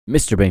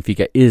Mr.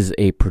 Benfica is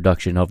a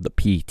production of the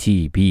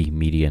PTB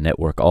Media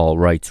Network. All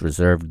rights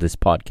reserved. This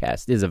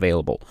podcast is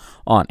available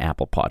on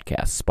Apple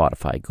Podcasts,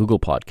 Spotify, Google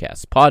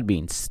Podcasts,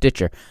 Podbean,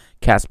 Stitcher,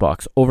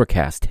 Castbox,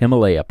 Overcast,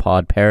 Himalaya,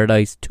 Pod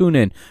Paradise,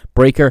 TuneIn,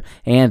 Breaker,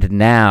 and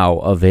now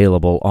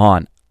available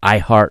on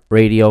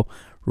iHeartRadio,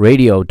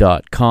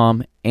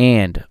 radio.com,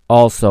 and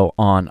also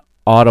on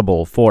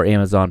Audible for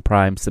Amazon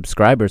Prime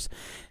subscribers.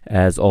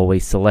 As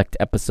always, select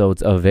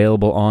episodes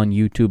available on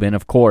YouTube and,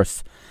 of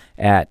course,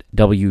 at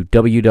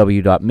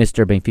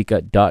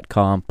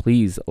www.mrbenfica.com.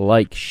 Please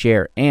like,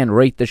 share, and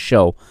rate the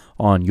show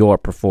on your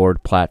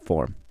preferred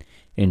platform.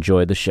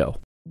 Enjoy the show.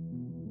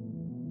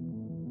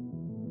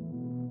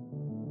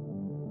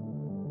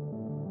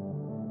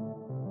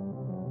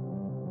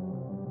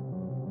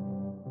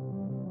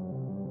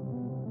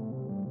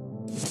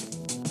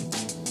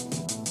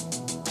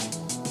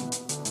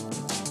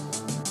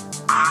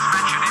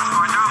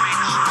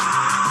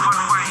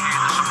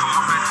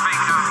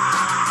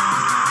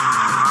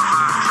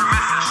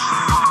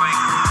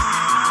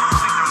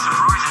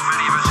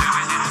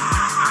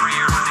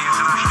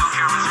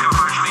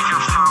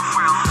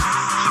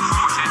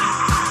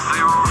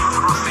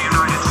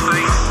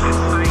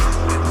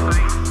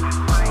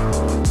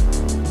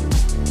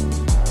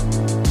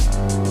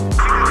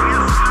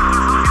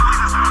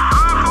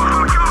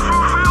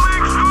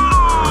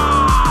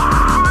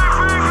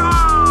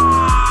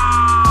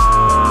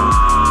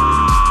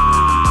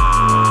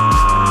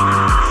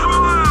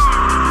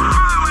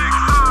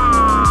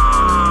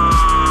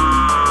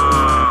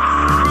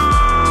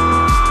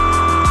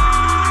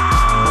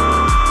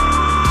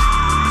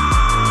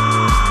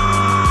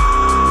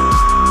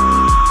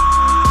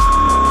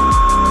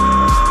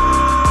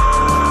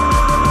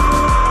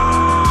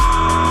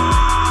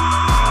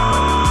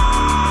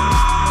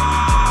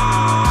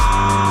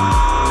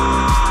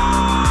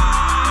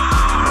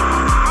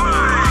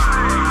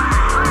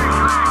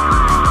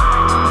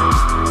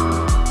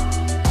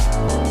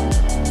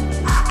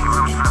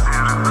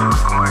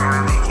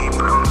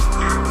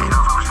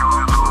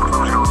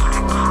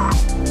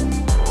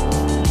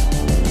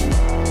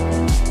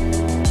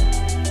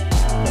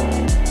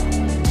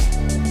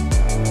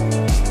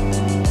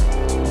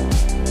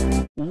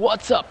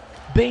 What's up,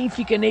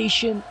 Benfica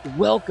Nation?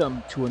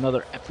 Welcome to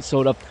another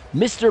episode of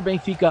Mr.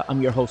 Benfica. I'm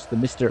your host, the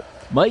Mr.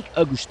 Mike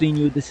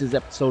Agostinho. This is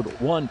episode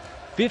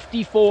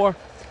 154,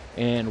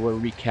 and we're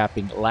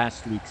recapping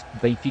last week's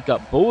Benfica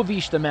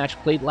Boavista match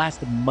played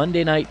last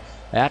Monday night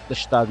at the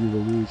Estádio da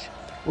Luz.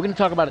 We're going to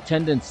talk about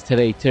attendance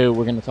today, too.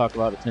 We're going to talk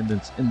about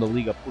attendance in the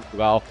Liga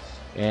Portugal,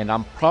 and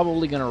I'm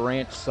probably going to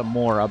rant some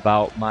more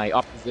about my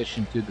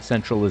opposition to the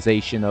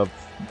centralization of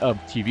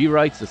TV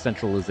rights, the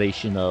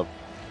centralization of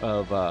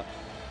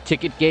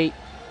ticket gate,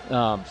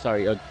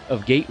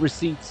 of gate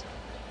receipts,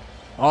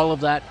 all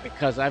of that,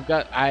 because I've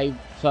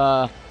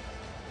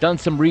done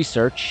some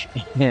research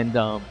and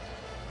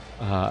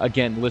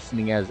again,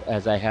 listening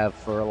as I have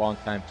for a long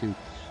time to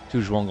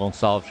João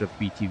Gonçalves of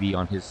BTV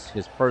on his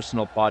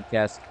personal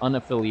podcast,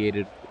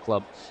 unaffiliated with the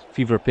club,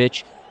 Fever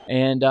Pitch,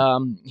 and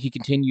he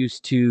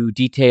continues to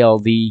detail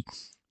the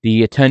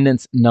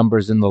attendance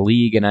numbers in the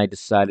league, and I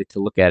decided to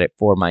look at it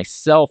for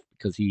myself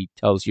because he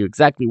tells you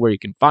exactly where you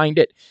can find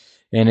it.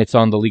 And it's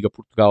on the Liga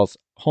Portugal's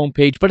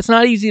homepage, but it's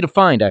not easy to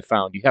find, I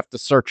found. You have to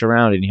search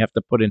around, and you have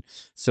to put in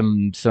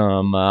some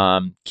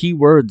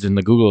keywords in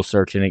the Google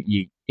search, and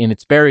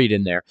it's buried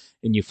in there,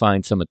 and you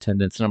find some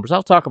attendance numbers.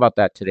 I'll talk about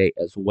that today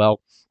as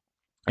well.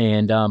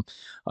 And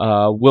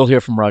we'll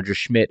hear from Roger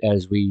Schmidt,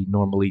 as we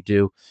normally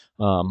do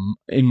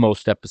in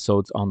most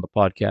episodes on the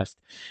podcast.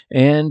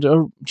 And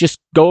just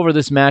go over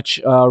this match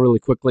really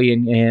quickly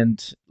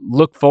and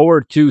look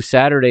forward to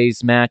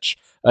Saturday's match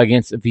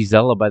against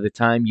Vizela. By the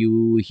time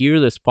you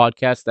hear this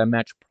podcast, that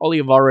match probably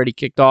have already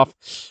kicked off,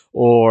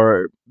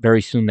 or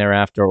very soon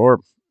thereafter, or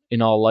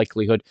in all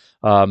likelihood,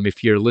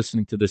 if you're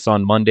listening to this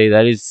on Monday,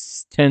 that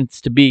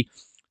tends to be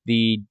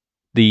the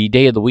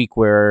day of the week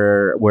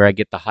where I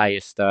get the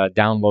highest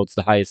downloads,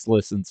 the highest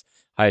listens,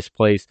 highest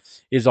plays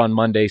is on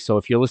Monday. So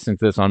if you're listening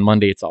to this on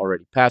Monday, it's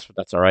already passed, but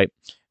that's all right.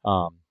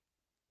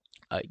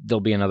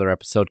 There'll be another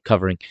episode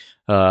covering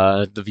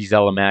the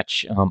Vizela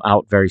match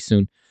out very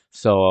soon.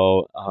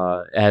 So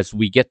as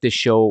we get this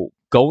show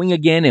going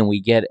again and we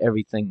get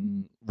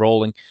everything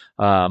rolling,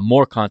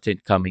 more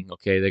content coming.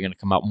 Okay, they're going to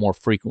come out more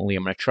frequently.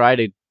 I'm going to try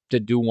to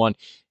do one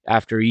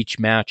after each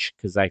match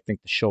because I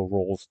think the show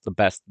rolls the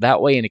best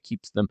that way, and it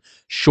keeps them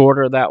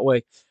shorter that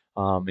way.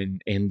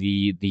 And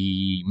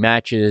the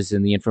matches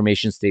and the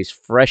information stays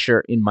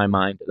fresher in my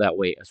mind that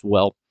way as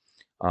well.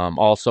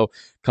 Also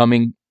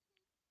coming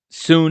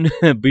soon,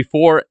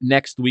 before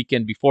next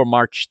weekend, before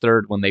March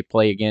 3rd, when they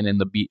play again in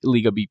the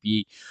Liga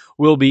BPE,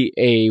 will be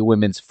a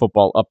women's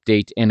football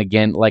update. And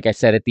again, like I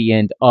said at the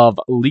end of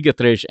Liga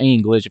 3 in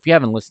English, if you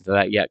haven't listened to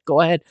that yet, go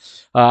ahead,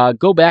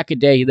 go back a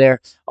day there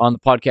on the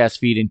podcast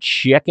feed and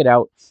check it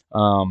out.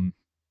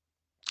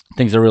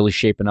 Things are really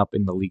shaping up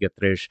in the Liga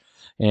 3,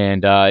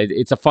 and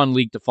it's a fun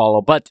league to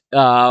follow. But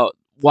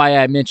why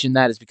I mentioned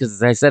that is because,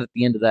 as I said at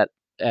the end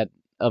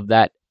of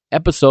that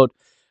episode,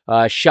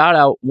 Shout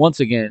out once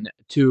again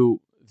to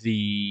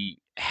the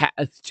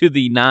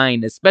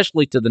nine,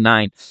 especially to the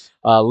nine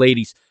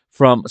ladies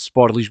from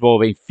Sport Lisboa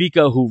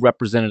Benfica who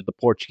represented the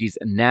Portuguese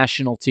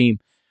national team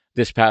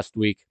this past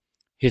week.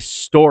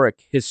 Historic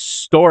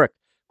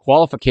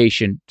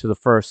qualification to the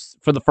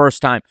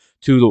first time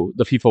to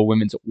the FIFA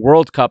Women's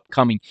World Cup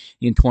coming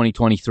in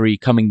 2023,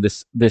 coming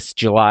this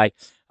July.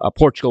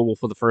 Portugal will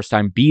for the first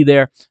time be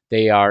there.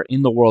 They are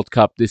in the World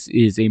Cup. This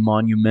is a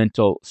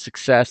monumental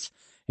success.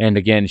 And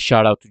again,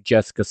 shout out to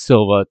Jessica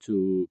Silva,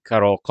 to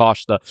Carol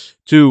Costa,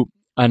 to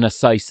Ana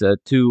Saisa,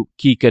 to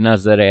Kika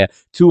Nazare,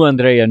 to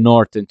Andrea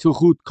Norton, to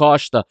Ruth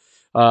Costa,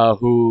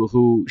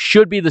 who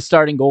should be the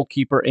starting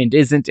goalkeeper and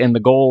isn't, and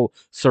the goal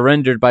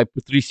surrendered by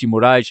Patricio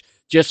Moraes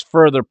just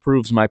further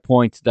proves my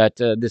point that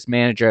this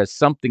manager has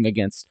something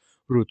against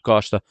Ruth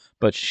Costa.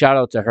 But shout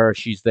out to her,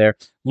 she's there.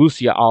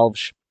 Lucia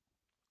Alves,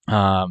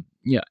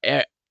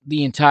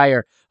 the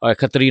entire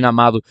Catarina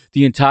Amado,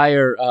 the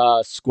entire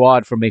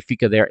squad from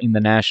Benfica there in the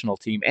national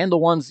team, and the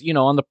ones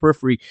on the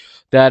periphery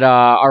that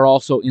are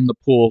also in the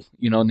pool.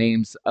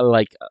 Names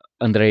like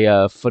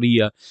Andrea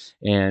Faria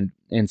and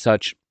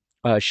such.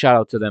 Shout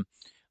out to them.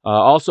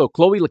 Also,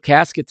 Chloe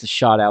Lacasse gets a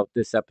shout out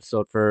this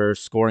episode for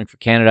scoring for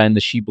Canada in the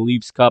She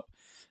Believes Cup.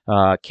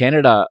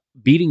 Canada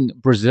beating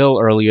Brazil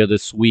earlier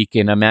this week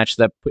in a match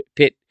that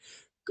pit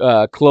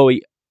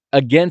Chloe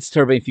against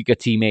her Benfica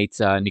teammates,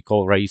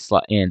 Nicole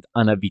Raisla and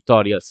Ana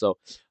Vitoria. So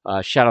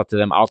shout out to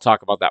them. I'll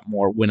talk about that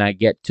more when I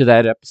get to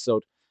that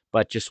episode.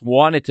 But just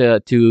wanted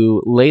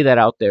to lay that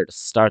out there to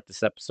start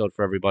this episode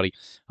for everybody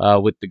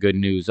with the good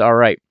news. All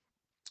right.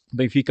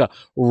 Benfica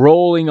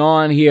rolling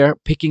on here,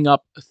 picking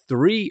up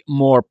 3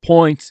 more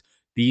points.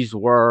 These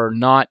were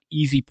not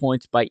easy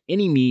points by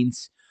any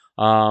means.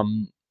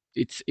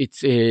 It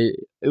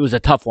was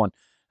a tough one.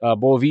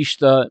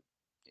 Boavista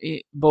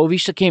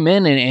came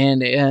in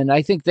and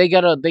I think they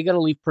gotta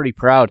leave pretty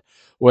proud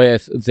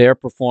with their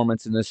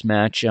performance in this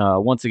match.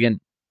 Once again,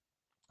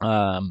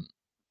 um,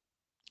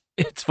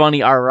 it's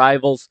funny, our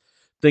rivals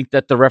think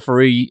that the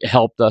referee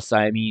helped us.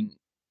 I mean,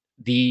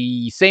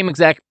 the same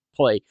exact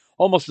play,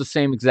 almost the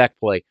same exact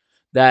play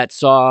that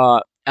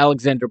saw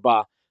Alexander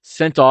Ba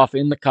sent off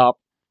in the cup,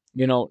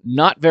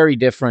 not very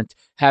different,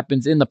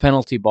 happens in the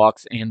penalty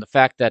box. And the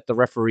fact that the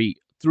referee,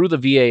 through the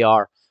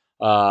VAR,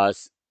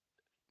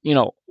 you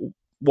know,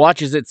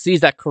 watches it,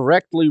 sees that,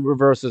 correctly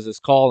reverses his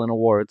call and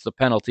awards the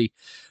penalty.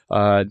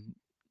 Uh,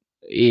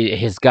 it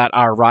has got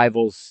our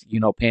rivals,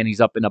 panties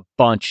up in a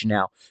bunch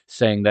now,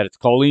 saying that it's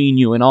calling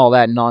you and all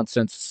that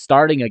nonsense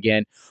starting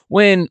again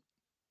when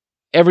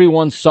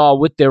everyone saw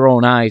with their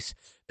own eyes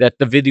that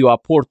the video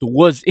apporto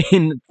was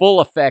in full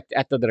effect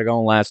at the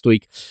Dragon last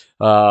week.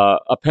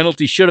 A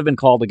penalty should have been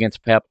called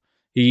against Pep.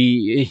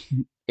 It's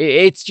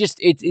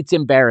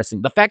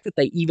embarrassing. The fact that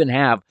they even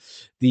have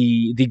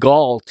the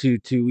gall to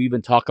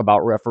even talk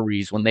about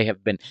referees when they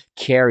have been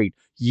carried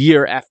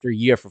year after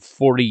year for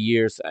 40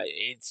 years.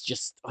 It's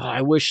just,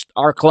 I wish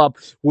our club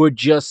would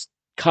just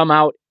come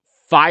out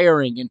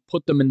firing and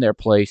put them in their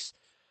place.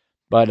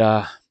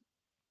 But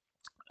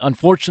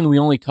unfortunately, we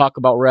only talk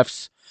about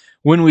refs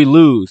when we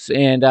lose,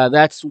 and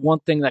that's one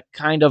thing that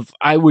kind of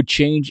I would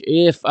change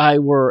if I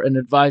were an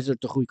advisor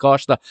to Rui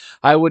Costa.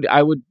 I would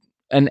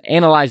and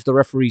analyze the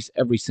referees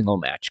every single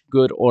match,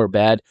 good or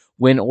bad,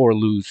 win or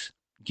lose.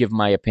 Give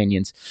my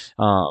opinions,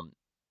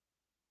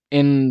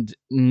 and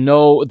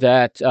know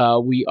that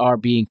we are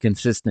being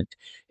consistent.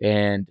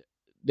 And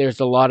there's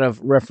a lot of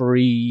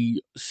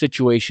referee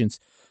situations.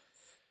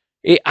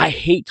 I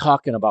hate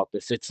talking about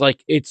this. It's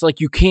like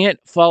you can't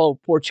follow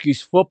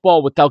Portuguese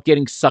football without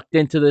getting sucked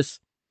into this.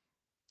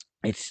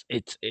 It's.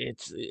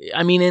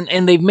 I mean,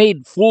 and they've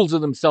made fools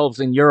of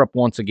themselves in Europe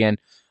once again.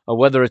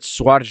 Whether it's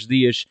Soares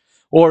Dias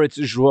or it's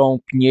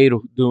João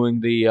Pinheiro doing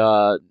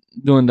the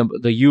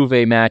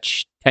Juve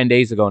match 10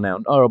 days ago now,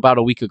 or about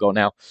a week ago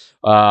now,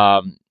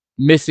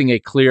 missing a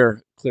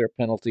clear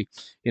penalty,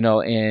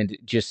 and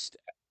just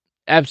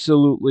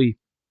absolutely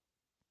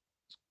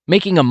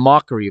making a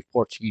mockery of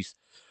Portuguese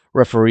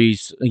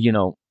referees.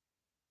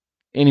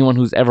 Anyone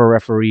who's ever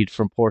refereed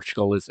from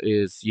Portugal is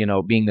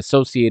being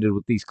associated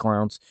with these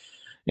clowns,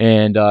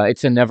 and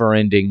it's a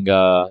never-ending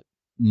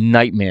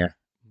nightmare.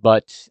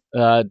 But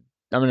I'm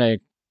gonna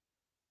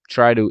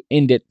try to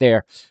end it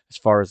there as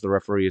far as the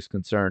referee is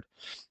concerned.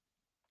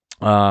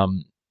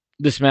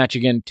 This match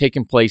again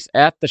taking place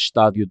at the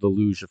Stadio de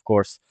Luz, of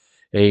course.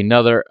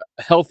 Another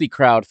healthy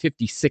crowd,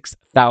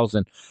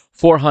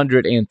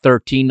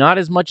 56,413. Not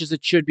as much as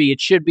it should be.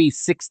 It should be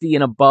 60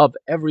 and above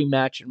every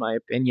match, in my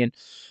opinion.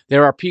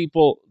 There are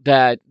people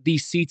that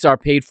these seats are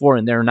paid for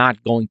and they're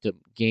not going to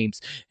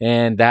games,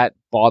 and that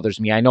bothers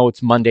me. I know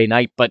it's Monday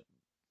night, but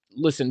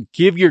listen,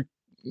 give your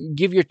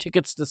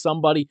tickets to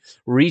somebody,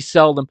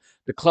 resell them.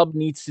 The club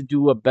needs to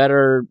do a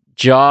better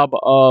job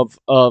of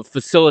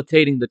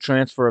facilitating the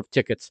transfer of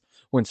tickets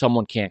when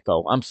someone can't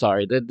go. I'm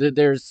sorry.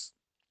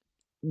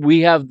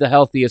 We have the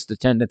healthiest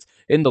attendance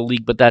in the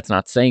league, but that's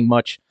not saying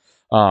much.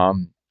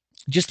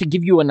 Just to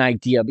give you an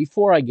idea,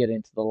 before I get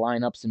into the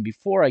lineups and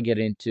before I get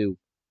into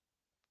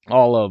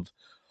all of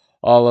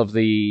all of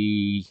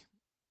the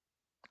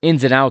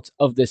ins and outs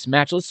of this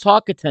match. Let's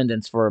talk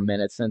attendance for a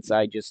minute, since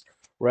I just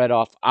read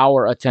off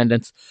our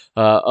attendance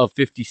of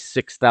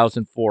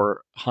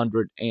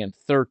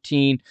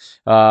 56,413.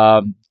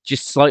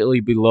 Just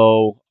slightly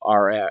below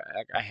our,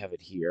 I have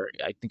it here.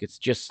 I think it's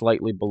just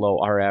slightly below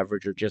our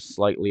average, or just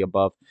slightly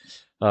above.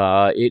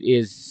 It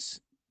is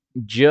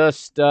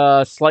just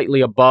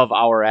slightly above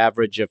our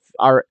average of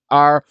our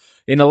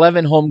in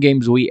 11 home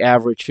games we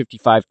average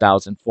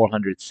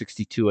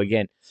 55,462.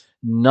 Again,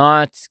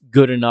 not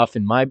good enough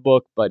in my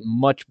book, but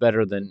much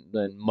better than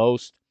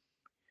most.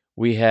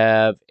 We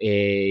have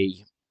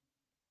a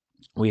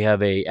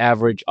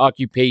average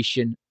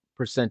occupation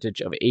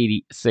percentage of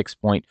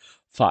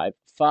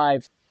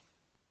 86.55.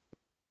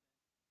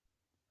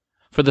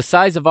 For the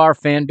size of our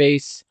fan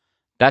base,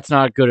 that's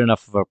not good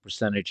enough of a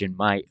percentage in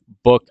my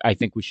book. I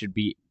think we should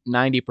be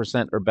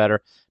 90% or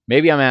better.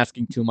 Maybe I'm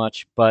asking too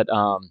much, but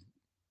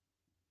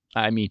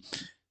I mean,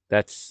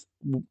 that's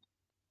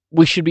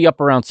we should be up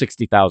around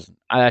 60,000.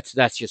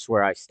 That's just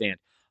where I stand.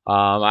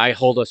 I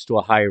hold us to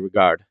a high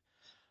regard.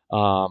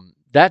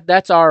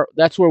 That's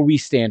where we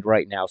stand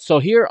right now. So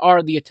here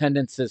are the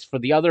attendances for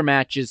the other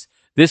matches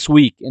this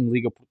week in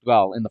Liga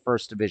Portugal in the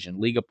first division.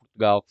 Liga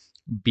Portugal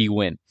B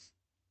win.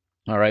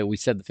 All right, we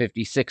said the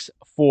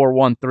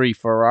 56,413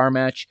 for our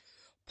match.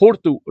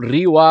 Porto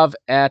Rio Ave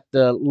at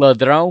the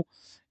Ladrão,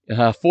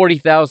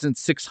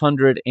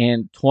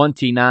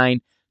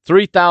 40,629,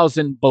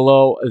 3,000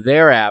 below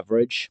their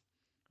average.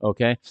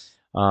 Okay,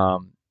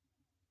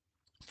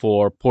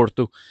 for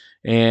Porto,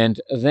 and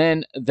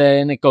then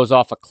it goes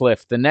off a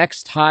cliff. The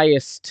next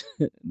highest,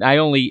 I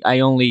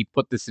only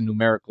put this in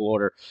numerical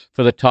order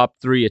for the top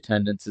three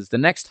attendances. The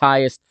next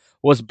highest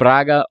was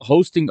Braga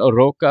hosting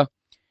Aroca,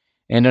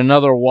 and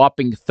another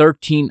whopping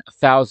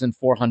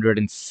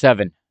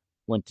 13,407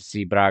 went to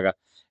see Braga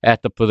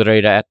at the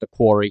Pedreira at the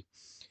Quarry.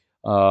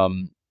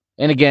 And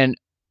again,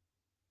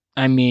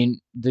 I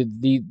mean,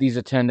 these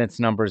attendance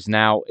numbers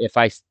now, if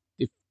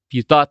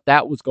you thought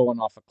that was going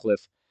off a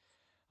cliff,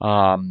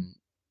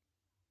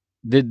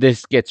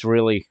 this gets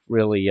really,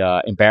 really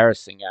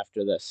embarrassing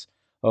after this.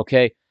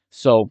 Okay,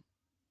 so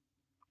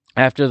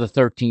after the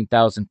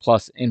 13,000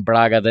 plus in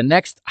Braga, the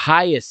next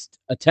highest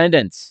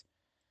attendance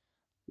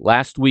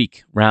last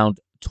week, round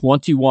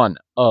 21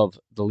 of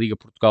the Liga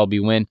Portugal B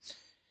win,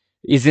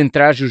 is in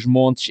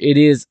Trás-os-Montes. It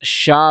is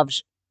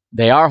Chaves.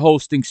 They are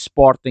hosting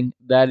Sporting.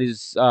 That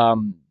is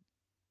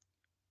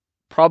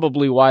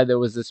probably why there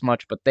was this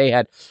much, but they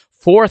had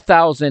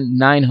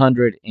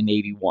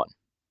 4,981.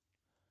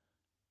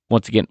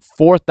 Once again,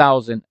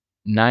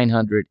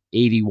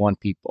 4,981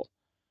 people.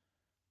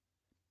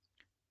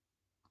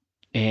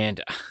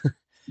 And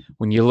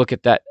when you look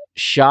at that,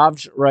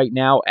 Chaves right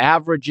now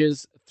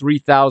averages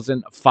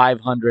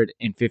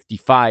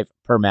 3,555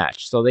 per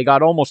match. So they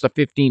got almost a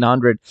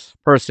 1,500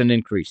 person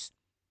increase.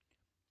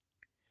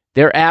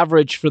 Their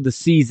average for the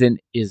season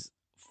is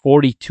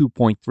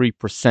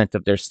 42.3%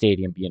 of their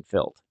stadium being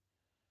filled.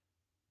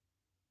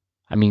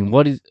 I mean,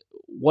 what is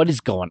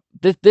going?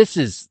 This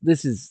is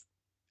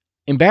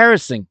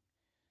embarrassing.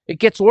 It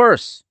gets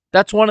worse.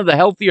 That's one of the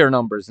healthier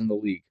numbers in the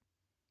league.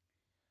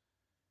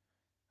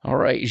 All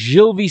right,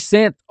 Gil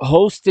Vicente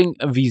hosting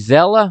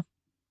Vizela.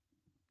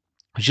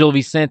 Gil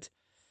Vicente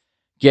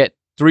get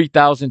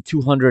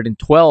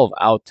 3,212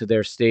 out to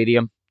their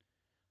stadium,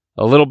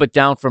 a little bit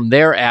down from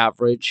their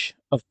average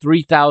of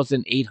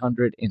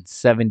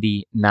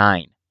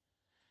 3,879.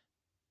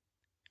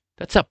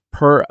 That's a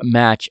per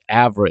match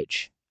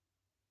average.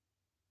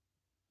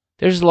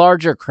 There's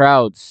larger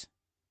crowds.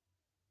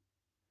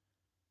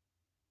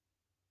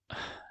 I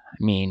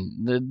mean,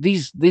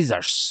 these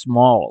are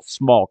small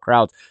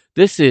crowds.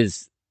 This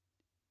is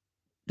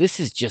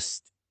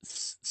just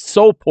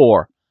so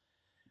poor.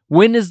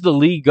 When is the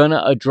league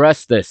gonna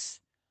address this?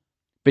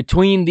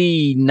 Between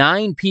the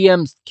 9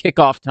 p.m.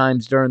 kickoff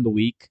times during the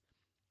week,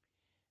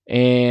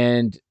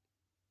 and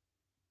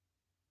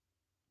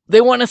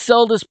they want to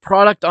sell this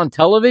product on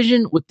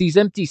television with these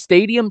empty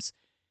stadiums,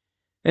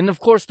 and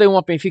of course they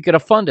want Benfica to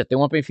fund it. They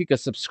want Benfica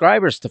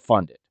subscribers to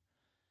fund it.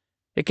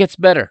 It gets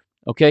better,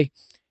 okay?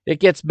 It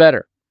gets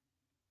better.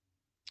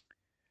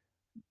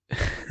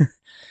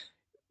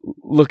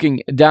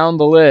 Looking down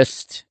the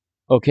list,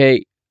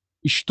 okay,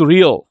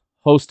 Estoril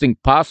hosting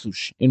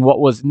Passos in what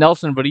was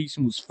Nelson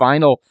Veríssimo's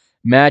final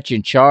match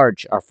in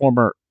charge. Our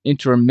former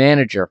interim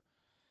manager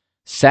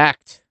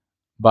sacked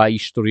by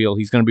Estoril.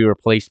 He's going to be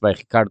replaced by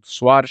Ricardo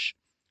Soares,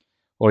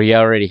 or he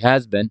already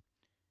has been.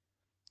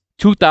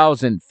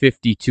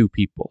 2,052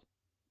 people.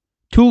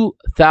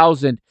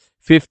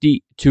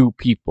 2,052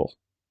 people.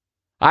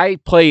 I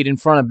played in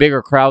front of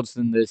bigger crowds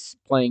than this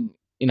playing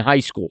in high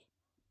school.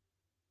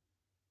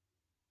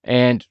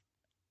 And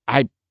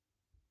I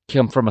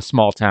come from a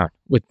small town.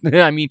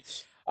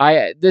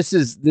 This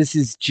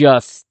is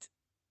just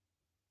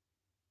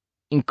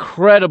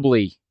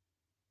incredibly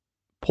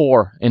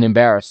poor and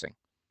embarrassing.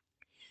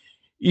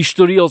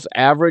 Estoril's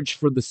average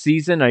for the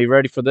season, are you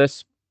ready for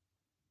this?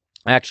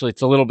 Actually,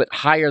 it's a little bit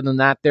higher than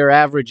that. Their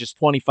average is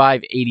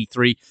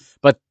 25.83,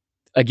 but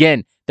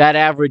again, that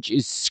average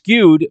is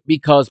skewed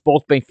because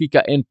both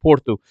Benfica and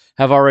Porto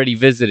have already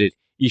visited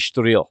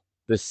Estoril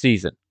this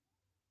season.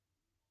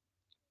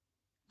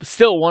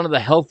 Still one of the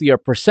healthier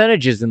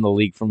percentages in the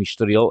league from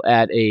Estoril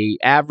at a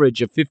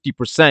average of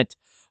 50%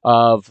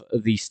 of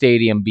the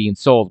stadium being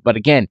sold. But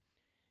again,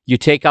 you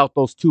take out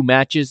those two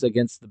matches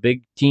against the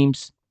big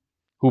teams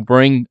who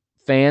bring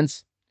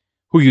fans,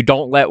 who you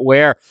don't let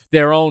wear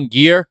their own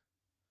gear,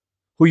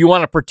 who you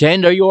want to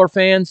pretend are your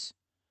fans,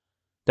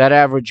 that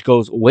average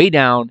goes way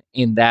down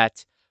and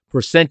that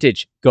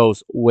percentage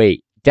goes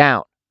way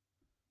down.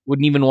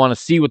 Wouldn't even want to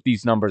see what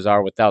these numbers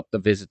are without the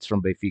visits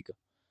from Benfica,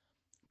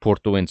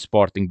 Porto, and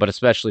Sporting, but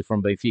especially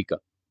from Benfica.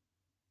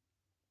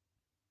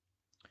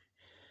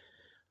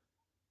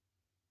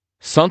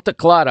 Santa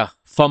Clara,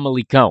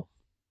 Famalicão.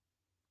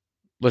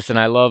 Listen,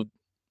 I love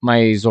my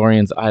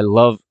Azorians. I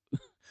love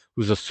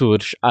who's a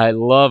Surge. I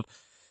love,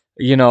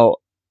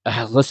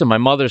 listen, my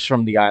mother's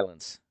from the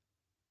islands.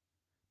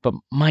 But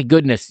my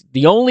goodness,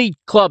 the only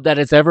club that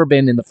has ever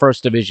been in the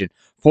first division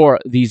for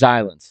these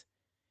islands.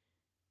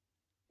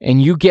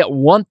 And you get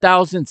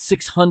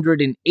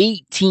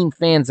 1,618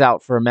 fans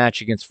out for a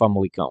match against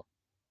Famalicão.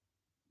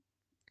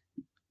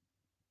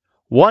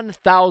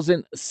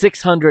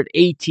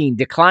 1,618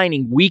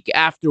 declining week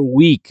after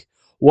week.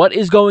 What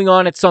is going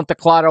on at Santa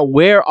Clara?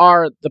 Where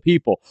are the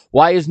people?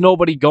 Why is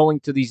nobody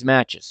going to these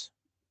matches?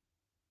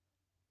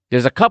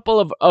 There's a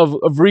couple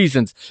of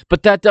reasons,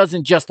 but that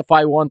doesn't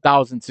justify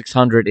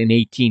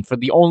 1,618 for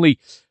the only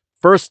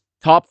first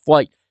top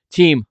flight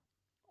team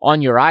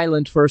on your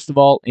island, first of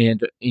all,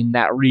 and in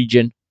that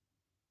region.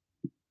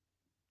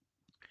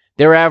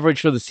 Their average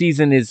for the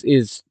season is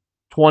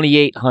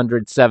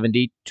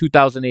 2,870,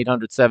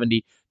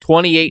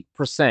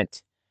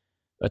 28%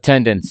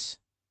 attendance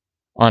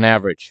on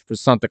average for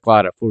Santa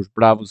Clara, for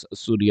Bravos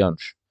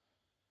Açorianos.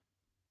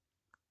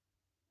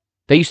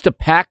 They used to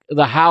pack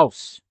the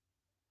house.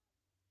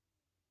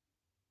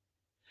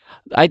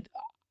 I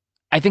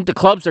think the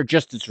clubs are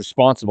just as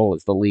responsible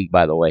as the league,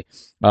 by the way.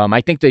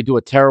 I think they do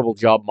a terrible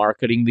job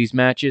marketing these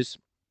matches.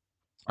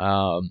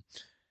 I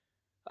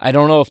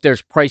don't know if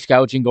there's price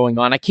gouging going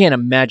on. I can't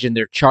imagine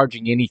they're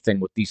charging anything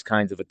with these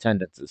kinds of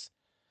attendances.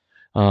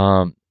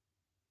 There's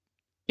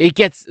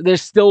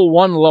still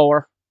one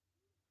lower,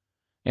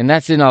 and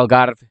that's in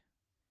Algarve.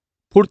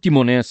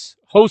 Portimonense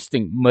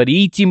hosting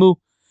Marítimo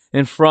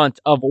in front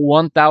of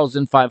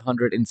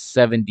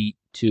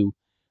 1,572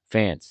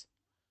 fans.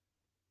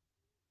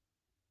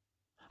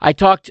 I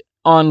talked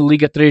on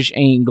Liga 3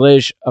 em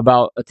English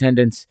about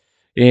attendance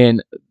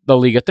in the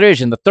Liga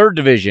 3 in the third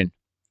division.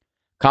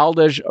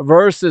 Caldas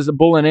versus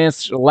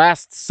Belenenses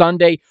last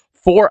Sunday,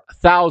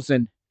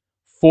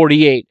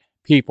 4,048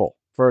 people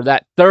for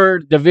that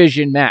third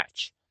division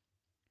match.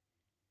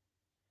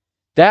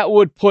 That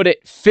would put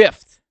it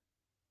fifth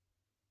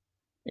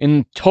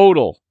in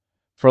total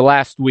for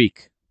last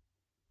week.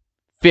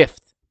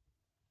 Fifth.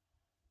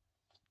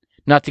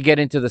 Not to get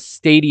into the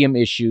stadium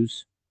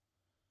issues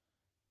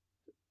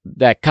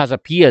that Casa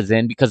Pia is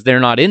in, because they're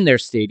not in their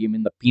stadium,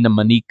 in the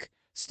Pinamanique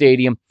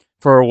Stadium.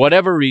 For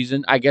whatever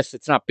reason, I guess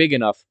it's not big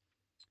enough.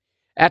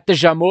 At the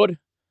Jamor,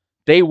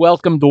 they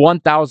welcomed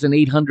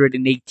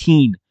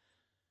 1,818.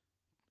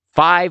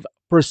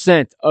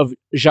 5% of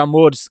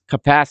Jamor's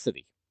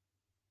capacity.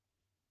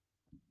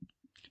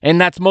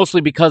 And that's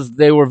mostly because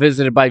they were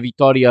visited by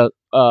Vitória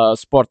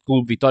Sport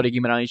Club, Vitória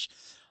Guimarães.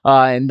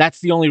 And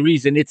that's the only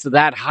reason it's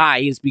that high,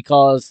 is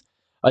because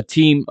a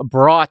team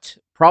brought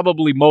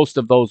probably most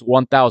of those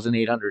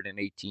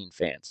 1,818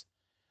 fans.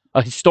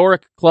 A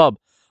historic club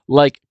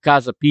like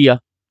Casa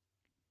Pia,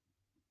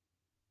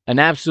 an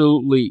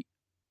absolutely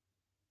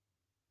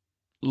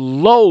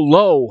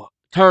low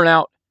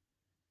turnout.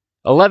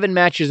 11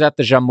 matches at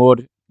the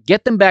Jamor.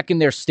 Get them back in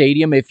their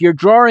stadium. If you're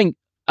drawing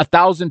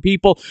 1,000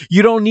 people,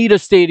 you don't need a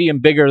stadium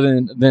bigger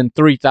than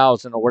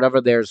 3,000 or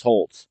whatever theirs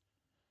holds.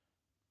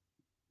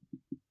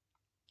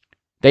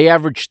 They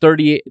averaged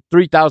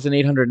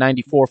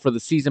 3,894 for the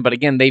season, but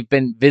again, they've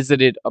been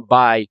visited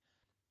by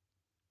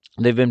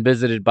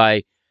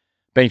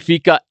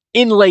Benfica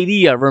in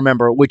Leiria,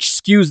 remember, which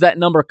skews that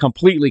number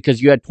completely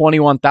because you had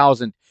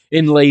 21,000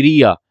 in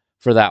Leiria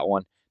for that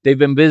one. They've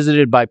been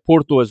visited by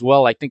Porto as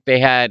well. I think they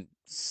had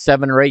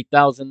 7,000 or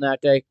 8,000 that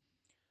day.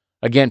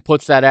 Again,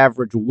 puts that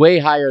average way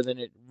higher than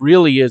it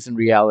really is in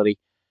reality.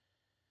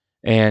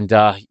 And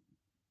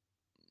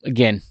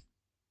again,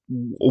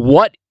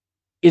 what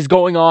is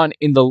going on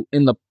in the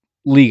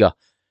Liga?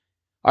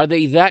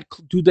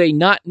 Do they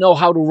not know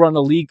how to run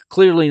a league?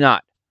 Clearly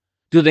not.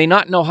 Do they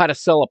not know how to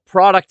sell a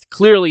product?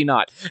 Clearly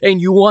not. And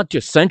you want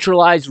to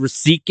centralize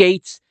receipt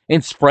gates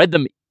and spread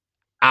them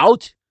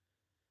out?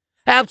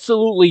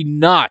 Absolutely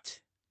not.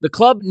 The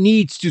club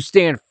needs to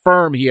stand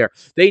firm here.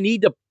 They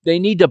need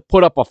to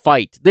put up a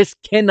fight. This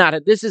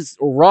is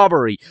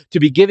robbery to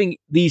be giving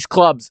these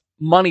clubs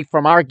money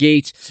from our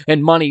gates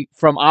and money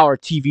from our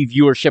TV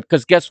viewership.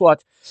 Because guess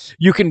what?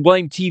 You can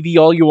blame TV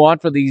all you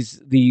want for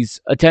these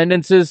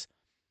attendances,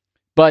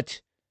 but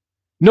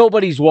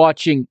nobody's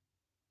watching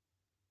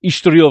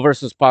Estoril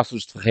versus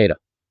Paços de Ferreira.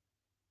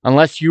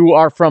 unless you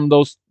are from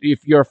those,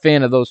 if you're a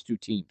fan of those two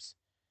teams.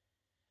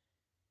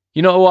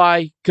 You know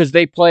why? Because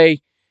they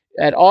play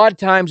at odd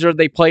times or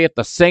they play at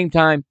the same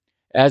time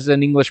as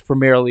an English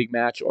Premier League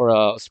match or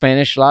a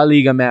Spanish La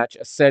Liga match,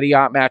 a Serie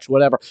A match,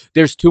 whatever.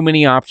 There's too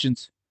many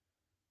options.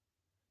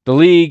 The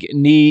league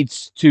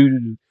needs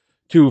to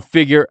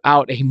figure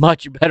out a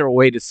much better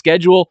way to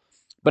schedule.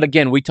 But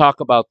again, we talk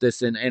about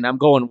this, and I'm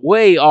going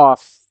way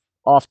off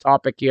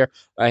topic here.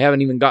 I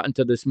haven't even gotten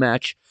to this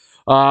match.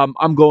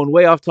 I'm going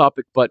way off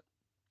topic, but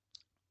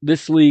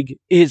this league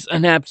is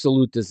an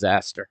absolute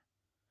disaster.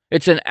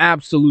 It's an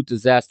absolute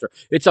disaster.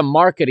 It's a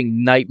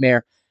marketing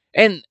nightmare.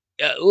 And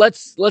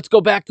let's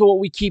go back to what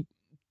we keep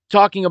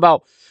talking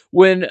about.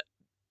 When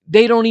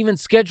they don't even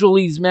schedule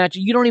these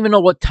matches, you don't even know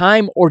what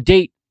time or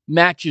date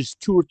matches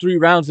 2 or 3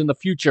 rounds in the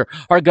future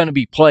are going to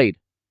be played.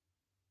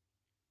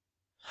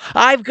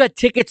 I've got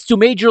tickets to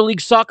Major League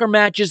Soccer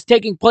matches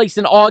taking place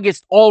in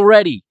August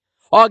already.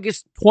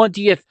 August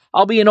 20th,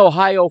 I'll be in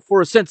Ohio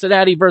for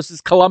Cincinnati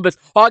versus Columbus.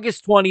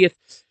 August 20th,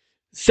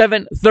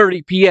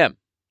 7:30 p.m.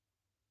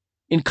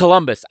 in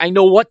Columbus. I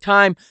know what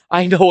time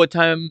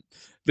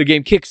the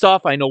game kicks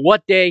off. I know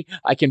what day.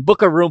 I can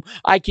book a room.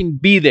 I can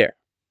be there.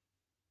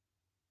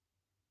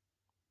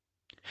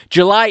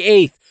 July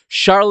 8th,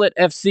 Charlotte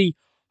FC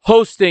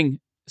hosting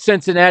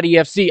Cincinnati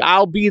FC.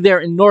 I'll be there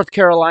in North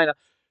Carolina.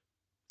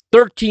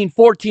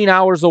 14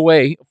 hours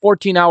away,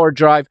 14-hour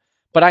drive.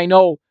 But I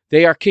know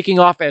they are kicking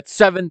off at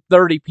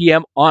 7:30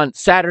 p.m. on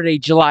Saturday,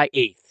 July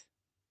 8th.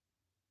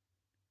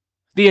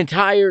 The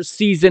entire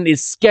season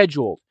is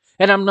scheduled.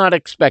 And I'm not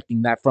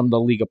expecting that from the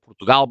Liga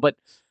Portugal. But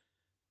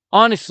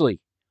honestly,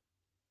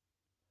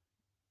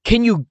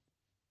 can you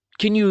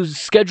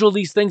schedule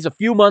these things a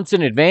few months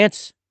in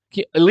advance?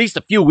 At least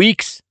a few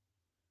weeks?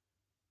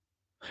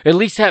 At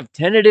least have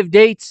tentative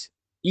dates?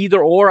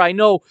 Either or. I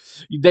know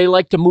they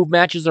like to move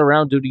matches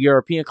around due to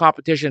European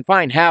competition.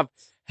 Fine, have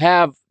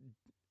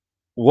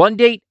one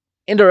date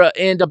and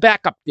a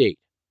backup date.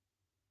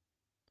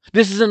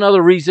 This is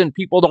another reason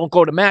people don't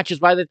go to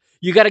matches.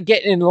 You got to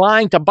get in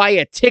line to buy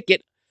a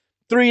ticket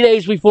 3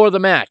 days before the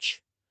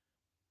match.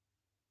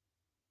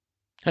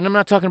 And I'm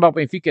not talking about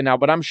Benfica now,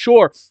 but I'm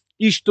sure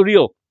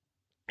Estoril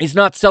is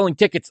not selling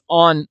tickets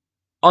on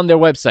their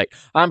website.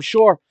 I'm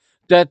sure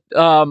that,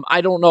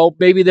 I don't know,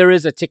 maybe there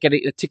is a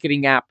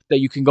ticketing app that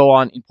you can go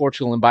on in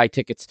Portugal and buy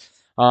tickets.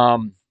 I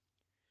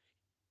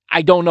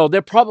don't know.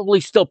 They're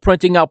probably still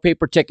printing out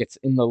paper tickets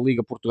in the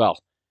Liga Portugal.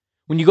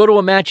 When you go to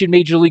a match in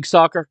Major League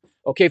Soccer,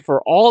 okay,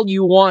 for all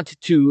you want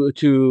to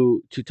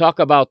talk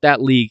about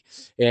that league,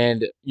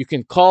 and you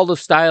can call the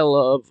style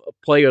of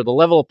play or the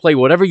level of play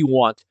whatever you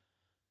want,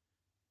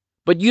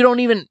 but you don't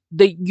even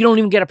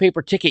get a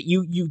paper ticket.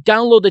 You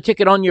download the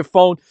ticket on your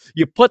phone,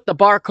 you put the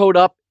barcode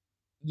up,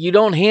 you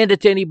don't hand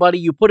it to anybody,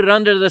 you put it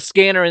under the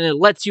scanner, and it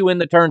lets you in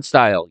the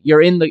turnstile.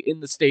 You're in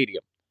the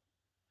stadium.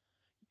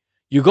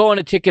 You go on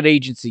a ticket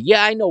agency.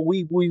 Yeah, I know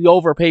we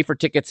overpay for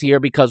tickets here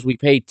because we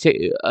pay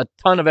a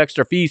ton of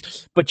extra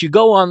fees. But you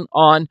go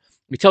on,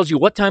 it tells you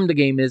what time the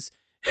game is.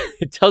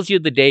 It tells you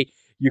the day.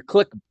 You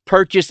click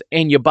purchase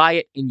and you buy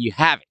it and you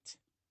have it.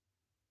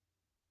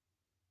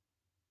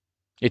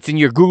 It's in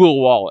your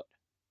Google Wallet.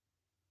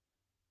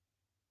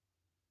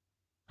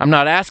 I'm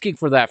not asking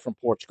for that from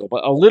Portugal,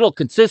 but a little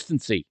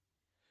consistency.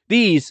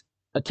 These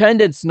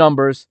attendance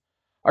numbers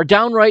are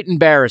downright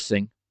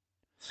embarrassing.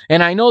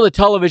 And I know the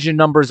television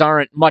numbers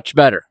aren't much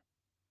better.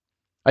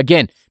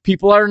 Again,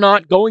 people are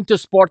not going to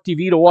Sport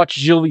TV to watch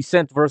Gil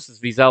Vicente versus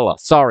Vizela.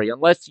 Sorry,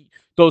 unless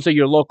those are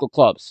your local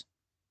clubs.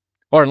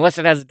 Or unless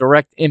it has a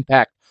direct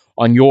impact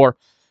on your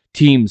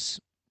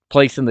team's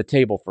place in the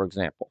table, for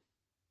example.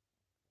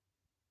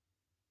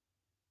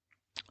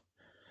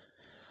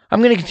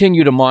 I'm going to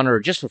continue to monitor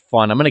just for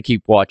fun. I'm going to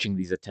keep watching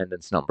these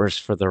attendance numbers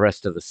for the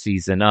rest of the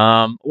season.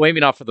 Maybe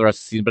not for the rest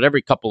of the season, but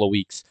every couple of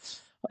weeks.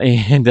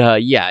 And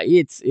yeah,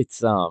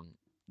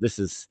 this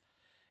is,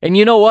 and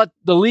you know what?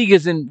 The league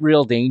is in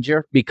real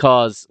danger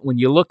because when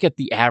you look at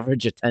the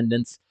average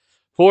attendance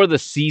for the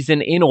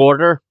season in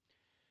order,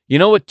 you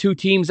know what 2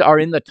 teams are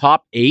in the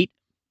top 8?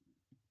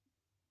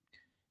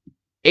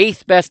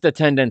 8th best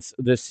attendance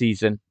this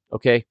season,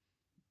 okay?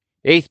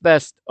 8th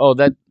best,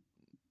 that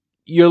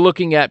you're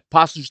looking at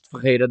Passos de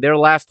Ferreira, their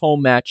last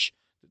home match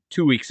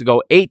 2 weeks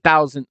ago,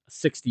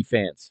 8,060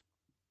 fans.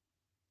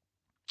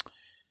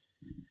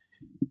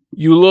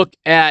 You look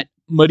at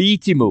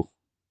Marítimo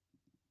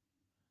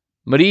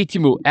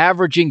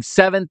averaging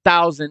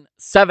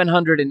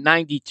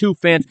 7,792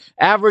 fans,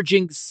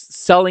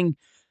 selling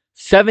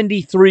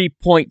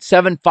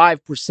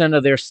 73.75%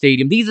 of their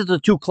stadium. These are the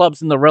 2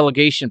 clubs in the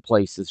relegation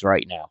places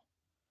right now.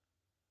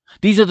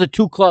 These are the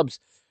 2 clubs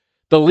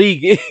the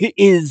league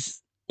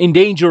is in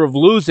danger of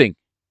losing.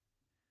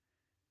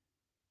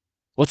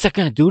 What's that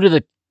going to do to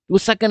the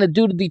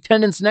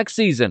attendance next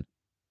season?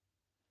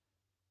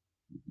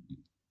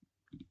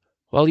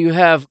 Well, you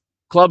have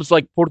clubs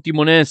like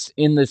Portimonense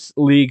in this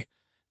league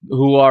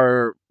who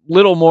are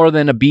little more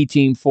than a B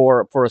team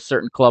for a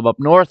certain club up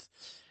north,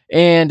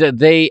 and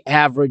they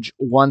average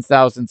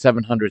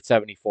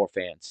 1,774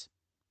 fans.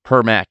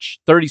 per match,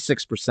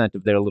 36%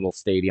 of their little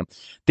stadium.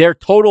 Their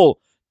total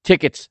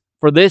tickets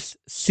for this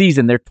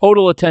season, their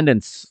total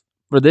attendance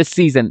for this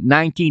season,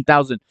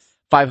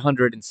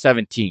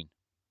 19,517.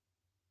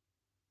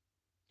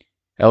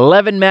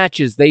 11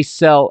 matches, they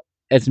sell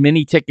as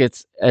many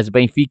tickets as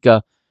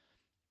Benfica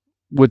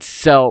would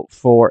sell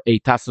for a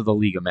Taça da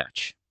Liga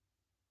match.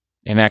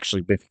 And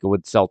actually, Benfica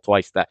would sell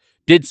twice that.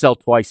 Did sell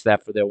twice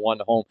that for their one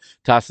home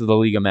Taça da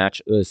Liga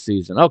match this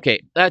season.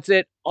 Okay, that's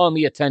it on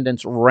the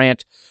attendance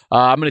rant.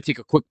 I'm going to take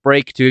a quick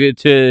break to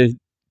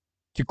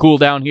cool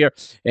down here,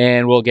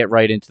 and we'll get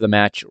right into the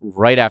match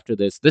right after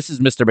this. This is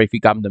Mr.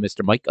 Benfica. I'm the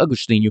Mr. Mike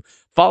Agostinho.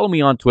 Follow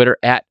me on Twitter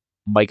at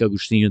Mike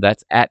Agostinho.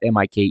 That's at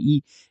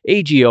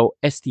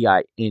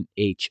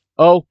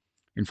MikeAgostinho.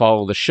 And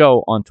follow the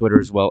show on Twitter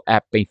as well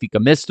at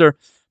Benfica Mister.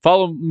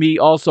 Follow me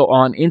also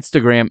on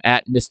Instagram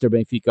at Mr.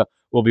 Benfica.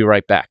 We'll be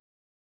right back.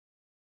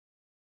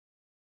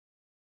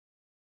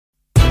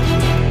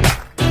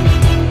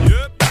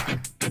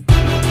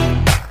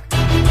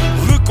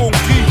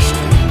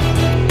 Reconquista.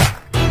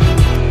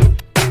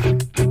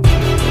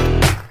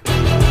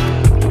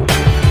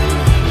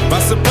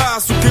 Passo a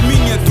passo, o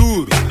caminho é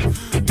duro.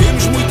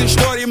 Temos muita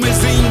história,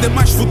 mas ainda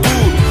mais futuro.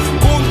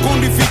 Conto com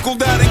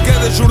dificuldade em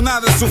cada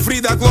jornada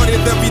sofrida. A glória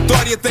da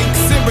vitória tem que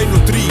ser bem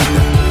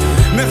nutrida.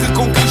 Na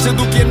reconquista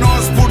do que é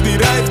nosso por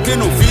direito, que eu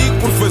não fico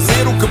por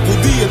fazer o que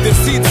podia ter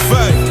sido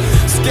feito.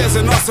 Se queres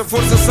a nossa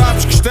força,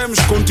 sabes que estamos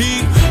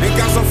contigo. Em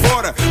casa ou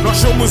fora, nós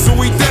somos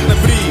o eterno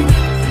abrigo.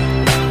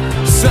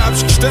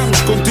 Sabes que estamos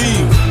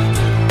contigo.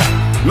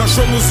 Nós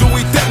somos o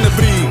eterno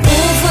abrigo.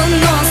 Ouve a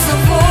nossa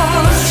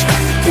voz,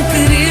 o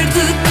querer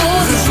de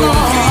todos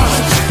nós.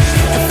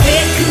 A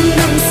fé que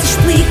não se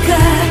explica.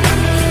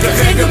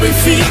 Carrega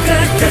Benfica,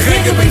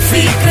 carrega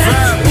Benfica.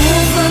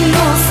 Ouve a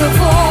nossa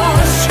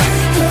voz,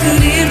 o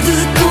querer de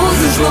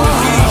todos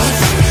nós.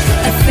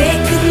 A fé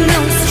que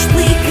não se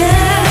explica.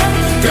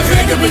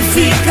 Carrega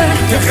Benfica,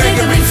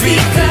 carrega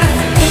Benfica.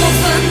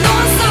 Ouve a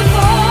nossa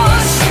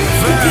voz,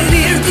 o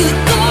querer de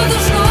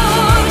todos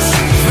nós.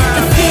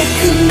 A fé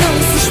que não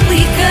se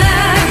explica.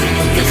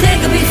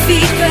 Carrega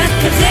Benfica,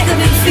 carrega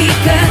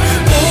Benfica.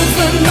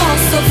 Ouve a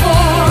nossa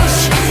voz,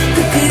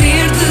 o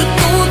querer de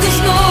todos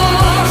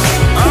nós.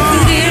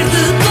 O querer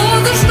de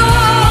todos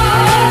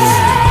nós.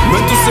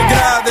 Manto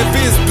sagrado é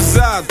peso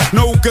pesado.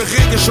 Não o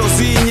carregas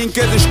sozinho, em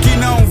cada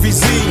esquina há um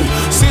vizinho.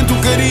 Sente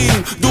o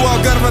carinho do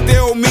Algarve até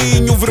ao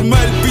Minho. O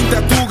vermelho pinta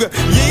a tuga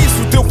e é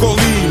isso o teu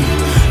colinho.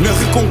 Na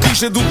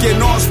reconquista do que é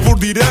nosso por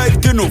direito,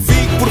 que eu não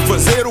fico por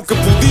fazer o que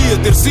podia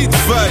ter sido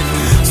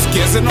feito. Se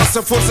queres a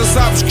nossa força,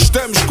 sabes que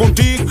estamos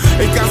contigo.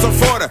 Em casa ou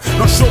fora,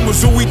 nós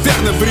somos o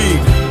eterno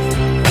abrigo.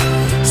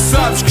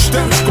 Sabes que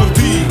estamos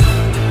contigo.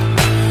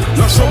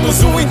 Nós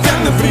somos o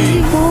eterno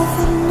abrigo.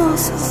 Ouve a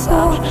nossa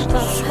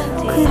voz,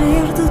 o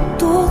querer de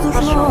todos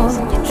nós.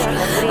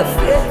 A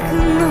fé que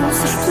não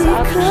se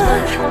explica.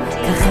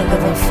 Carrega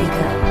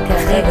Benfica,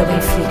 carrega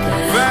Benfica.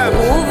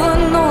 Ouve a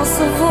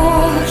nossa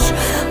voz,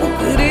 o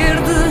querer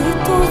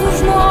de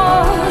todos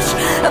nós.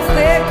 A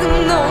fé que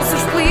não se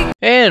explica.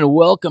 And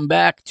welcome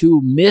back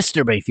to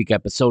Mr. Benfica,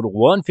 episode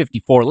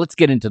 154. Let's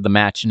get into the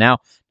match now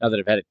that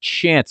I've had a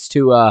chance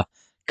to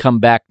come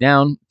back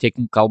down, take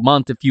un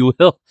calmant, if you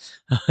will.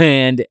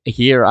 And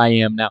here I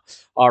am now.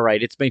 All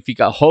right, it's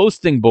Benfica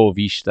hosting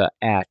Boavista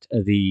at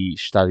the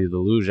Estádio da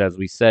Luz, as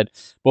we said.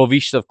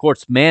 Boavista, of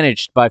course,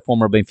 managed by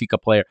former Benfica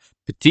player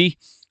Petit,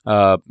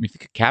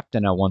 Benfica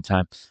captain at one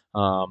time.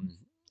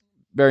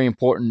 Very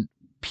important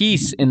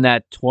piece in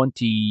that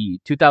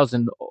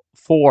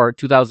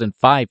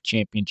 2004-2005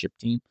 championship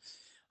team.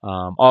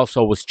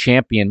 Also was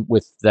champion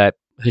with that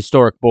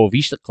historic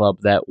Boavista club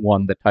that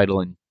won the title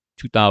in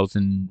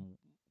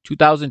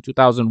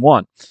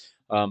 2000-2001.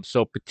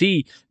 So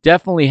Petit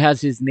definitely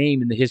has his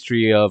name in the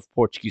history of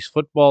Portuguese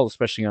football,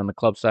 especially on the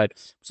club side.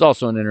 He's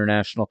also an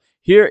international.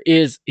 Here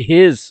is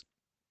his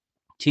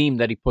team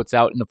that he puts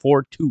out in the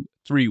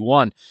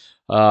 4-2-3-1.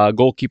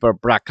 Goalkeeper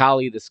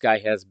Bracali, this guy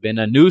has been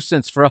a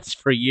nuisance for us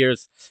for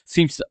years.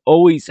 Seems to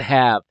always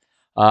have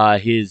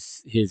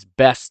his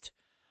best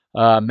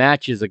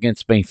matches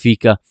against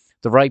Benfica.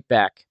 The right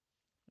back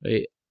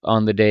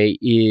on the day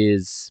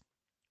is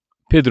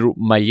Pedro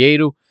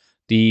Malheiro.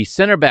 The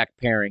center back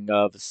pairing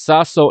of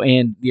Sasso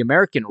and the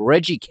American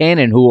Reggie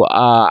Cannon, who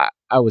I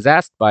was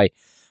asked by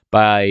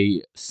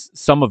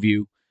some of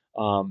you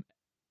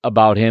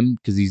about him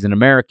because he's an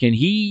American.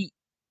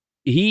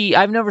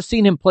 I've never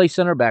seen him play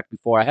center back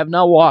before. I have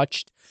not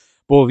watched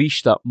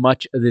Boavista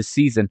much this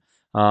season.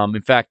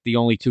 In fact, the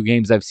only two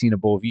games I've seen of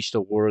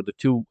Boavista were the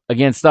two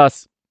against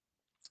us.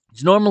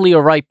 He's normally a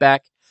right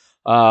back.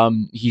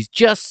 He's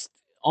just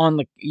on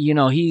the,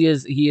 he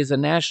is a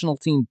national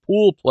team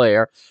pool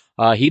player.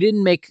 He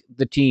didn't make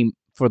the team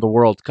for the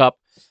World Cup.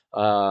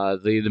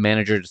 The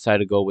manager decided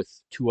to go with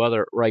two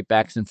other right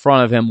backs in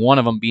front of him, one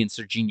of them being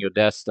Serginho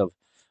Dest of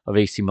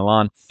AC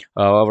Milan,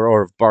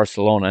 or of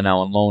Barcelona, now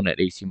on loan at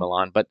AC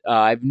Milan. But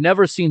I've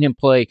never seen him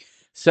play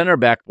center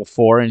back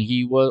before, and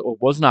he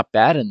was not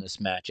bad in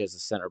this match as a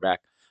center back.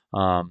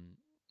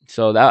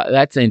 So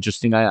that's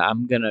interesting.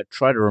 I'm going to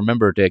try to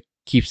remember to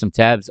keep some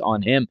tabs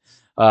on him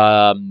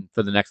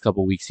for the next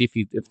couple of weeks. See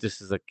if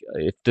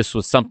this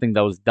was something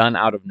that was done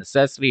out of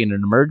necessity and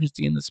an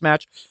emergency in this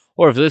match,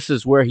 or if this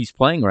is where he's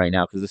playing right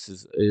now, because this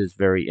is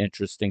very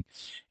interesting.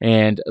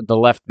 And the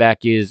left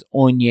back is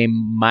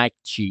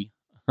Onyemaechi.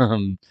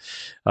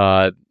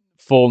 uh,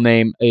 Full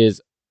name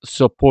is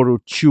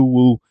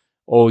Saporuchuwu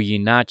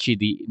Oyinachi,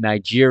 the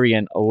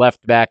Nigerian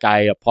left back.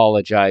 I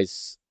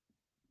apologize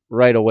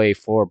right away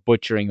for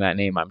butchering that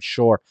name. I'm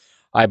sure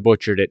I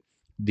butchered it.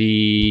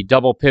 The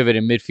double pivot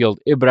in midfield,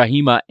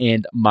 Ibrahima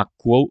and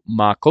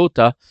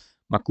Makuta,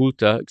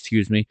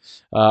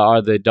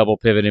 are the double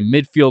pivot in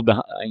midfield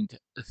behind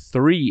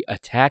three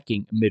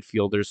attacking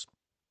midfielders.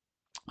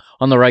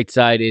 On the right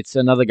side, it's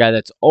another guy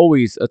that's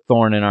always a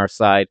thorn in our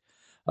side.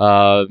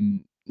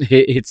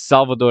 It's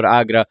Salvador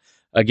Agra.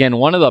 Again,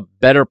 one of the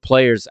better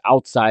players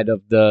outside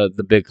of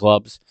the big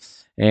clubs.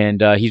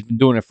 And he's been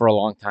doing it for a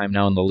long time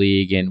now in the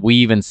league. And we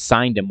even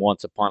signed him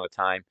once upon a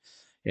time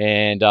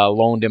and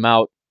loaned him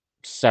out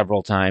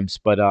several times.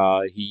 But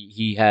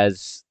he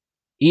has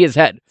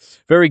had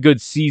very good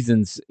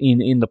seasons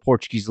in the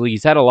Portuguese league.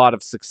 He's had a lot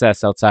of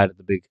success outside of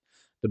the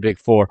big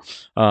four.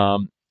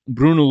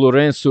 Bruno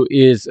Lourenço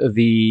is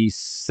the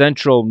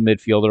central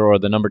midfielder, or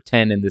the number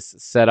 10 in this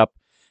setup.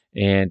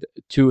 And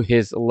to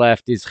his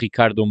left is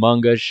Ricardo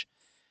Mangas.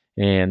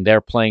 And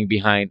they're playing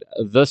behind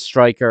the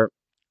striker,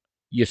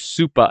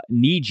 Yasupa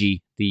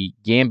Niji, the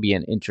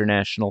Gambian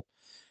international.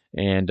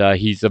 And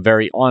he's a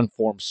very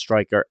on-form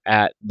striker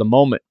at the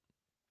moment.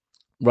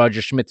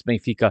 Roger Schmidt's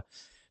Benfica,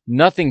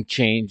 nothing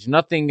changed.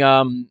 Nothing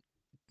out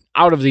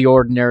of the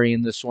ordinary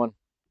in this one.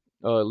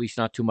 At least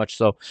not too much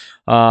so.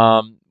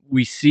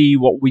 We see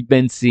what we've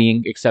been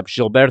seeing, except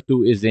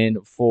Gilberto is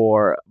in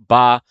for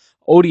Ba.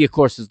 Odi, of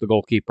course, is the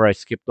goalkeeper. I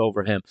skipped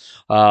over him.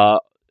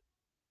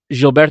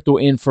 Gilberto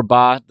in for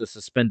Ba, the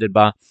suspended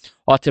Ba.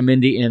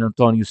 Otamendi and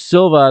Antonio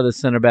Silva, the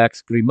center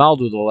backs.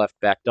 Grimaldo, the left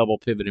back. Double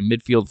pivot in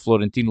midfield.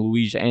 Florentino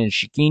Luis and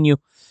Chiquinho.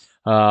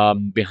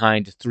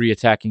 Behind three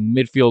attacking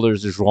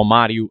midfielders is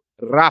Romario,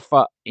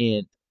 Rafa,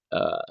 and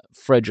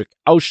Frederick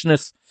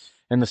Auschnitz.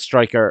 And the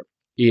striker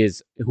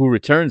who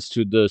returns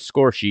to the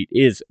score sheet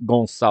is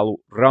Gonçalo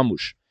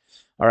Ramos.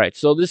 All right,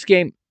 so this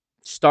game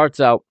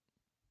starts out,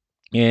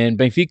 and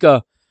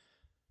Benfica,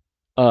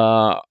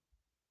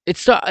 it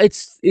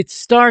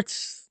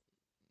starts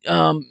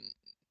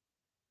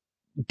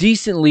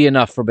decently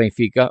enough for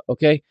Benfica.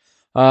 Okay,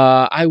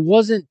 I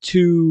wasn't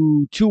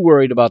too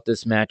worried about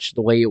this match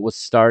the way it was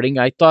starting.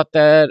 I thought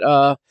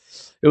that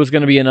it was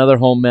going to be another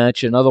home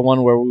match, another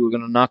one where we were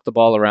going to knock the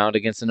ball around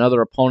against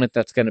another opponent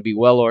that's going to be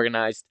well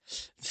organized,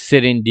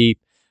 sit in deep,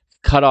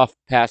 cut off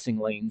passing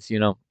lanes,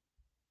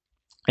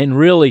 And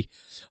really,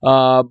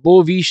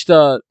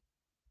 Boavista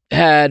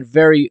had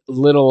very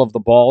little of the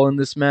ball in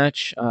this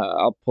match.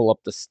 I'll pull up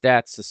the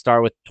stats to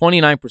start with.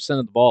 29%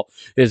 of the ball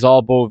is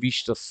all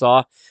Boavista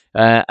saw.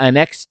 An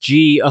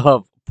XG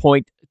of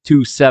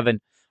 0.27.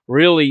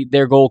 Really,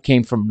 their goal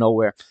came from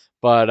nowhere,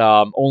 but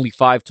only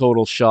 5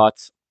 total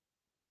shots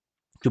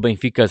to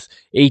Benfica's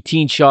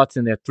 18 shots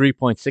in their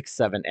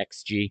 3.67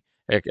 xG,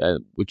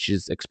 which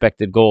is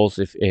expected goals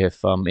if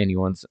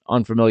anyone's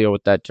unfamiliar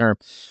with that term.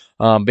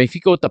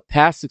 Benfica with the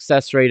pass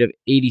success rate of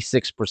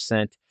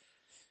 86%.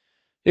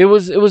 It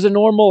was a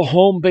normal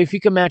home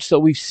Benfica match that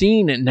we've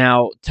seen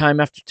now time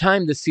after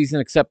time this season,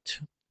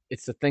 except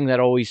it's the thing that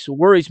always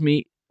worries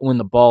me when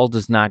the ball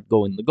does not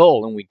go in the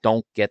goal and we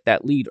don't get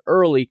that lead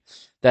early.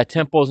 That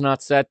tempo is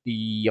not set.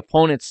 The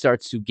opponent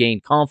starts to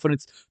gain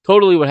confidence.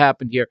 Totally what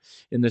happened here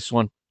in this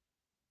one.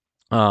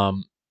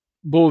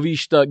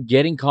 Boavista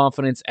getting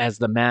confidence as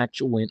the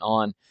match went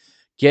on,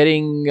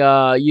 getting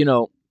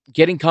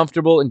getting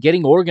comfortable and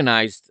getting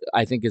organized.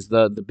 I think is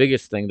the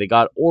biggest thing. They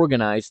got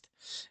organized,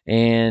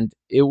 and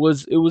it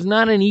was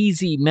not an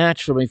easy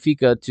match for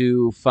Benfica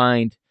to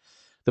find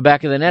the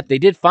back of the net. They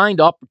did find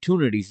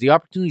opportunities. The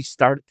opportunities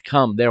started to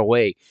come their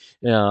way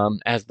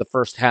as the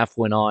first half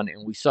went on,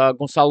 and we saw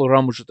Gonçalo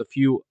Ramos with a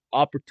few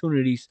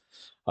opportunities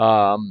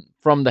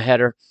from the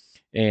header.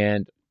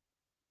 And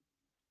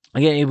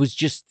again, it was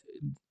just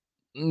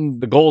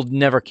the goal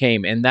never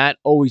came, and that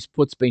always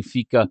puts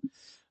Benfica.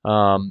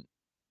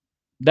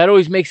 That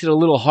always makes it a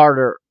little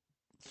harder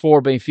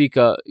for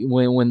Benfica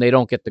when they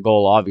don't get the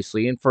goal,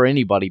 obviously, and for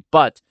anybody,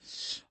 but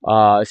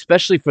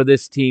especially for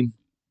this team,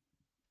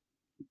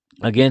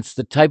 against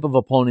the type of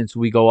opponents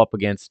we go up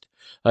against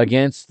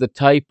the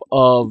type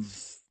of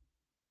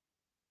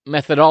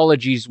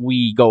methodologies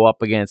we go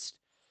up against.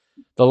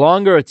 The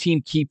longer a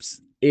team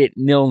keeps it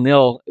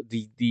 0-0,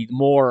 the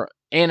more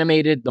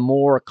animated, the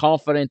more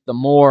confident, the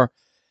more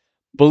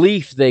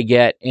belief they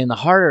get, and the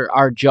harder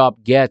our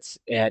job gets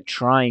at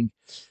trying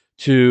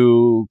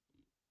to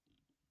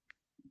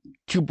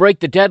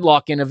break the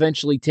deadlock and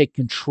eventually take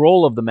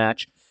control of the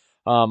match,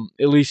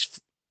 at least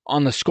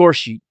on the score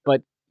sheet.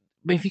 But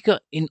Benfica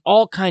in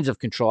all kinds of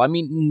control. I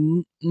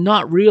mean,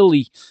 not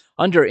really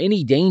under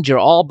any danger,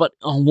 all but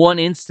one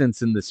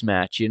instance in this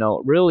match.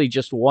 Really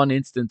just one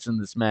instance in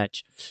this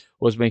match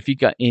was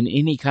Benfica in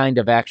any kind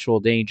of actual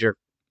danger.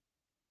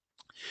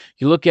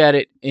 You look at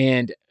it,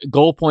 and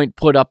goal point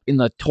put up in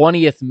the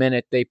 20th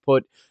minute. They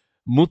put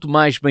muito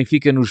mais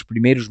Benfica nos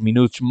primeiros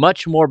minutos,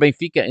 much more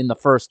Benfica in the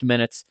first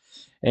minutes.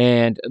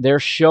 And they're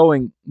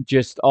showing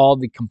just all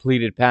the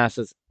completed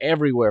passes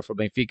everywhere for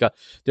Benfica.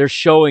 They're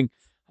showing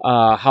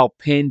how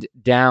pinned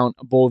down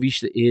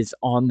Boavista is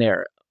on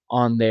their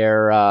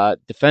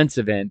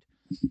defensive end.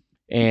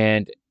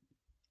 And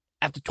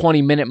at the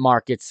 20-minute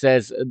mark, it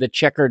says the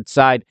checkered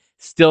side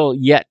still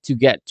yet to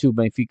get to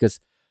Benfica's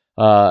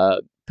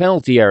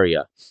penalty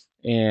area.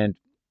 And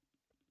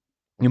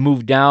you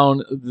move down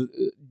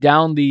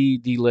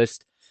the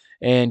list,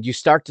 and you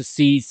start to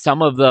see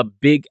some of the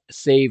big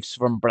saves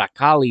from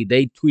Bracali.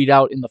 They tweet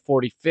out in the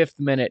 45th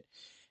minute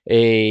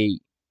a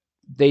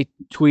they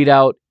tweet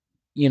out,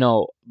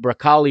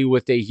 Bracali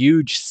with a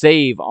huge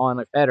save on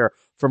a header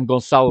from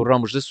Gonçalo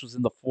Ramos. This was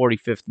in the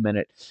 45th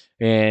minute,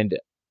 and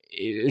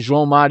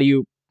João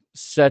Mario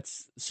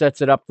sets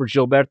it up for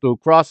Gilberto, who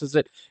crosses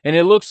it, and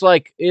it looks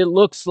like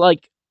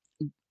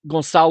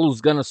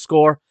Gonçalo's gonna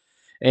score,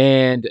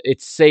 and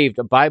it's saved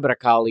by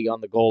Bracali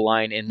on the goal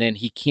line, and then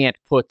he can't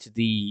put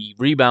the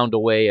rebound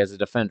away as the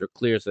defender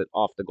clears it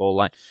off the goal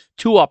line.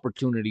 Two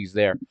opportunities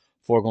there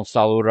for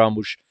Gonçalo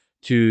Ramos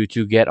to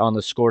get on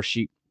the score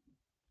sheet.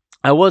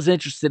 I was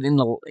interested in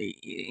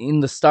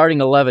the starting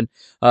 11,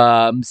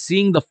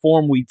 seeing the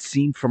form we'd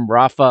seen from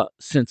Rafa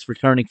since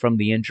returning from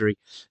the injury.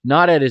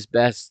 Not at his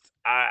best.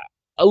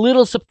 A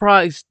little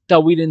surprised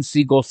that we didn't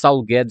see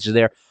Gonçalo Guedes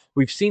there.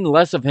 We've seen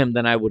less of him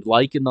than I would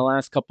like in the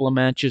last couple of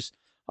matches.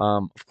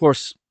 Of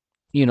course,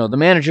 the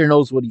manager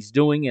knows what he's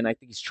doing, and I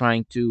think he's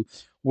trying to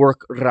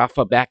work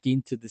Rafa back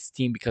into this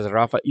team because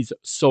Rafa is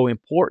so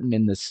important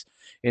in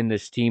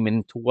this team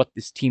and to what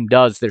this team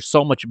does. They're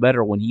so much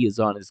better when he is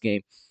on his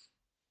game.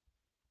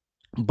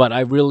 But I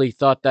really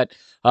thought that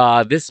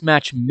this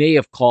match may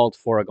have called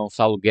for a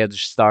Gonçalo Guedes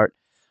start.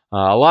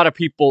 A lot of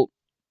people,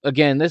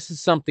 again, this is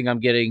something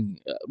I'm getting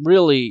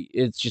really.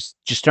 It's just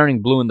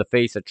turning blue in the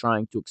face at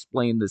trying to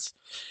explain this,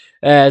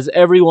 as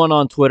everyone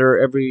on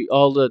Twitter,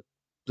 all the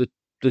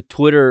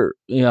Twitter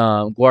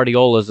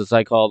Guardiolas, as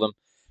I call them,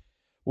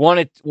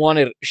 wanted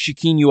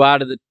Chiquinho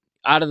out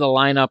of the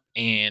lineup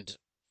and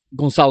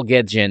Gonçalo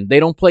Guedes in. They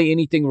don't play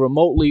anything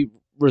remotely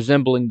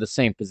resembling the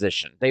same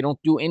position. They don't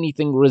do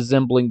anything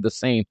resembling the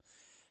same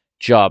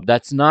job.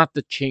 That's not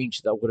the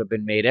change that would have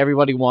been made.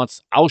 Everybody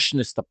wants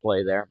Auschwitz to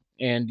play there.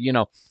 And,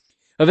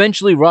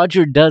 eventually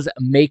Roger does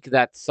make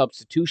that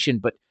substitution,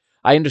 but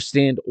I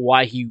understand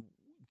why he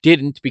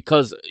didn't,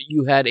 because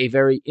you had a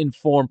very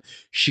informed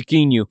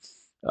Chiquinho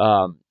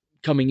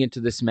coming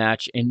into this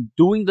match and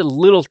doing the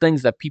little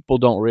things that people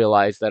don't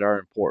realize that are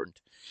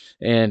important.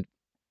 And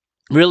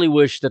really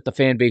wish that the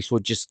fan base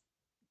would just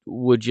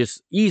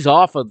ease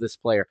off of this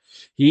player.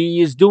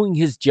 He is doing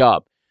his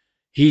job.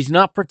 He's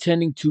not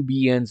pretending to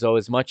be Enzo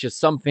as much as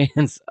some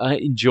fans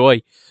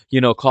enjoy,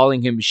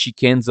 calling him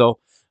Shikenzo.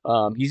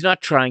 He's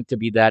not trying to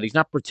be that. He's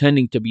not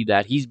pretending to be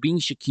that. He's being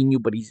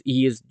Chiquinho, but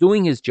he is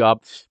doing his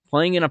job,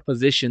 playing in a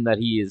position that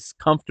he is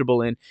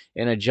comfortable in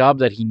a job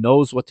that he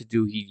knows what to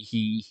do.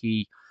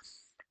 He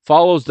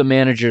follows the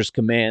manager's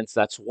commands.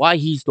 That's why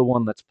he's the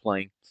one that's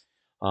playing.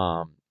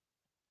 Um,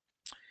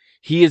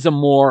 he is a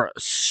more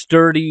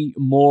sturdy,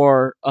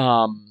 more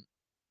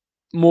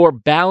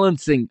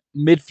balancing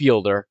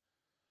midfielder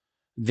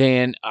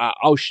than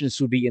Auschwitz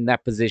would be in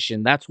that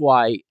position. That's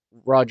why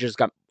Rogers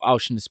got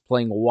Auschwitz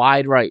playing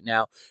wide right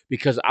now,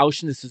 because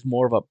Auschwitz is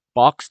more of a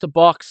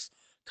box-to-box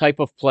type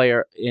of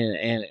player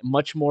and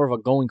much more of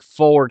a going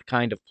forward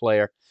kind of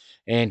player.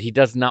 And he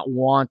does not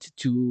want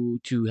to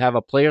have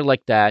a player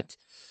like that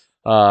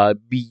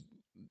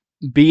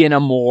be in a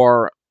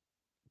more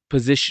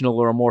positional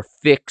or a more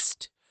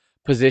fixed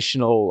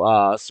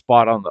positional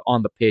spot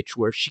on the pitch,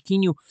 where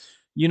Chiquinho,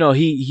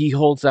 he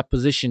holds that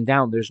position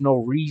down. There's no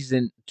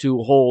reason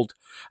to hold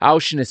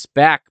Auschwitz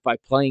back by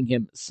playing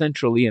him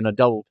centrally in a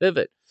double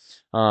pivot.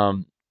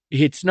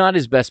 It's not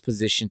his best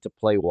position to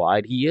play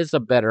wide. He is a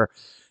better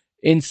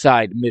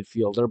inside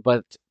midfielder,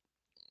 but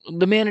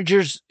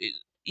the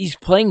he's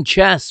playing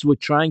chess with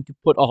trying to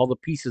put all the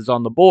pieces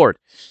on the board.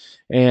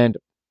 And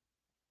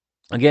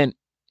again,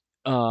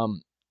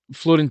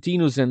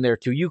 Florentino's in there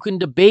too. You can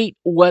debate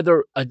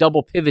whether a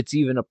double pivot's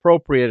even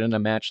appropriate in a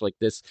match like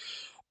this,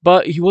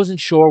 but he wasn't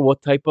sure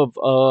what type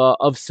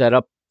of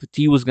setup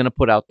Petit was going to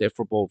put out there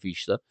for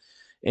Boavista.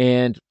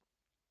 And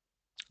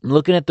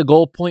looking at the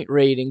goal point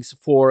ratings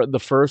for the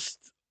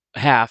first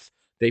half,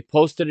 they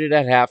posted it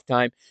at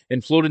halftime,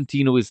 and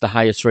Florentino is the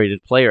highest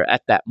rated player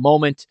at that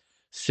moment,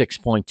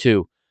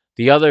 6.2.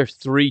 The other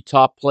three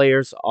top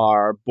players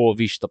are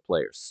Boavista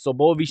players. So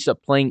Boavista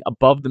playing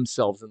above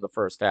themselves in the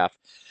first half.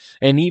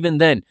 And even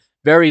then,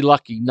 very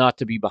lucky not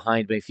to be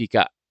behind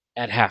Benfica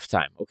at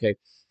halftime, okay?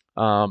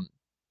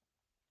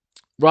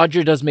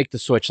 Roger does make the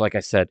switch, like I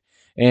said.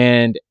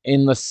 And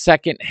in the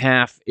second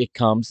half, it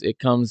comes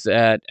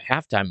at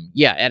halftime.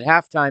 Yeah, at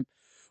halftime,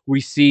 we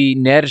see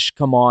Neres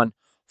come on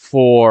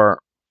for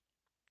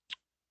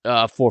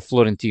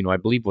Florentino, I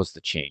believe was the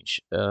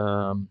change.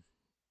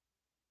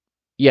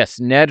 Yes,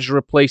 Neres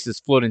replaces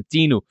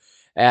Florentino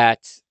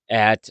at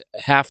at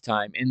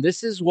halftime. And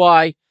this is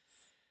why,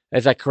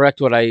 as I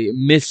correct what I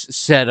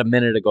said a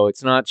minute ago,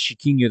 it's not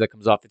Chiquinho that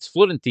comes off, it's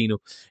Florentino.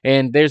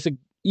 And there's an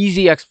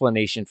easy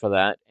explanation for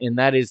that, and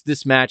that is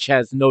this match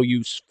has no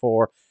use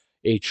for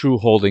a true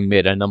holding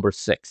mid, a number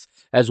 6.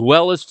 As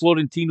well as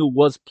Florentino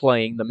was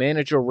playing, the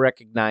manager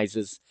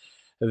recognizes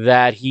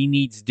that he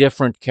needs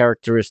different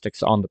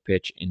characteristics on the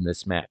pitch in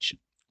this match.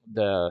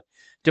 The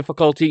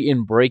difficulty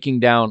in breaking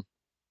down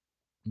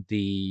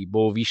the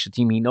Boavista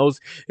team, he knows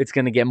it's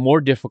going to get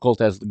more difficult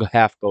as the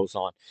half goes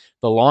on.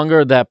 The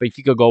longer that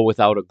Benfica go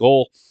without a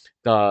goal,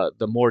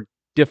 the more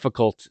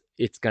difficult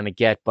it's going to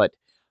get. But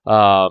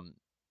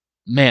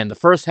man, the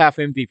first half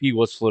MVP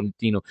was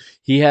Florentino.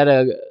 He had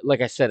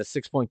like I said, a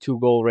 6.2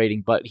 goal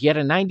rating, but he had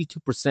a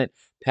 92%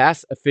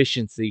 pass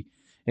efficiency,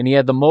 and he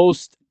had the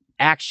most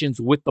actions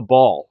with the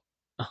ball.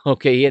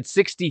 Okay, he had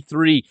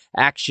 63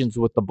 actions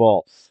with the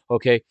ball.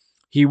 Okay,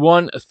 he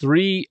won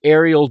 3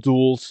 aerial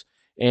duels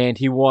and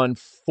he won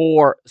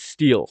 4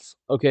 steals.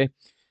 Okay,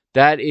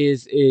 that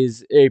is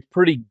a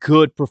pretty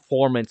good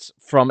performance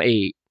from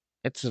a.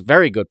 It's a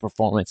very good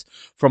performance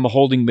from a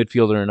holding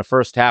midfielder in the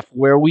first half,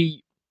 where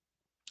we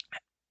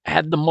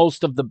had the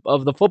most of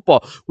the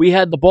football. We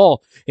had the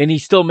ball, and he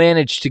still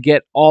managed to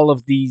get all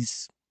of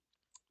these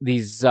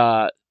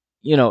to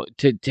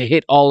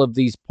hit all of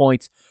these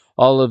points,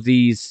 all of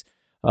these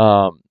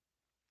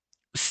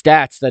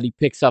stats that he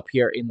picks up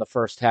here in the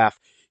first half.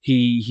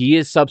 He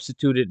is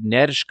substituted.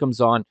 Neres comes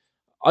on.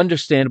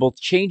 Understandable.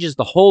 Changes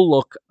the whole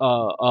look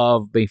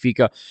of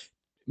Benfica.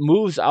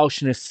 Moves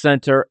Auschwitz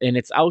center, and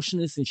it's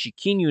Auschwitz and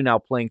Chiquinho now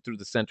playing through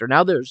the center.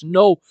 Now there's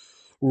no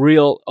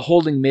real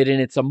holding mid,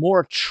 and it's a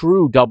more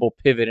true double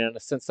pivot in a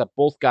sense that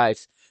both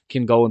guys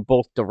can go in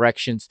both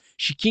directions.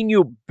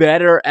 Chiquinho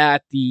better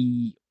at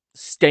the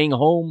staying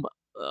home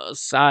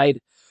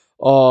side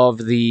of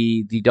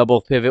the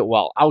double pivot,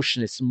 while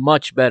Auschwitz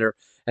much better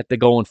at the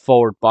going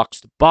forward box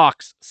to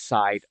box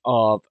side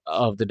of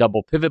the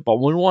double pivot. But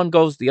when one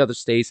goes, the other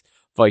stays,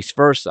 vice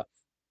versa.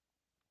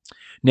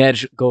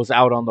 Nedge goes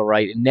out on the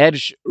right, and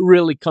Nedge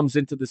really comes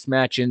into this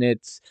match, and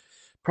it's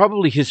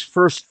probably his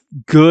first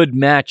good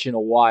match in a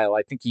while.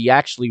 I think he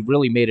actually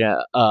really made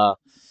an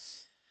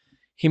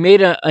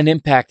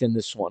impact in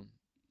this one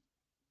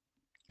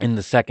in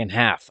the second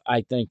half.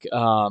 I think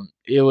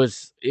it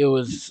was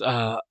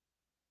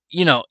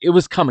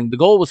coming. The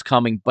goal was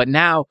coming, but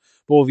now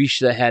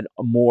Boavista had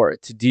more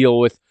to deal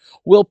with.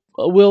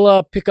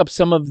 We'll pick up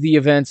some of the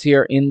events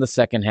here in the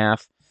second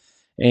half,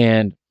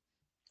 and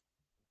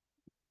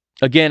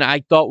again, I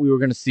thought we were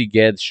going to see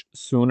Gedge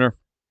sooner.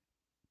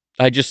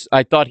 I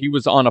thought he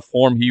was on a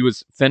form. He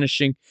was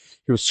finishing.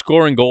 He was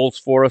scoring goals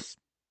for us.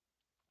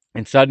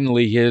 And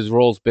suddenly his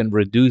role's been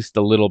reduced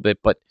a little bit.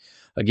 But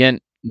again,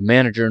 the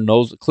manager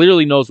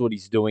clearly knows what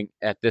he's doing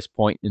at this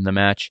point in the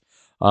match.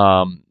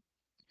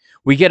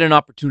 We get an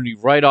opportunity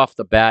right off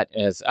the bat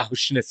as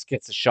Auschwitz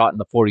gets a shot in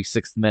the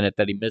 46th minute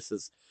that he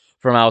misses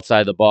from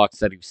outside the box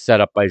that he was set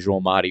up by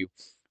João Mario.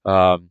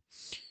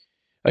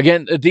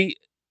 Again, the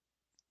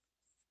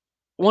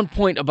one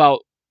point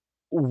about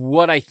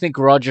what I think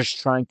Roger's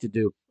trying to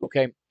do,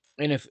 okay?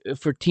 And if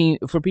for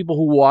people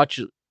who watch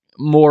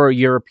more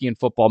European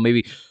football,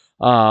 maybe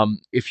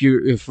if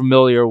you're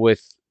familiar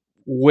with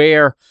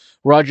where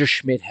Roger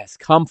Schmidt has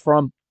come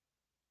from,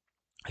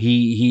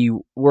 he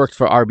worked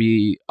for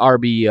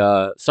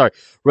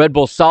Red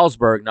Bull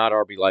Salzburg, not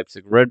RB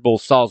Leipzig, Red Bull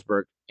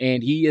Salzburg,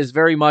 and he is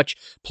very much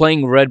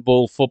playing Red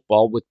Bull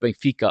football with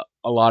Benfica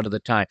a lot of the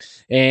time.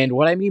 And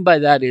what I mean by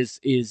that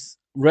is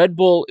Red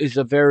Bull is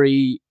a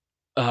very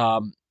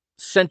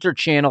center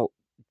channel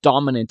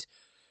dominant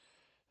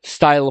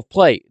style of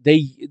play.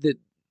 The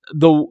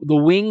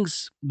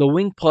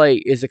wing play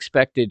is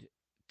expected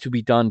to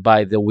be done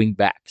by the wing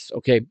backs.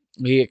 Okay,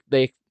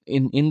 they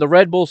in the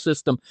Red Bull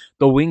system,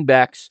 the wing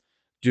backs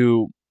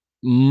do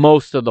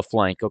most of the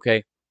flank.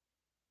 Okay,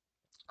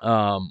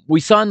 we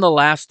saw in the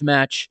last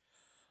match.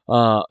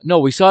 No,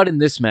 we saw it in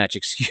this match.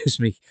 Excuse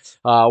me,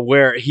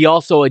 where he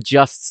also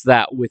adjusts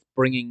that with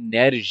bringing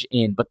Neres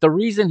in. But the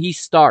reason he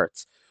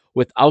starts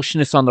with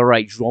Auschwitz on the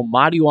right, João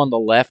Mario on the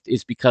left,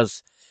 is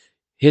because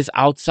his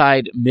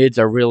outside mids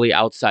are really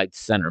outside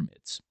center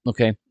mids.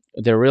 Okay,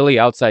 they're really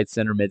outside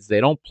center mids.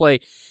 They don't play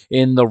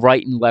in the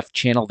right and left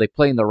channel. They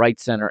play in the right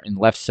center and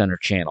left center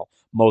channel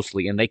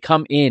mostly, and they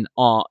come in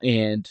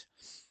and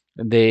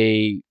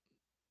they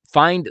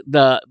find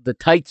the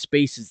tight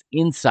spaces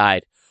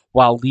inside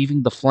while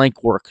leaving the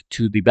flank work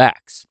to the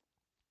backs.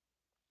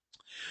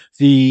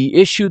 The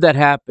issue that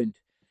happened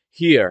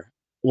here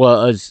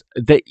was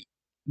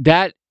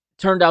that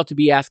turned out to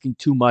be asking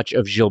too much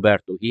of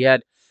Gilberto.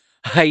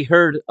 I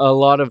heard a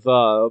lot of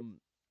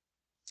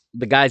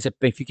the guys at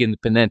Benfica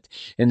Independent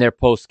in their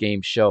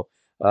post-game show.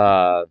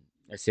 I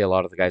say a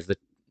lot of the guys.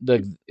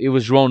 It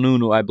was João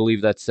Nuno, I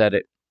believe, that said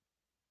it.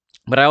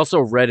 But I also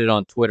read it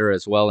on Twitter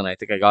as well, and I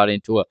think I got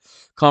into a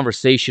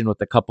conversation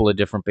with a couple of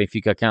different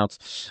Benfica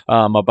accounts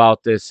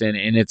about this, and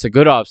it's a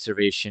good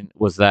observation,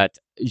 was that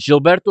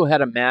Gilberto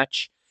had a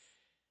match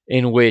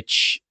in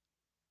which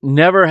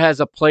never has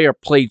a player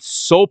played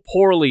so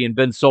poorly and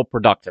been so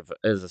productive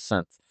as a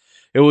sense.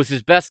 It was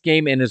his best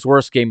game and his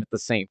worst game at the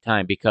same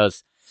time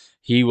because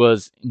he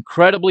was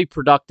incredibly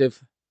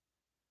productive,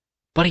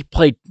 but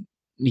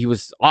he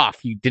was off.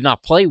 He did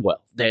not play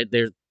well.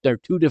 They're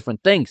two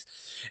different things.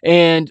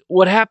 And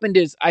what happened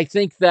is, I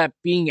think that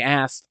being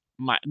asked,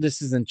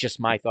 this isn't just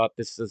my thought.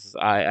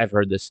 I've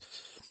heard this,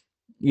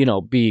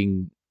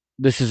 being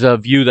this is a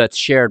view that's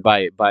shared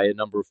by a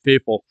number of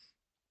people,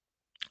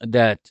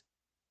 that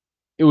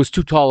it was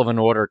too tall of an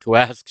order to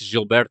ask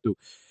Gilberto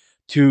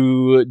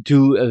to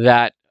do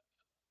that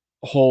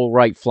whole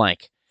right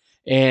flank.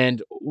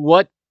 And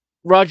what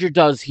Roger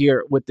does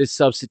here with this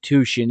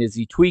substitution is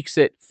he tweaks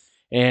it,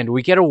 and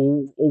we get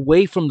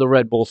away from the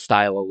Red Bull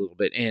style a little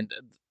bit. And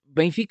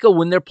Benfica,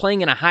 when they're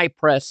playing in a high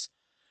press,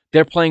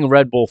 they're playing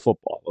Red Bull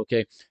football,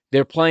 okay?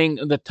 They're playing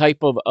the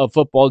type of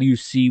football you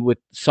see with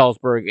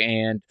Salzburg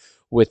and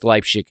with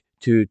Leipzig,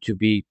 to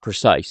be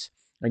precise.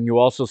 And you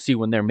also see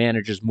when their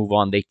managers move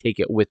on, they take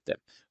it with them,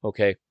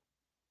 okay?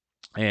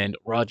 And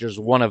Rogers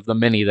one of the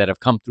many that have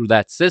come through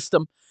that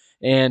system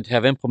and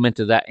have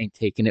implemented that and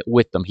taken it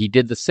with them. He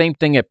did the same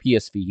thing at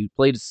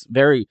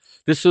PSV.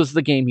 This was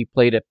the game he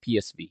played at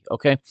PSV,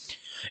 okay?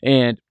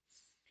 And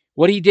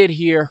what he did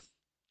here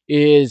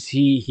is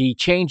he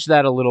changed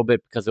that a little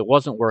bit because it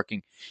wasn't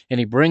working, and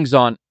he brings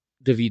on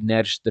David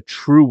Neres, the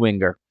true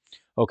winger,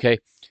 okay,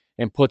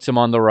 and puts him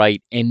on the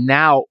right. And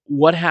now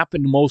what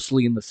happened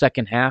mostly in the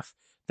second half,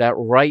 that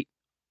right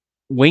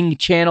wing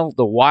channel,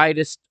 the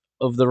widest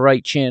of the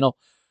right channel,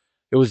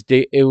 it was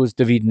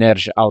David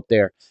Neres out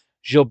there.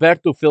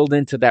 Gilberto filled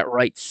into that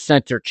right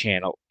center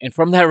channel, and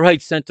from that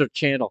right center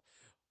channel,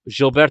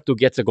 Gilberto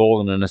gets a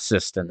goal and an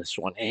assist in this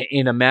one,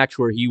 in a match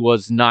where he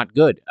was not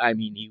good. I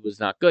mean, he was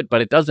not good, but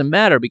it doesn't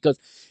matter because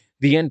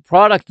the end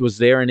product was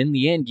there, and in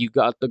the end, you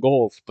got the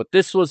goals. But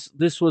this was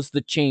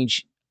the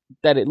change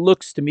that it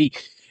looks to me,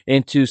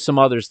 and to some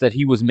others, that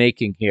he was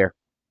making here.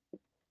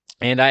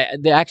 And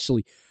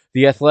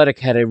the Athletic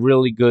had a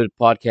really good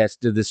podcast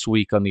this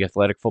week on the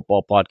Athletic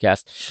Football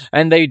Podcast,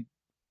 and they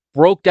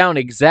broke down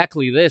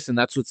exactly this, and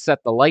that's what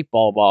set the light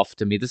bulb off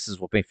to me. This is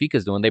what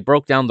Benfica's doing. They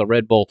broke down the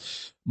Red Bull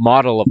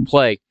model of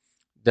play,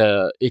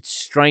 its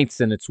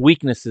strengths and its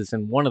weaknesses,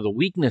 and one of the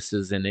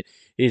weaknesses in it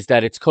is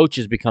that its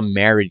coaches become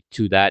married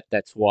to that.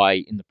 That's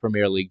why in the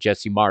Premier League,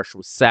 Jesse Marsch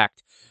was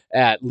sacked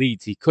at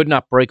Leeds. He could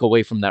not break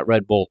away from that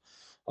Red Bull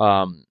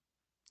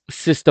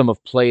system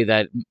of play,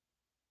 that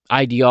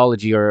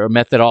ideology or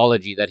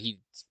methodology that he's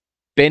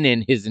been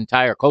in his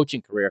entire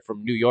coaching career,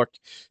 from New York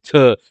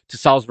to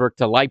Salzburg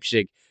to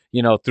Leipzig,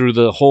 through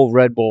the whole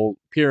Red Bull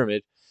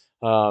pyramid.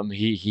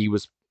 He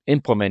was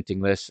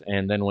implementing this,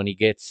 and then when he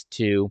gets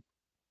to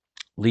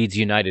Leeds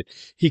United,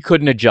 he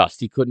couldn't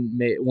adjust. He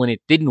couldn't when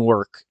it didn't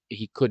work.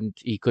 He couldn't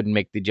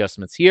make the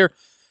adjustments. Here,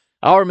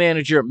 our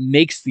manager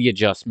makes the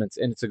adjustments,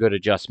 and it's a good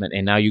adjustment.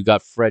 And now you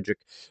got Frederick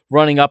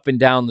running up and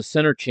down the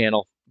center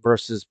channel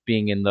versus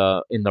being in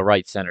the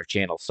right center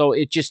channel. So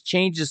it just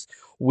changes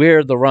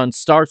where the run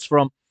starts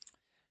from.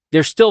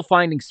 They're still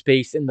finding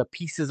space, and the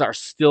pieces are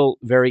still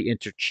very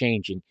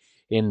interchanging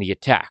in the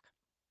attack.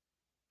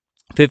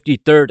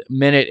 53rd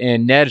minute,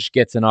 and Neres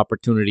gets an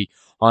opportunity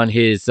on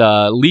his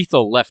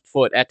lethal left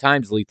foot, at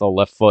times lethal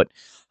left foot,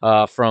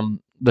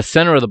 from the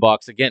center of the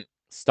box. Again,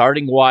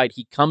 starting wide,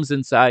 he comes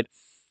inside.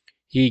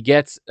 He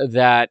gets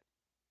that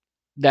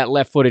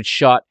left-footed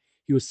shot.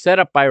 He was set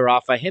up by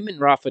Rafa. Him and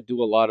Rafa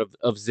do a lot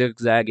of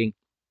zigzagging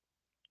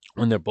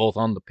when they're both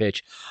on the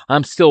pitch.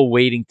 I'm still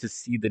waiting to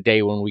see the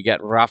day when we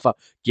get Rafa,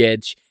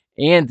 Gedge,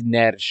 and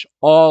Neres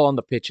all on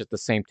the pitch at the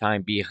same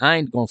time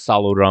behind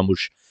Gonçalo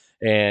Ramos,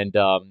 and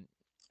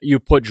you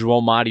put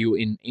João Mario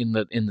in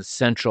the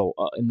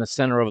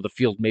center of the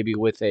field, maybe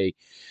with a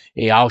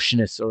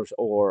Auschwitz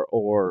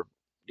or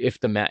if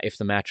the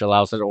match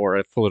allows it, or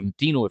a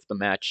Florentino if the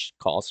match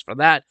calls for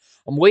that.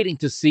 I'm waiting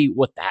to see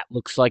what that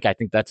looks like. I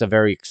think that's a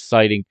very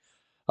exciting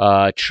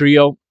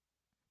trio.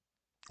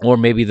 Or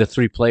maybe the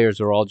three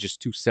players are all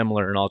just too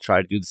similar and I'll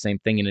try to do the same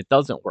thing and it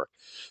doesn't work.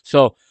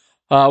 So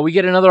we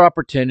get another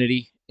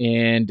opportunity,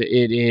 and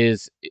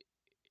it's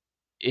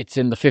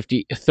in the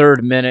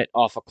 53rd minute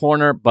off a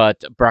corner,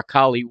 but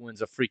Bracali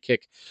wins a free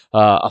kick.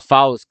 A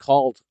foul is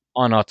called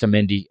on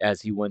Otamendi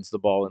as he wins the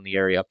ball in the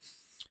area.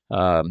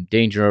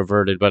 Danger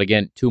averted, but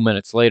again, 2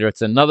 minutes later,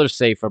 it's another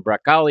save for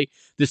Bracali.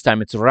 This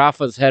time it's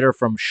Rafa's header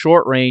from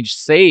short range,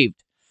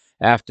 saved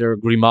after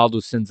Grimaldo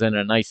sends in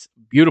a nice,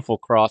 beautiful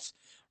cross.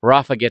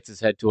 Rafa gets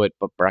his head to it,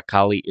 but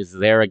Bracali is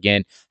there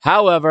again.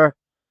 However,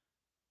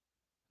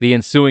 the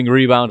ensuing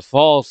rebound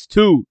falls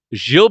to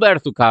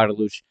Gilberto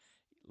Carlos.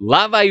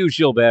 Lá vai o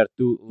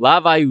Gilberto.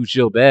 Lá vai o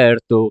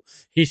Gilberto.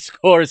 He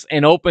scores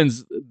and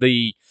opens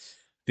the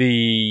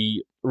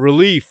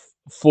relief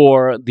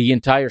for the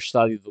entire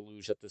Stadio da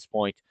Luz at this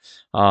point.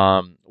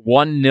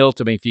 1-0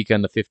 to Benfica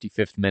in the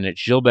 55th minute.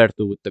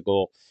 Gilberto with the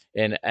goal.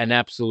 And an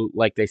absolute,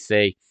 like they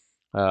say,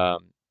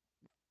 an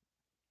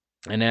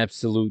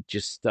absolute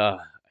just... I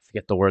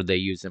forget the word they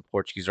use in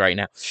Portuguese right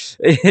now.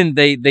 And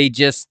they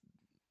just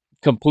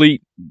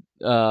complete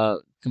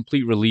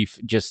relief.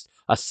 Just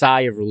a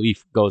sigh of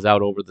relief goes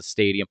out over the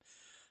stadium.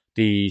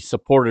 The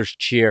supporters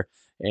cheer,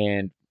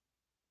 and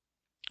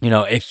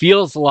it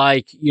feels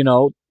like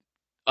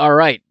all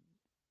right,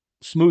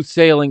 smooth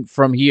sailing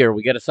from here.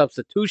 We get a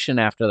substitution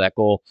after that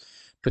goal.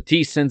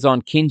 Petit sends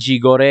on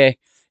Kinji Gore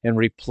and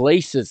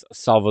replaces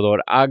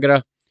Salvador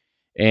Agra.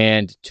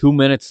 And 2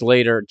 minutes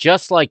later,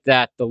 just like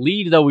that, the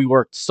lead that we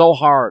worked so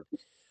hard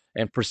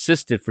and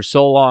persisted for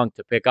so long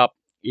to pick up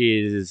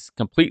is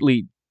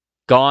completely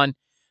gone.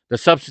 The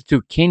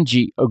substitute,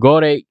 Kinji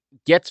Gore,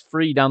 gets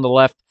free down the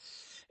left,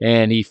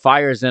 and he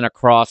fires in a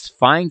cross,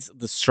 finds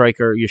the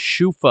striker,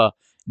 Yushufa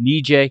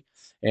Nije,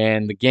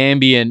 and the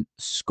Gambian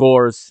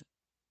scores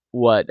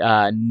what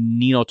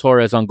Nino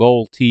Torres on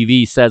Goal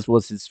TV says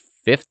was his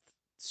fifth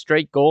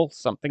straight goal,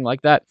 something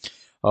like that.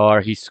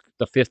 Or he's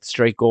the fifth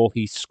straight goal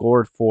he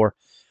scored for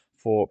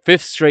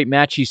fifth straight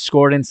match he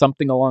scored in,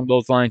 something along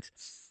those lines.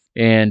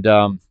 And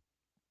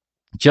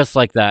just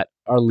like that,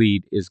 our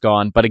lead is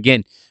gone. But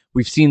again,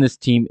 we've seen this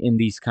team in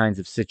these kinds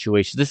of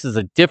situations. This is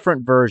a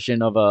different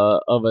version of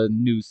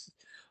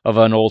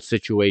an old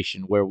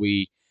situation where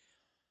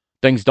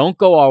things don't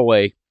go our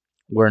way.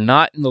 We're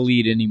not in the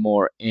lead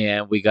anymore,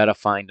 and we got to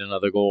find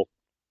another goal.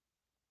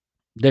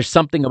 There's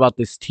something about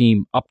this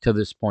team up to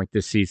this point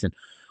this season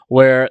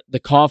where the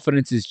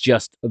confidence is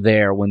just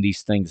there when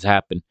these things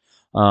happen.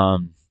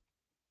 The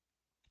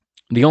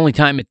only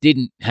time it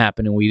didn't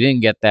happen and we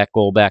didn't get that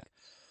goal back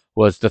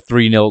was the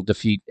 3-0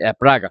 defeat at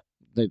Braga.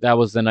 That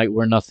was the night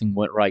where nothing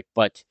went right.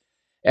 But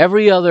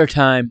every other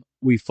time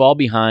we fall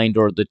behind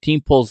or the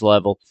team pulls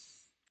level,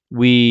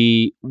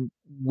 we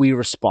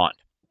respond.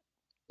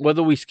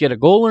 Whether we get a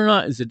goal or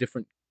not is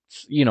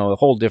a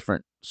whole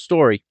different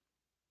story.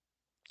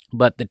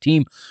 But the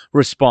team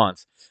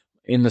responds.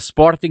 In the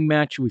Sporting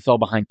match, we fell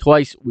behind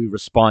twice. We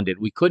responded.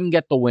 We couldn't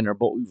get the winner,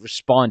 but we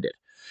responded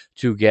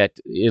to get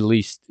at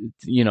least,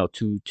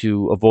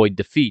 to avoid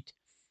defeat.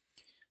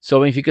 So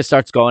Benfica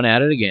starts going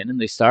at it again,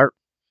 and they start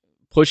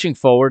pushing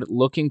forward,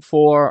 looking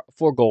for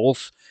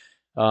goals,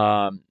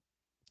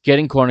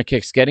 getting corner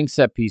kicks, getting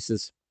set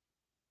pieces.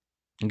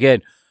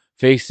 Again,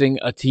 facing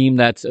a team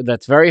that's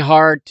very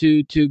hard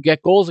to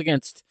get goals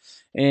against,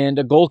 and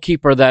a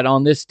goalkeeper that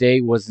on this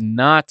day was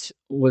not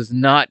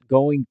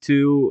going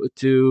to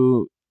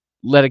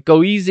let it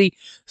go easy.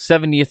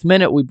 70th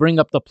minute, we bring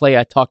up the play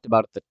I talked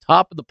about at the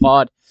top of the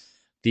pod,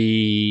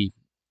 the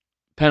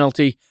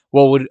penalty.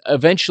 Would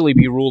eventually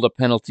be ruled a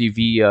penalty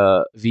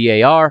via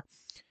VAR.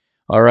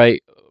 All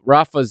right,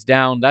 Rafa's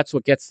down. That's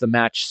what gets the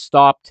match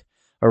stopped.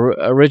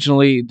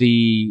 Originally,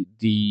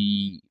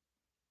 the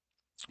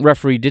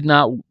referee did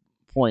not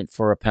point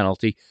for a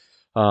penalty.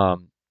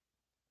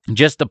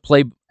 Just the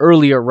play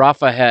earlier,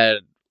 Rafa had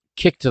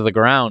kicked to the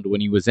ground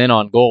when he was in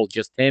on goal,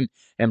 just him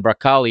and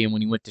Bracali, and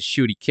when he went to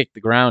shoot, he kicked the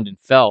ground and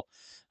fell.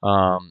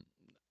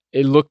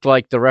 It looked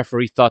like the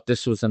referee thought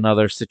this was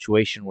another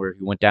situation where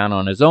he went down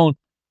on his own.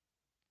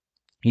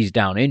 He's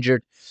down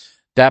injured.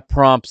 That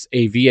prompts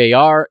a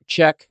VAR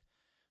check.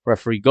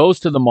 Referee goes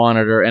to the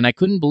monitor, and I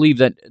couldn't believe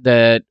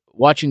that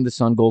watching this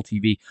on Goal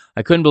TV,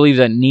 I couldn't believe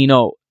that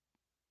Nino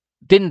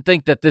didn't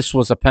think that this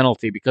was a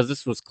penalty because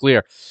this was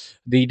clear.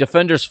 The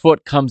defender's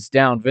foot comes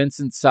down.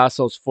 Vincent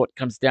Sasso's foot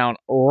comes down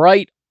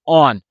right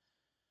on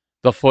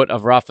the foot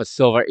of Rafa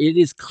Silva. It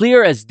is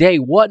clear as day.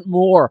 What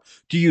more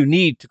do you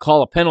need to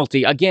call a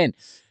penalty? Again,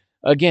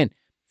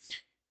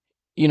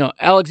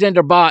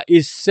 Alexander Ba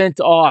is sent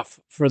off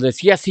for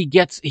this. Yes, he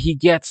gets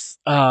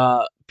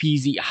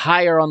Pizzi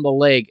higher on the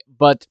leg,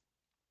 but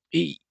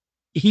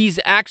he's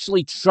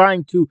actually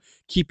trying to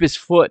keep his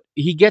foot.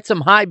 He gets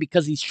him high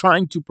because he's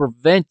trying to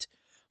prevent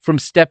from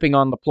stepping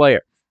on the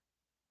player.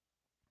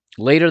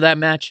 Later that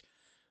match,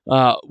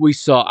 we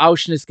saw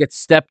Auschwitz get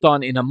stepped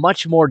on in a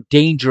much more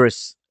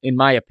dangerous, in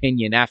my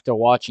opinion, after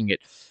watching it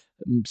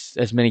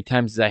as many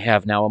times as I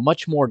have now, a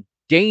much more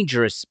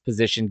dangerous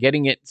position.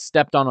 Getting it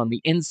stepped on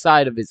the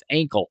inside of his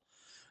ankle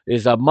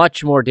is a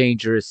much more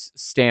dangerous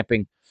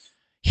stamping.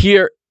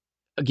 Here,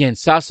 again,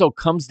 Sasso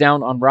comes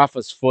down on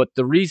Rafa's foot.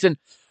 The reason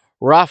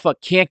Rafa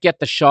can't get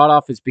the shot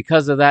off is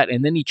because of that,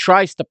 and then he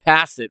tries to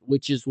pass it,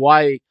 which is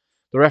why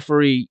the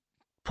referee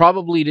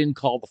probably didn't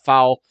call the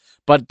foul.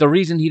 But the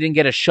reason he didn't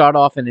get a shot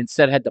off and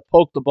instead had to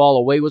poke the ball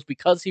away was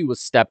because he was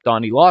stepped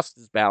on. He lost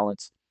his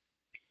balance.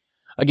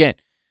 Again,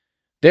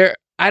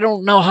 I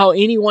don't know how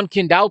anyone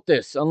can doubt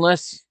this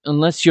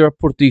unless you're a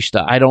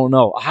Portista. I don't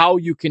know how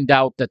you can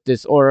doubt that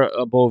this, or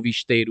a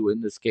Boavista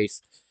in this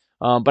case.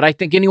 But I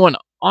think anyone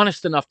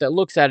honest enough that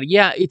looks at it,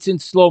 yeah, it's in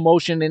slow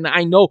motion, and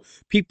I know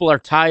people are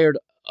tired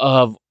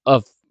of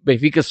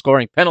Benfica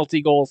scoring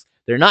penalty goals.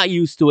 They're not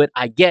used to it.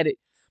 I get it.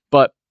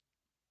 But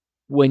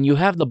when you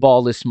have the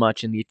ball this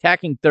much and the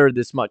attacking third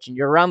this much and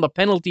you're around the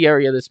penalty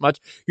area this much,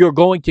 you're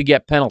going to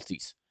get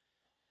penalties.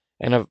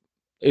 And at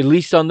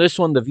least on this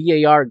one,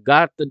 the VAR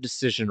got the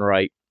decision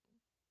right.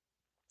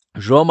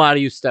 João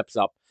Mario steps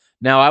up.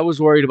 Now, I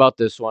was worried about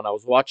this one. I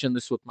was watching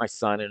this with my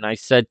son, and I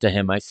said to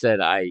him, I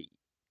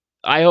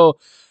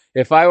hope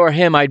if I were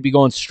him, I'd be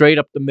going straight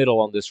up the middle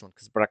on this one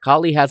because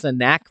Bracali has a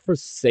knack for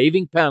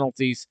saving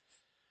penalties.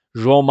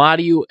 João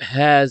Mario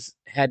has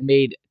had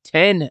made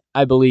 10,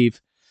 I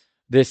believe,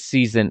 this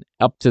season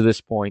up to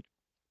this point.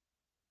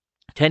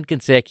 10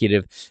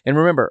 consecutive. And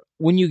remember,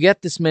 when you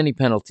get this many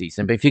penalties,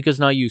 and Benfica's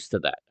not used to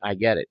that, I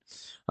get it.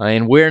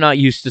 And we're not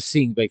used to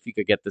seeing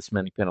Benfica get this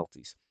many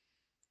penalties.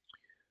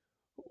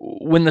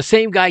 When the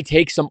same guy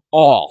takes them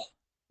all,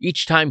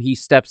 each time he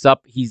steps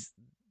up, he's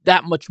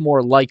that much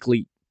more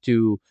likely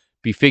to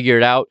be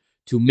figured out,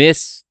 to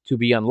miss, to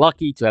be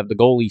unlucky, to have the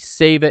goalie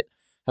save it,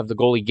 have the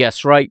goalie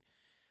guess right.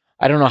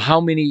 I don't know how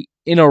many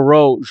in a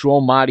row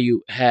João Mario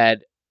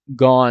had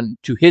gone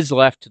to his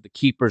left, to the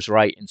keeper's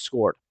right, and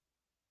scored.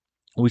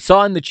 We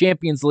saw in the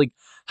Champions League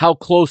how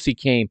close he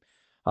came.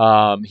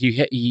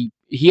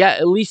 He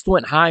at least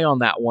went high on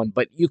that one,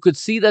 but you could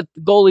see that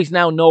the goalies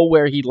now know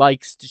where he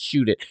likes to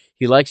shoot it.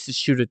 He likes to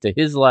shoot it to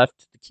his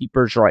left, the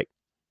keeper's right.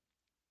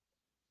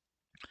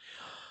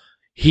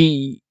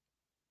 He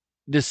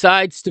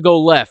decides to go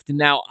left, and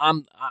now I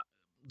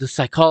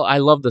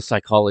love the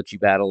psychology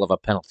battle of a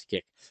penalty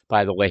kick,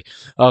 by the way.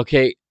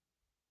 Okay,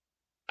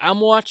 I'm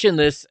watching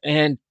this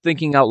and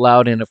thinking out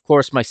loud, and of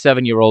course my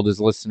 7-year-old is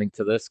listening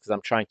to this because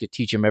I'm trying to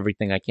teach him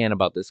everything I can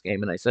about this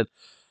game, and I said,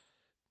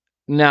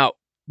 now,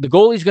 the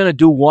goalie's going to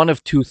do one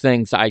of two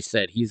things, I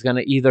said. He's going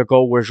to either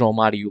go where João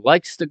Mario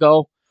likes to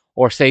go,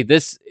 or say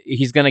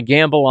he's going to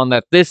gamble on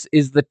that this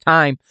is the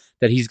time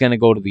that he's going to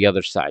go to the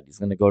other side. He's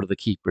going to go to the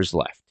keeper's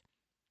left.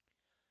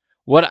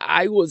 What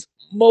I was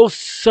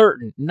most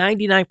certain,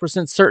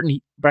 99%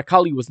 certain,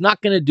 Bracali was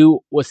not going to do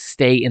was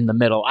stay in the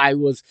middle. I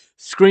was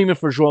screaming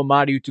for João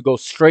Mario to go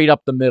straight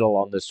up the middle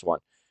on this one.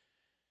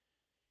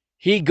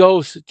 He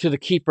goes to the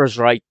keeper's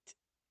right,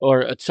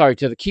 to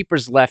the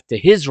keeper's left, to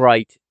his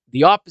right,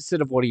 the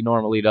opposite of what he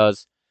normally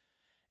does.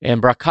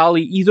 And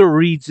Bracali either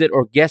reads it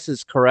or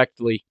guesses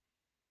correctly.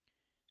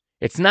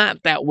 It's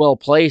not that well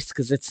placed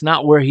because it's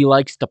not where he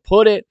likes to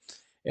put it.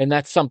 And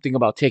that's something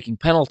about taking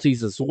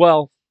penalties as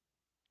well.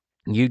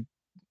 You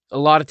a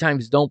lot of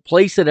times don't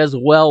place it as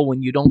well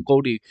when you don't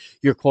go to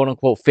your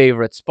quote-unquote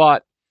favorite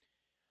spot.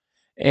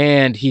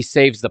 And he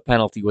saves the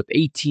penalty with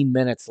 18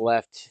 minutes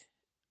left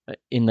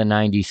in the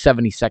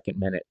 72nd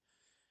minute.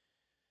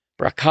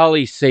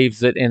 Bracali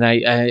saves it, and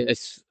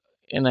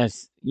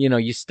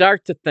you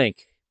start to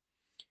think,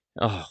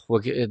 oh,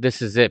 well,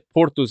 this is it.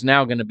 Porto's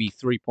now going to be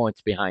 3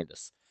 points behind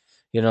us.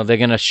 They're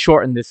going to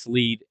shorten this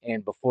lead,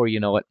 and before you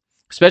know it,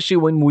 especially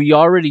when we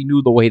already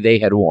knew the way they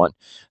had won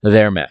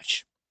their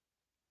match.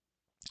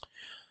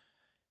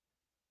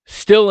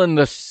 Still in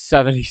the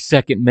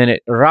 72nd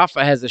minute,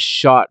 Rafa has a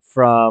shot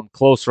from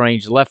close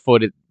range,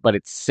 left-footed, but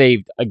it's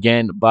saved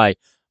again by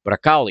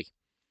Bracali.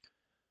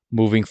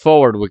 Moving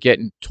forward, we're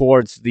getting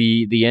towards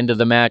the end of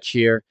the match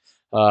here.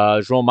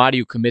 João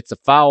Mario commits a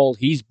foul.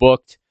 He's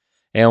booked,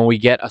 and we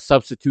get a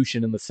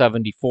substitution in the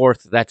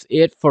 74th. That's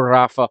it for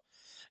Rafa.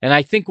 And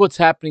I think what's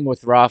happening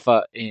with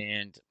Rafa,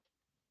 and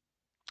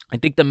I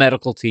think the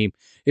medical team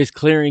is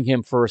clearing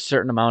him for a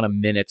certain amount of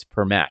minutes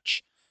per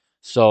match.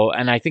 So,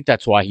 and I think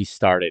that's why he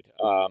started.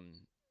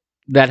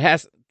 That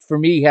has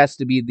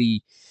to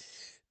be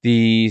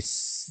the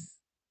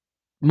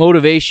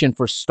motivation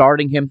for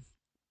starting him.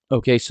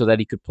 Okay, so that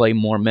he could play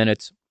more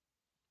minutes.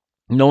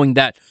 Knowing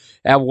that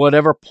at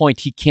whatever point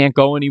he can't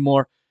go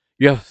anymore,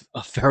 you have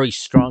a very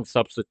strong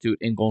substitute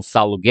in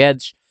Gonçalo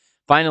Guedes.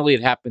 Finally,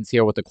 it happens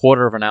here with a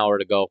quarter of an hour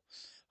to go.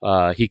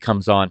 He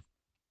comes on.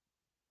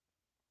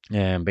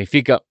 And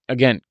Benfica,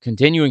 again,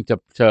 continuing to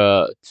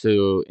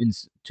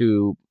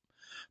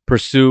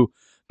pursue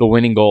the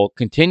winning goal,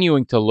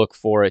 continuing to look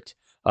for it.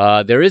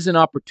 There is an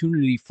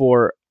opportunity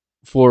for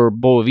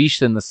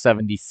Boavista in the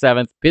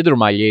 77th. Pedro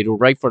Malheiro,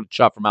 right-footed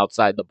shot from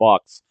outside the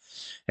box.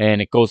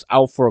 And it goes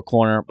out for a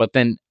corner, but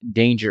then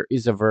danger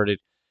is averted.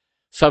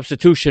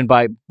 Substitution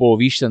by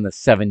Boavista in the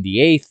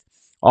 78th.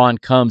 On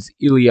comes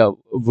Ilya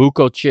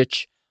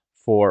Vukovic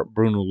for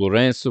Bruno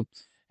Lourenço,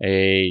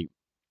 a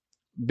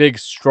big,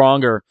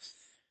 stronger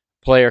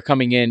player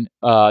coming in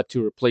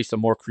to replace a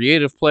more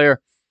creative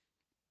player.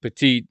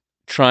 Petit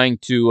trying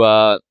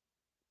to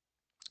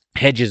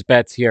hedge his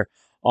bets here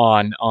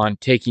on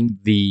taking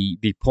the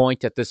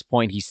point. At this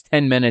point, he's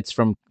 10 minutes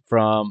from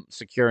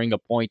securing a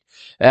point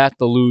at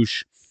the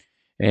Luge,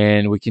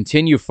 and we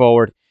continue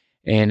forward.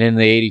 And in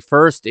the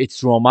 81st,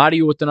 it's João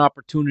Mario with an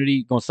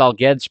opportunity. Gonçalo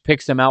Guedes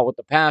picks him out with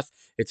the pass.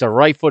 It's a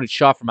right-footed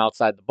shot from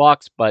outside the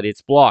box, but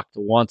it's blocked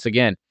once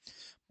again.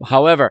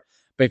 However,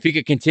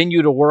 Benfica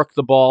continue to work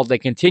the ball. They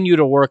continue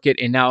to work it,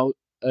 and now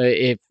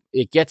if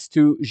it gets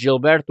to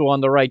Gilberto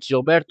on the right,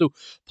 Gilberto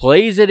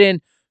plays it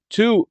in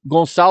to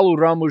Gonçalo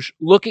Ramos,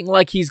 looking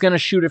like he's going to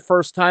shoot it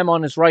first time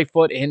on his right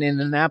foot, and in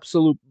an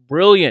absolute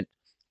brilliant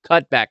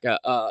cutback.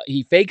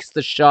 He fakes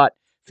the shot,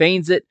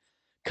 feigns it,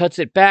 cuts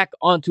it back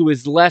onto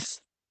his less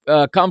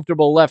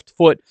comfortable left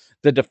foot.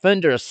 The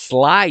defender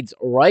slides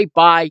right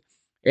by,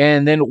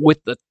 and then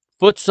with the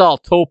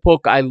futsal toe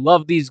poke, I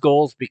love these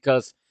goals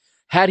because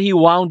had he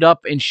wound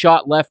up and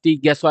shot lefty,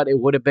 guess what? It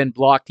would have been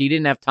blocked. He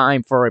didn't have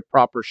time for a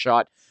proper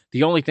shot.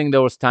 The only thing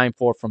there was time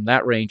for from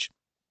that range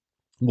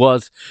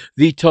was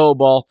the toe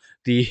ball,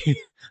 the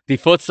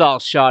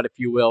futsal shot, if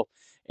you will,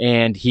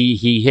 and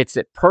he hits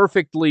it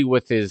perfectly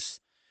with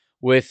his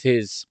with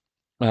his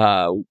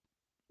uh,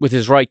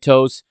 right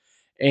toes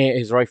and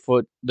his right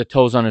foot, the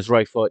toes on his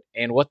right foot.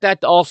 And what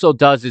that also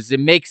does is it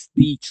makes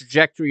the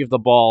trajectory of the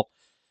ball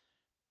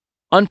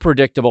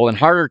unpredictable and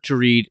harder to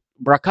read.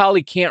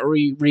 Bracali can't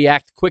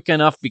react quick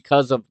enough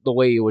because of the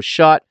way it was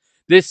shot.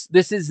 This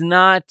is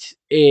not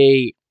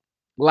a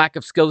lack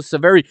of skill. This is a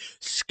very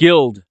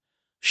skilled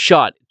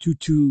shot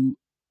to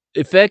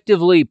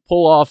effectively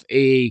pull off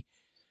a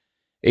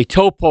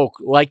toe poke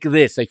like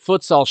this, a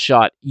futsal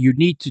shot. You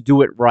need to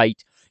do it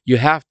right. You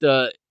have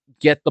to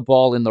get the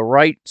ball in the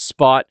right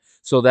spot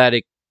so that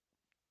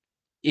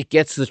it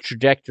gets the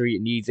trajectory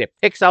it needs. It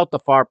picks out the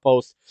far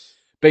post.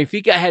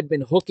 Benfica had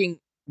been hooking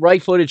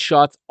right-footed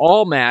shots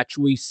all match.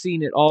 We've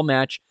seen it all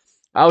match.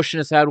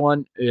 Auschwitz had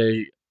one.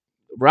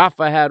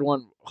 Rafa had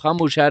one.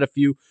 Hamush had a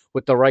few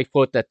with the right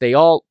foot that they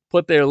all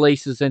put their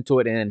laces into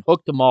it and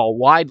hooked them all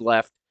wide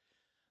left.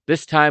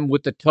 This time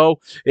with the toe,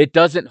 it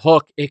doesn't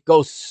hook. It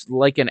goes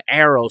like an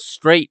arrow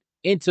straight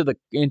into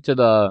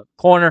the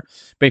corner.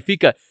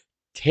 Benfica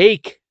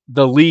take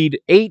the lead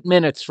 8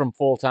 minutes from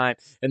full time,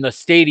 and the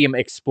stadium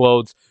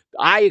explodes.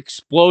 I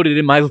exploded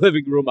in my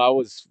living room. I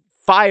was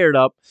fired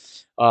up.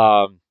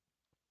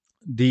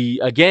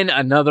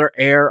 Another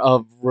air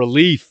of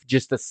relief,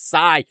 just a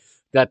sigh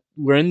that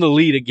we're in the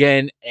lead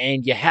again,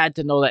 and you had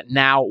to know that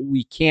now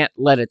we can't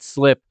let it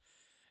slip.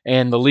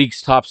 And the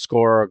league's top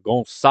scorer,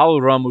 Gonçalo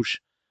Ramos,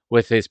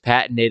 with his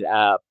patented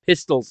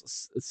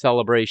pistols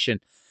celebration,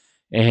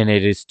 and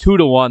it is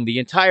 2-1. The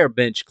entire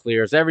bench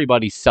clears.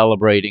 Everybody's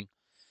celebrating,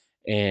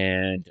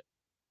 and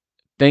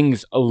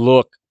things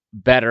look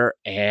better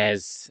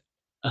as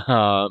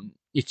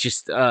it's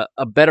just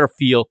a better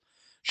feel.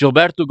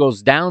 Gilberto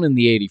goes down in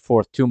the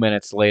 84th 2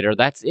 minutes later.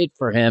 That's it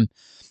for him.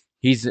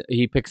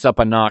 He picks up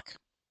a knock.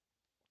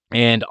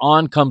 And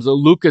on comes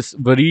Lucas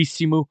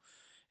Verissimo,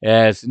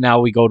 as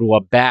now we go to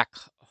a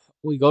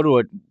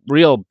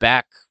real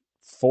back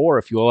four,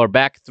 if you will, or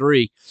back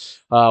three,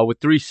 with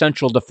three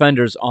central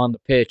defenders on the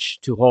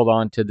pitch to hold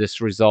on to this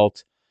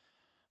result.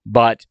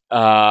 But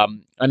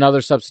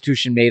another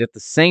substitution made at the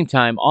same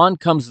time. On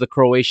comes the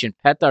Croatian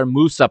Petar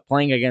Musa,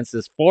 playing against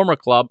his former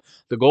club.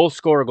 The goal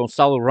scorer,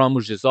 Gonçalo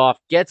Ramos, is off,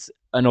 gets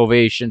an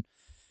ovation,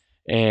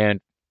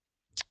 and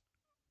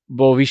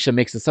Boavista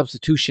makes a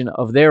substitution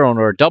of their own,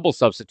 or a double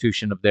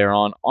substitution of their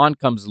own. On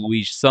comes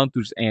Luis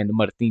Santos and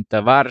Martin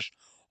Tavares.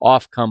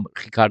 Off come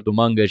Ricardo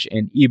Mangas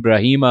and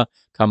Ibrahima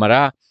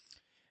Camara.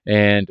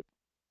 And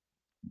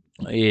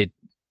it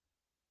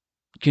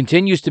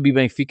continues to be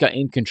Benfica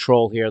in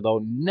control here,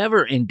 though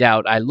never in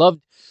doubt. I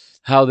loved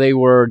how they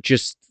were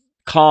just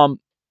calm.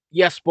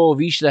 Yes,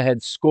 Boavista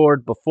had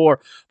scored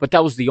before, but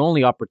that was the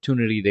only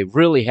opportunity they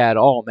really had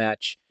all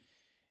match.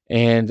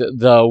 And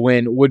the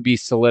win would be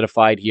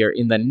solidified here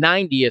in the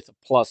 90th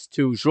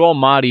 +2. João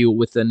Mario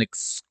with an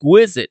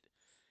exquisite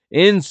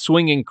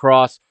in-swinging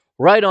cross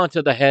right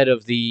onto the head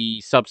of the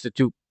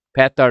substitute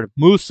Petar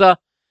Musa.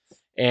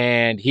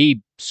 And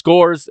he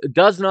scores,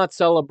 does not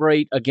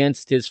celebrate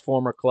against his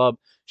former club,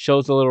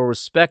 shows a little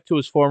respect to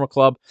his former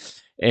club.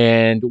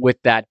 And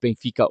with that,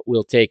 Benfica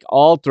will take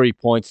all 3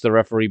 points. The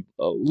referee,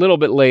 a little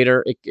bit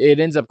later, it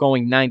ends up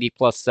going 90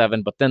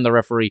 +7, but then the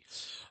referee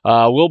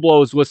will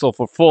blow his whistle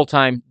for full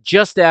time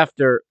just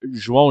after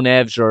João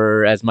Neves,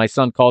 or as my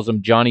son calls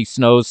him, Johnny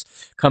Snows,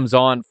 comes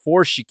on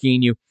for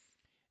Chiquinho.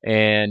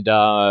 And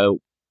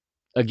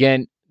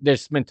again,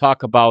 there's been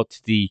talk about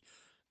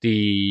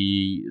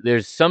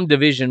there's some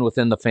division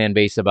within the fan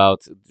base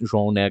about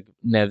João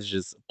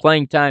Neves'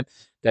 playing time,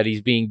 that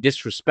he's being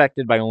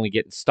disrespected by only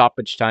getting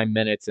stoppage time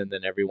minutes, and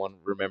then everyone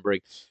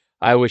remembering,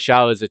 I wish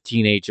I was a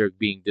teenager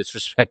being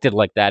disrespected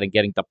like that and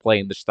getting to play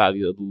in the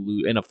Stadio de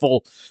Luz, in a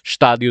full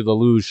Stadio de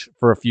Luz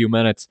for a few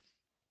minutes.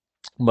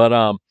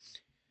 But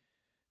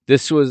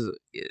this was,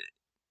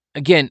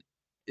 again,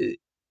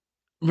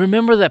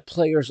 remember that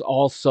players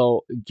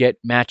also get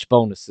match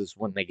bonuses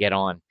when they get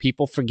on.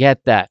 People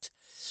forget that.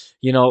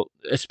 You know,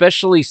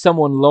 especially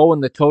someone low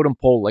in the totem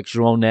pole like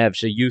João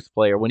Neves, a youth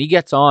player, when he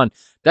gets on,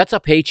 that's a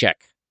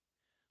paycheck.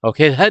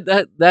 Okay,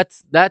 that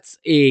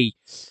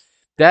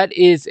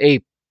is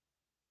a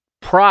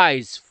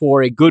prize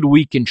for a good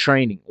week in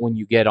training when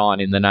you get on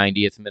in the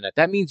 90th minute.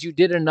 That means you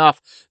did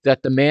enough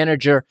that the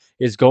manager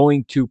is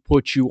going to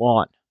put you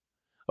on.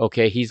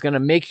 Okay, he's going to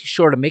make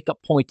sure to make a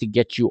point to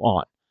get you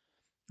on.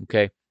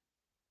 Okay,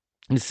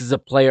 this is a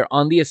player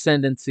on the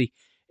ascendancy,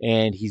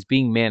 and he's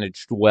being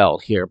managed well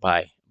here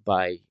by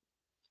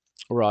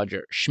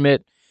Roger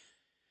Schmidt.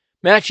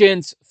 Match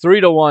ends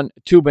 3-1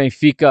 to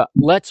Benfica.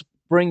 Let's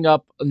bring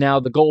up now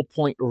the goal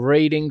point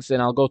ratings,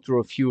 and I'll go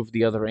through a few of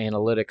the other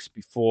analytics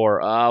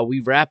before we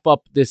wrap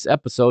up this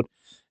episode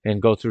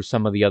and go through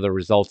some of the other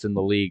results in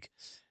the league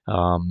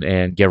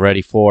and get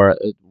ready for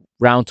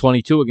round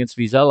 22 against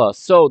Vizela.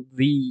 So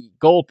the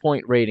goal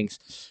point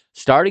ratings,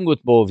 starting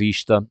with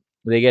Boavista,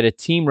 they get a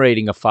team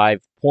rating of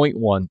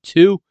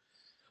 5.12.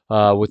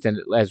 With,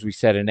 as we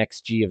said, an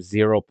XG of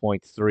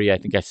 0.3. I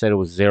think I said it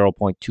was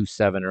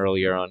 0.27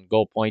 earlier on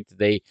goal point.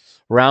 They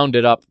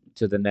rounded up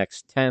to the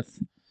next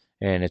 10th,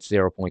 and it's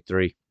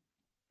 0.3.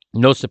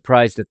 No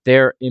surprise that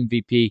their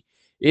MVP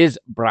is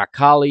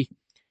Bracali.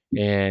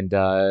 And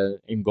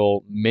in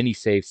goal, mini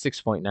save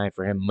 6.9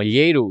 for him.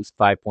 Malheiro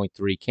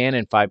 5.3.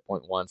 Cannon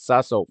 5.1.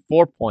 Sasso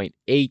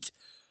 4.8.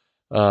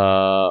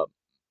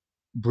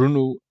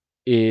 Bruno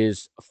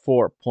is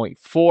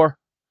 4.4.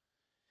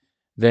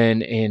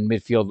 Then in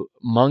midfield,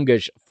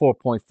 Mangas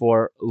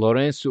 4.4,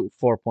 Lorenzo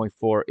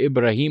 4.4,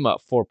 Ibrahima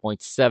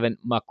 4.7,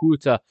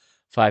 Makuta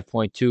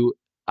 5.2,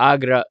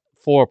 Agra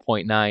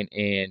 4.9,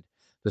 and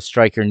the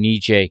striker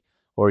Nije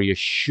or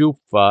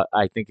Yeshufa,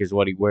 I think is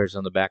what he wears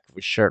on the back of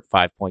his shirt,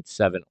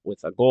 5.7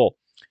 with a goal.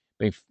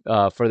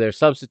 For their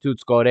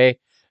substitutes, Gore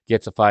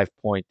gets a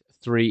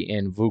 5.3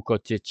 and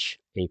Vukotic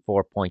a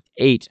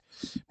 4.8.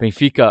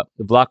 Benfica,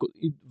 Vlaco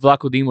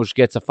Dimos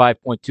gets a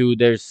 5.2.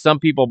 There's some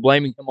people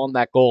blaming him on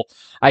that goal.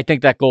 I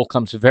think that goal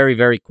comes very,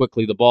 very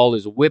quickly. The ball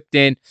is whipped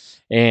in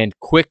and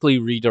quickly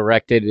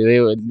redirected.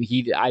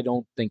 I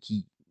don't think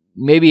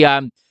maybe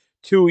I'm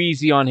too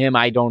easy on him.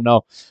 I don't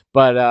know.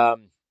 But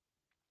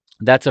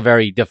that's a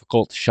very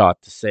difficult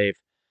shot to save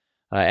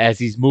as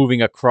he's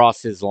moving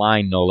across his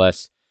line, no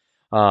less.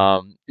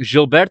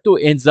 Gilberto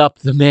ends up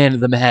the man of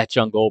the match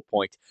on goal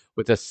point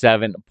with a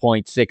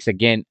 7.6.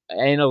 Again,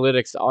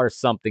 analytics are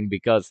something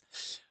because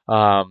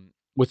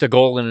with a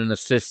goal and an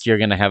assist, you're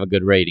going to have a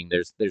good rating.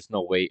 There's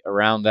no way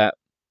around that.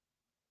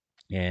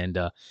 And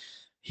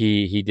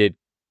he did,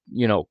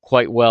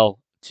 quite well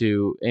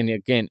to. And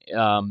again,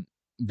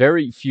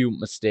 very few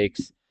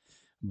mistakes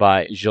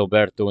by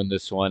Gilberto in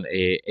this one.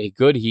 A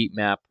good heat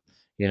map.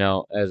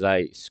 As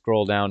I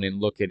scroll down and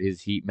look at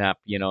his heat map,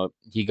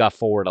 he got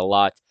forward a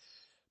lot.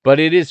 But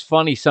it is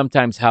funny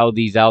sometimes how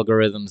these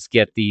algorithms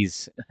get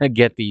these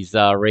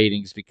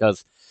ratings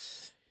because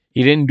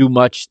he didn't do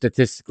much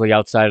statistically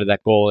outside of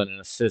that goal and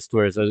an assist,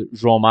 whereas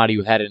João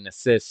Mario had an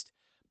assist.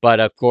 But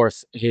of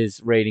course,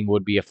 his rating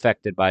would be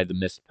affected by the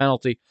missed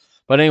penalty.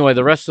 But anyway,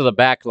 the rest of the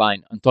back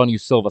line: Antonio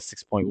Silva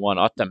 6.1,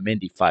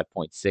 Otamendi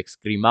 5.6,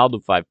 Grimaldo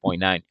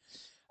 5.9,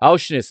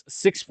 Auschwitz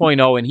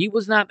 6.0, and he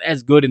was not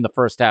as good in the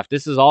first half.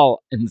 This is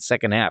all in the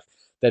second half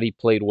that he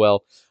played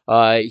well.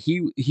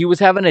 He was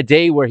having a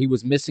day where he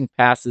was missing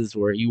passes,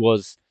 where he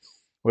was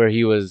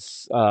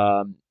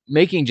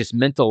making just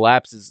mental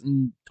lapses,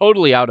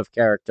 totally out of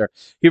character.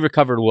 He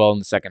recovered well in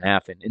the second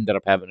half and ended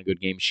up having a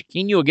good game.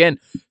 Chiquinho again,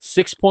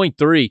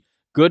 6.3,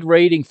 good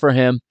rating for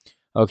him.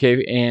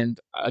 Okay, and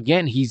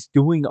again, he's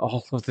doing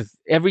all of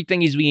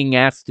everything he's being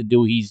asked to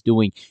do. He's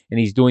doing, and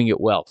he's doing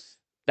it well.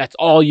 That's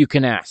all you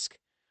can ask.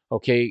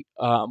 Okay,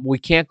 we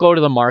can't go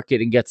to the market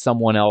and get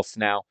someone else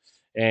now,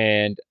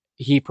 and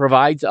he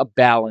provides a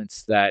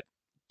balance that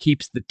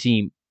keeps the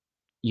team,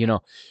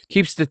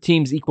 keeps the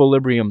team's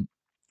equilibrium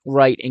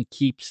right and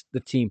keeps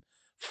the team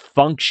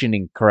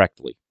functioning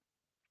correctly.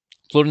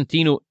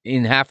 Florentino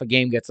in half a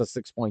game gets a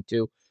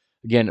 6.2.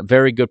 Again, a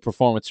very good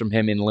performance from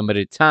him in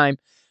limited time.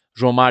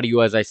 João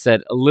Mario, as I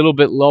said, a little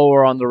bit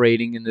lower on the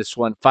rating in this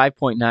one,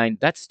 5.9.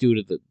 That's due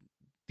to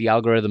the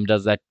algorithm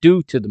does that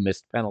due to the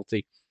missed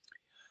penalty.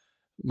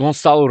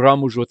 Gonçalo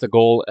Ramos with a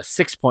goal, a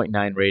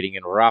 6.9 rating,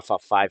 and Rafa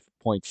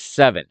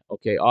 5.7.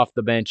 Okay, off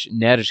the bench,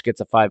 Neres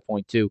gets a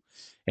 5.2,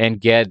 and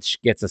Guedes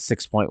gets a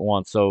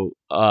 6.1. So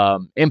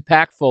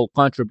impactful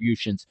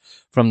contributions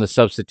from the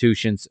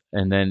substitutions.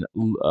 And then,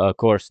 of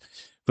course,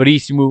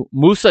 Verissimo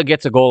Musa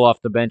gets a goal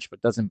off the bench,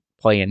 but doesn't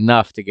play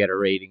enough to get a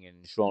rating.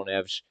 And João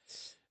Neves,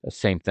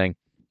 same thing,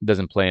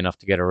 doesn't play enough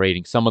to get a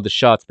rating. Some of the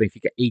shots,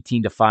 Benfica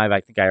 18-5. I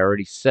think I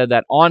already said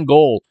that. On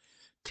goal,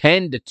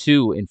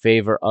 10-2 in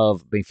favor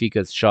of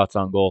Benfica's shots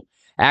on goal.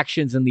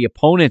 Actions in the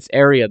opponent's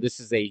area. This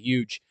is a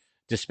huge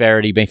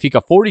disparity.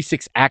 Benfica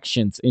 46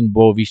 actions in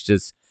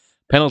Boavista's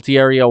penalty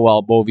area,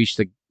 while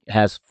Boavista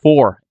has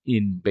 4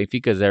 in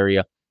Benfica's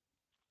area.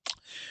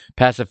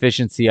 Pass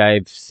efficiency,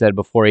 I've said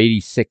before,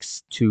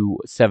 86 to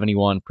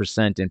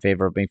 71% in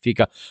favor of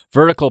Benfica.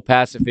 Vertical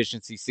pass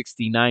efficiency,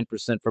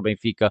 69% for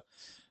Benfica.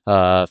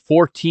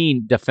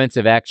 14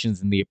 defensive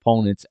actions in the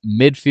opponent's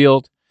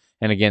midfield.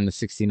 And again, the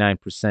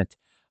 69%.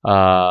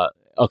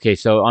 Okay,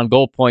 so on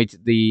goal point,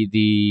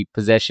 the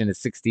possession is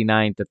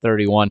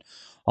 69-31.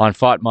 On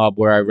FOTMob,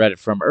 where I read it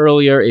from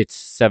earlier, it's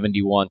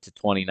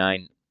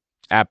 71-29.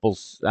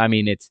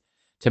 It's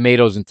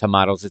tomatoes and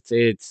tomatoes.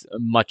 It's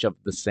much of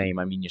the same.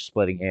 I mean, you're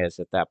splitting hairs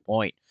at that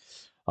point.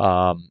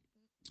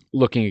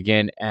 Looking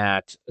again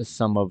at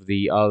some of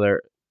the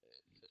other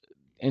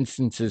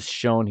instances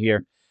shown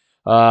here.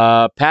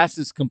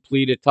 Passes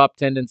completed, top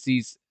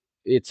tendencies.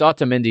 It's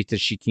Otamendi to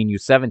Chiquinho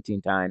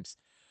 17 times.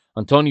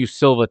 Antonio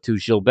Silva to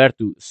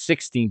Gilberto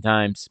 16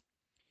 times.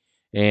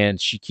 And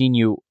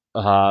Chiquinho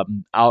out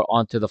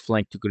onto the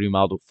flank to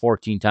Grimaldo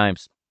 14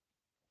 times.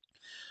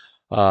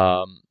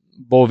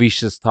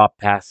 Boavista's top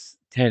pass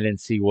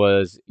tendency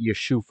was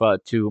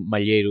Yeshufa to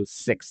Malheiro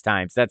 6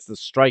 times. That's the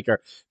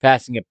striker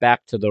passing it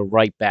back to the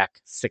right back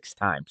 6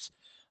 times.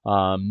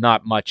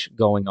 Not much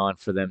going on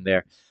for them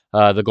there.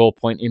 The goal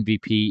point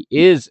MVP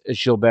is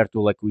Gilberto,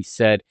 like we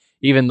said,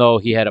 even though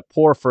he had a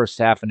poor first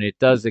half, and it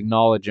does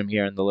acknowledge him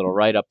here in the little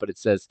write-up, but it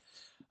says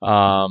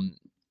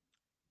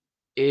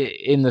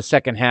in the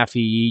second half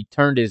he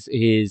turned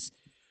his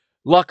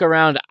luck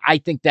around. I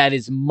think that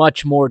is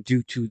much more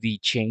due to the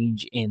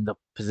change in the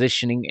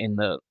positioning in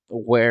the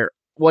where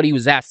what he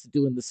was asked to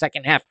do in the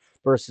second half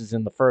versus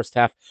in the first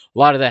half. A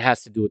lot of that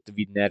has to do with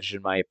David Neres,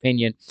 in my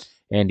opinion,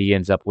 and he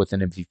ends up with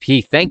an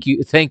MVP.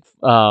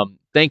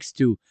 Thanks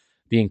to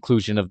the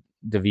inclusion of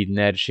David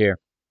Neres here,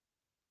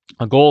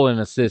 a goal and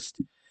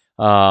assist,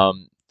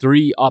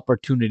 three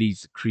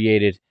opportunities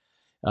created,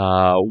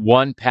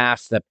 one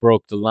pass that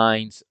broke the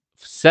lines.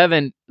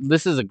 Seven.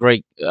 This is a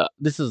great.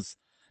 This is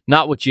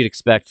not what you'd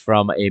expect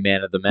from a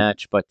man of the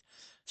match, but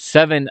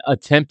seven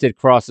attempted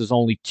crosses,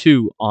 only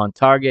two on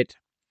target.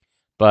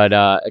 But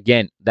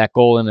again, that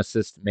goal and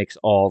assist makes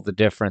all the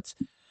difference.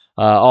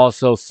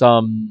 Also,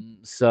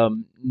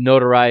 some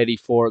notoriety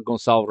for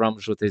Gonçalo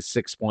Ramos with his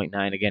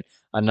 6.9. Again,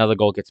 another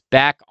goal, gets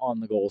back on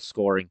the goal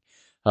scoring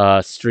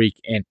streak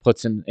and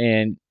puts him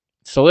and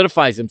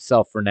solidifies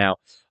himself for now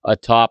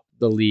atop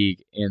the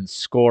league in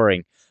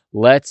scoring.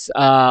 Let's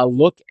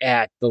look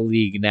at the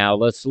league now.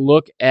 Let's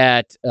look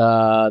at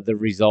the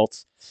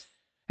results.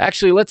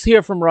 Actually, let's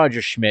hear from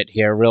Roger Schmidt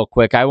here real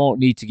quick. I won't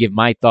need to give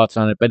my thoughts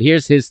on it, but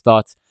here's his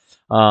thoughts.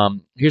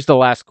 Here's the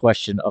last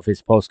question of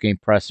his post-game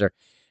presser,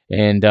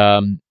 and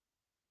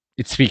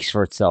it speaks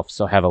for itself,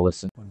 so have a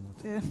listen.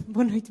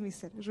 Boa noite,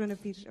 Mister. Joana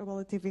Pires, a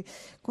Bola TV.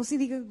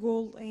 Considered a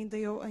goal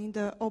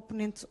ainda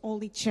opponent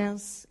only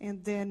chance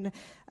and then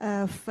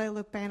fail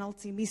a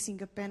penalty,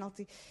 missing a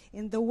penalty,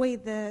 and the way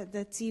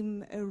the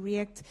team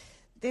react,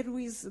 there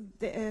is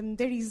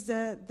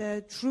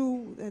the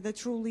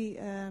truly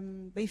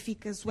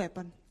Benfica's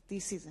weapon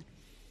this season.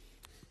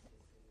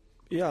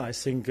 Yeah, I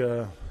think,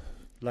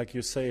 like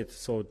you said,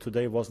 so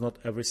today was not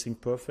everything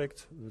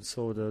perfect.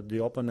 So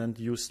the opponent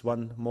used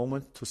one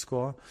moment to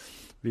score.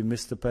 We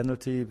missed the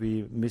penalty.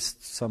 We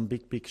missed some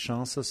big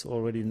chances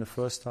already in the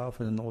first half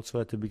and then also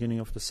at the beginning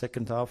of the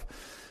second half.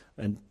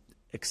 And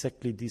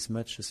exactly these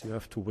matches you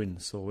have to win.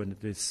 So when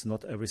it is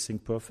not everything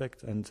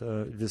perfect and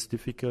it is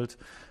difficult,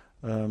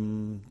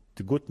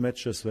 the good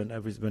matches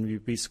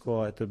when we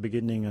score at the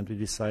beginning and we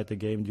decide the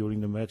game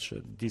during the match,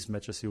 these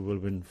matches you will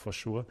win for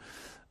sure.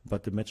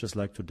 But the matches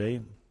like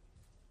today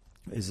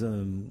is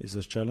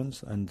a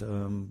challenge, and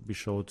we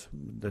showed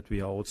that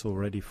we are also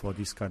ready for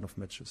these kind of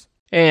matches.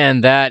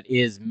 And that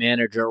is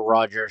manager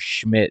Roger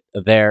Schmidt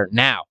there.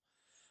 Now,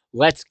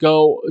 let's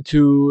go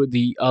to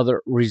the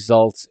other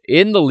results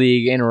in the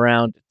league in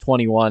round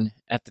 21.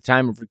 At the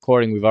time of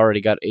recording, we've already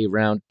got a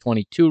round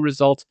 22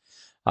 result.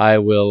 I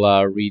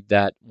will read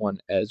that one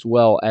as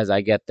well as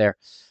I get there.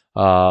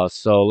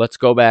 So let's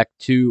go back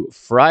to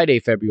Friday,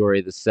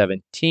 February the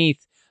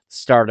 17th,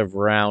 start of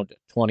round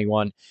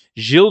 21.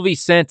 Gil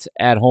Vicente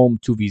at home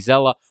to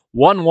Vizela.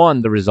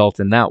 1-1 the result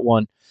in that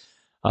one.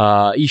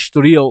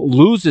 Estoril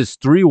loses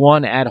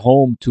 3-1 at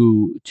home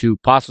to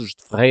Passos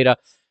de Ferreira.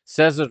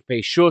 Cesar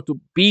Peixoto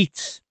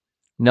beats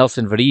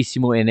Nelson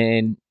Verissimo,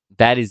 and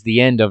that is the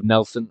end of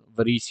Nelson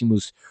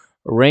Verissimo's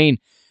reign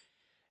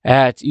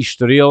at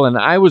Estoril. And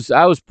I was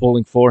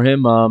pulling for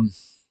him.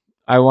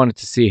 I wanted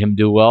to see him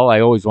do well.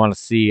 I always want to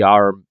see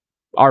our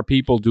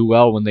people do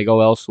well when they go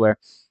elsewhere.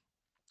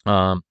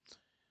 I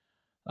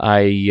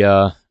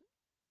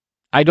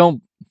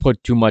don't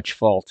put too much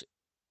fault.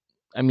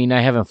 I mean,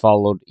 I haven't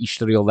followed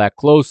Estoril that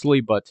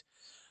closely, but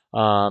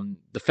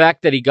the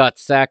fact that he got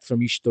sacked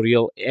from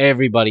Estoril,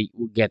 everybody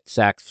gets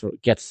sacked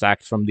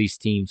from these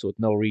teams with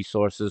no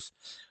resources,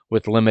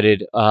 with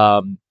limited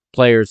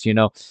players, and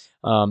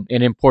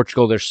in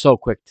Portugal, they're so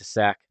quick to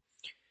sack.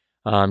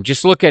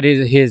 Just look at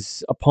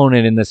his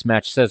opponent in this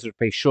match, Cesar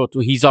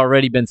Peixoto. He's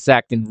already been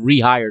sacked and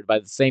rehired by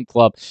the same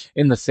club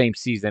in the same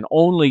season.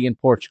 Only in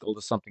Portugal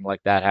does something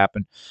like that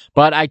happen.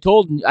 But I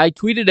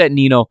tweeted at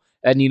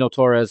Nino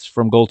Torres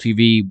from Goal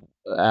TV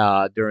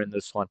during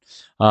this one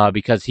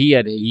because he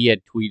had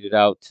tweeted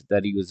out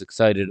that he was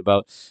excited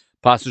about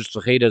Passos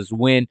Ferreira's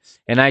win,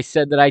 and I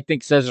said that I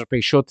think Cesar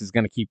Peixoto is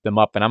going to keep them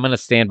up, and I'm going to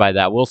stand by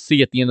that. We'll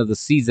see at the end of the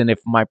season if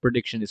my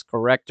prediction is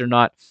correct or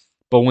not.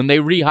 But when they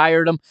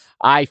rehired him,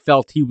 I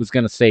felt he was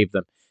going to save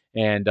them.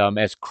 And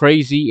as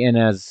crazy and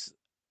as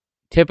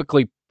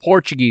typically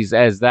Portuguese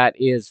as that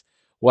is,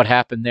 what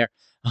happened there,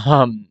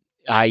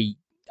 I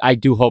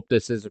do hope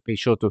that Cesar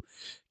Peixoto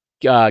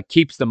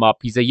keeps them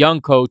up. He's a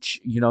young coach.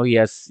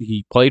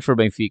 He played for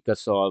Benfica,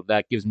 so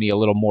that gives me a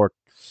little more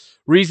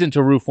reason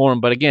to root for him.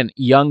 But again,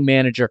 young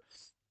manager.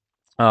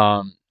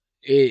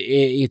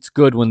 It's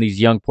good when these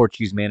young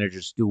Portuguese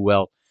managers do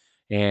well,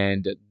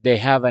 and they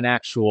have an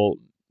actual,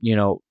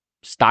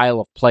 style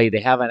of play.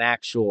 They have an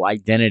actual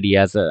identity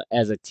as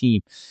a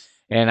team,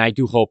 and I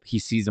do hope he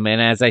sees them.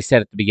 And as I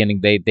said at the beginning,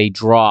 they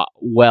draw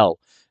well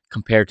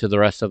compared to the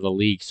rest of the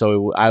league.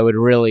 So I would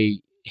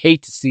really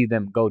hate to see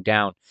them go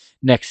down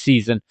next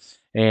season.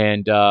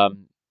 And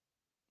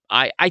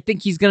I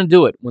think he's going to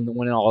do it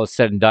when all is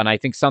said and done. I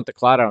think Santa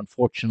Clara,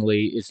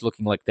 unfortunately, is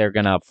looking like they're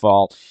going to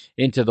fall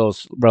into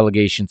those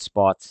relegation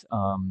spots.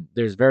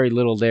 There's very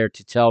little there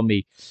to tell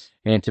me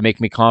and to make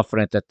me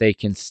confident that they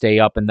can stay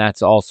up, and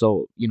that's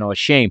also, a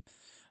shame.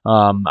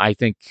 I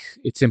think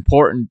it's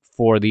important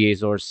for the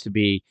Azores to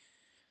be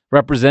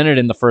represented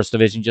in the first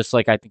division, just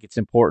like I think it's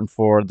important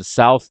for the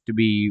South to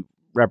be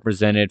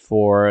represented,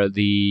 for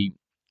the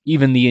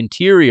even the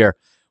interior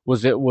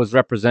was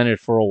represented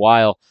for a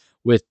while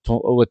with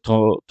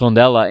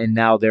Tondela, and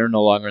now they're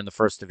no longer in the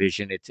first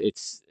division. It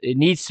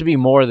needs to be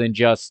more than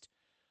just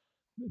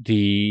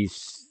the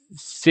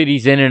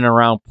cities in and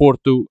around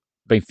Porto,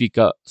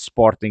 Benfica,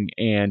 Sporting,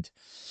 and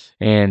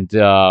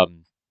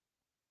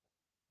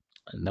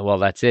well,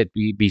 that's it.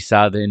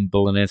 Bissad and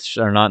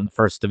Belenenses are not in the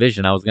first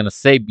division. I was going to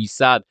say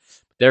Bissad, but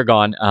they're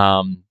gone.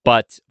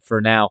 But for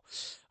now,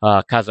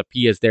 Casa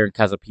Pia is there, and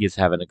Casa Pia is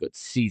having a good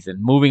season.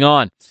 Moving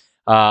on,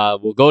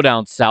 we'll go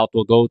down south.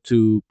 We'll go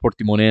to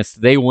Portimonense.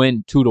 They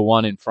win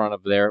 2-1 in front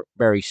of their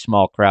very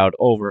small crowd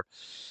over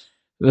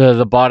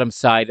the bottom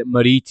side,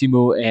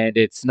 Maritimo, and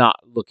it's not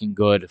looking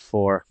good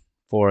for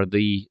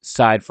the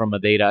side from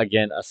Madeira.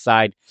 Again, a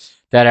side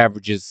that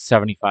averages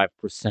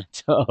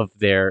 75% of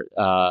their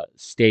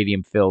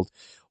stadium filled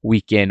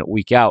week in,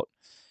 week out.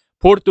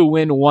 Porto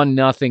win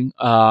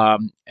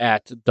 1-0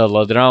 at the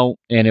Ladrão,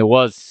 and it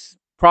was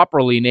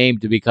properly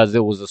named because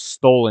it was a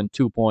stolen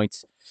 2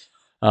 points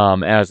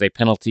as a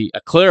penalty.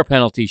 A clear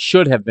penalty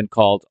should have been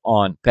called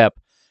on Pep,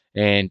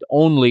 and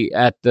only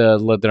at the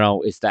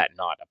Ladrão is that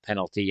not a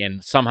penalty.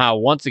 And somehow,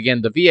 once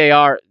again, the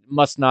VAR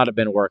must not have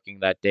been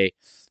working that day.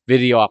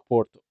 Video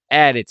Porto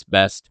at its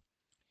best.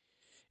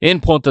 In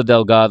Ponta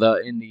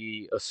Delgada, in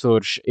the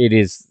Açores, it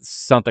is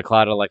Santa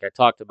Clara, like I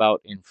talked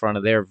about, in front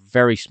of their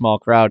very small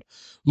crowd.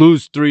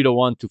 Lose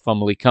 3-1 to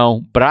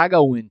Famalicão.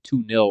 Braga win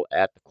 2-0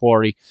 at the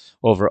Quarry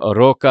over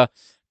Aroca.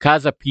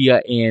 Casa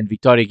Pia and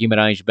Vitória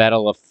Guimarães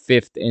battle of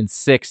 5th and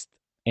 6th,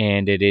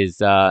 and it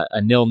is a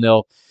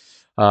 0-0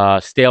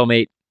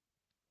 stalemate,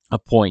 a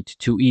point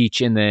to each.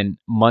 And then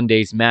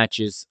Monday's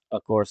matches,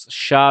 of course,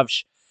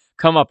 Chaves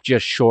come up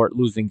just short,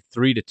 losing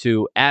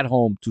 3-2 at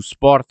home to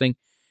Sporting.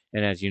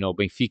 And as you know,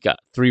 Benfica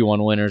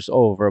 3-1 winners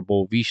over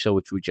Boavista,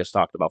 which we just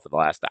talked about for the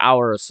last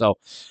hour or so.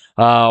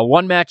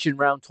 One match in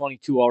round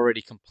 22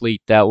 already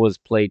complete. That was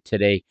played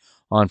today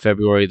on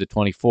February the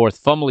 24th.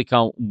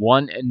 Famalicão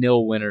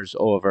 1-0 winners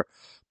over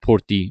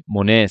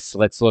Portimonense.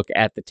 Let's look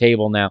at the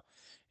table now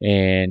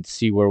and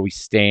see where we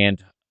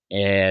stand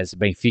as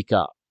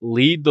Benfica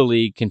lead the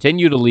league,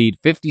 continue to lead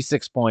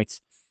 56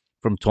 points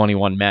from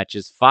 21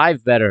 matches,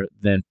 5 better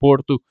than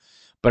Porto.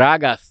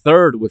 Braga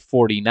third with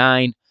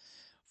 49.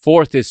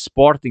 Fourth is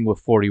Sporting with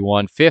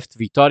 41. Fifth,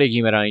 Vitória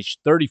Guimarães,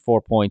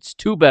 34 points.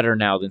 2 better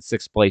now than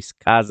sixth place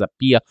Casa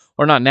Pia.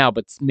 Or not now,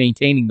 but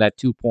maintaining that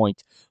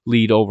 2-point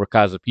lead over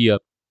Casa Pia.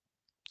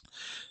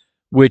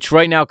 Which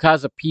right now,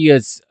 Casa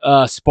Pia's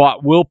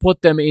spot will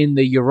put them in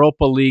the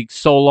Europa League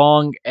so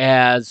long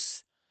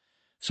as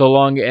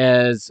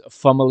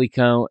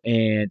Famalicão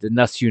and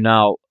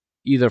Nacional,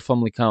 neither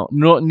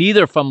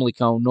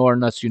Famalicão nor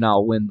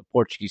Nacional win the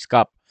Portuguese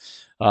Cup.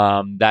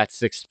 That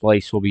sixth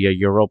place will be a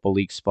Europa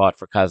League spot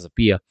for Casa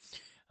Pia.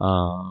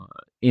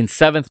 In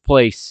seventh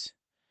place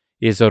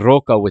is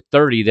Aroca with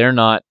 30. They're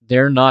not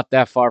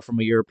that far from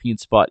a European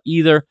spot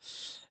either.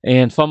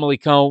 And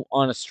Famalicão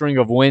on a string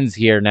of wins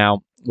here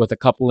now with a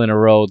couple in a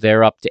row.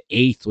 They're up to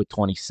 8th with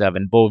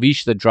 27.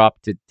 Boavista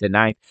dropped to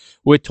 9th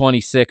with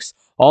 26.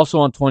 Also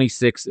on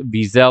 26,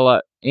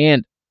 Vizela,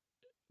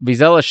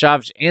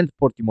 Chaves, and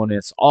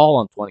Portimonense all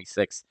on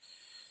 26.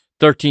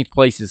 13th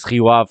place is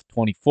Rio Ave,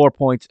 24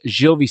 points.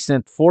 Gil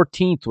Vicente,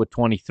 14th with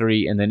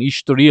 23. And then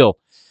Estoril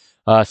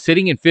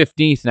sitting in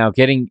 15th now,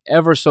 getting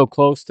ever so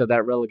close to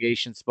that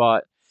relegation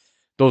spot.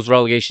 Those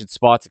relegation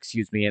spots,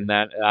 and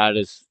that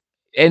is,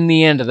 in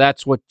the end,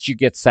 that's what you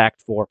get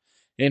sacked for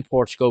in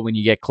Portugal when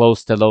you get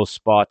close to those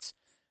spots.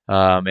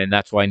 And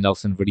that's why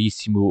Nelson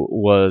Verissimo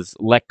was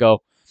let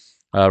go,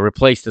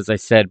 replaced, as I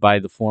said, by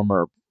the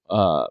former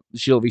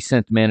Gil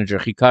Vicente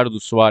manager, Ricardo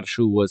Soares,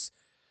 who was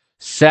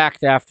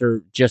sacked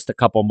after just a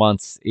couple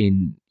months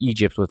in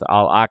Egypt with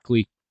Al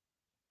Ahly,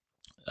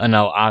 an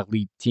Al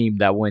Ahly team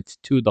that went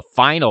to the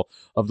final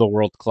of the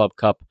World Club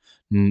Cup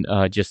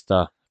just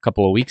a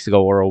couple of weeks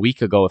ago, or a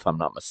week ago, if I'm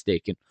not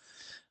mistaken.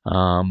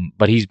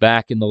 But he's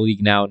back in the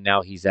league now.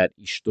 Now he's at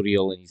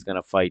Estoril, and he's going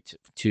to fight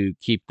to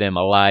keep them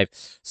alive.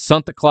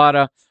 Santa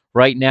Clara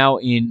right now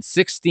in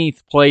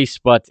 16th place,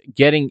 but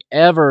getting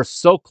ever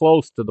so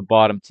close to the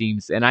bottom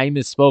teams. And I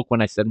misspoke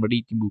when I said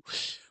Maritimo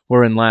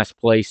were in last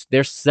place.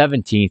 They're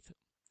 17th.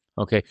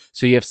 Okay,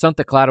 so you have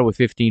Santa Clara with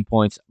 15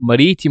 points,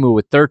 Maritimo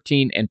with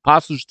 13, and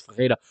Paços de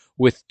Ferreira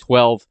with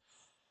 12.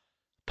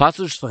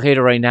 Paços de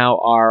Ferreira right now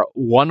are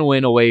one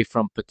win away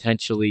from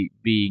potentially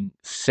being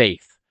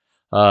safe,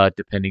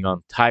 depending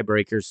on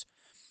tiebreakers.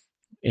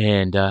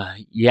 And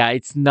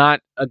it's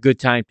not a good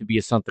time to be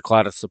a Santa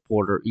Clara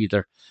supporter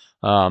either,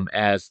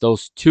 as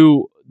those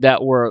two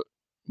that were,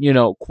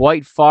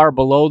 quite far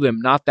below them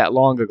not that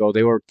long ago,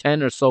 they were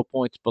 10 or so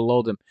points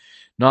below them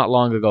not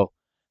long ago,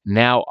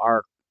 now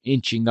are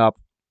inching up,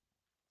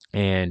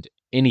 and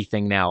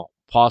anything now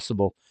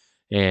possible.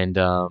 And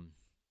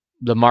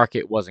the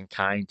market wasn't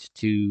kind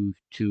to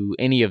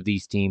any of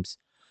these teams,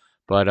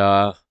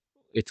 but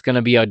it's going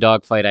to be a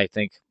dogfight, I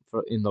think,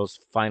 in those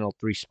final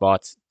 3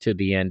 spots to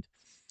the end.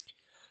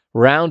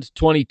 Round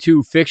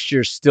 22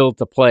 fixtures still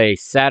to play.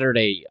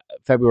 Saturday,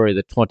 February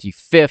the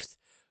 25th,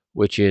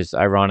 which is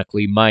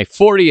ironically my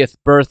 40th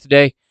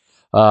birthday.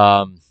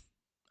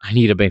 I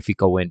need a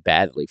Benfica win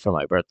badly for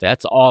my birthday.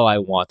 That's all I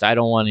want. I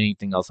don't want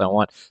anything else. I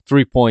want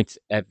 3 points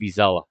at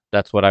Vizela.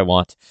 That's what I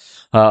want.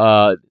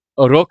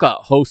 Oroca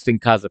hosting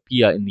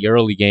Casapia in the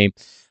early game.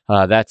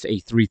 That's a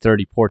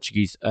 3:30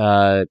 Portuguese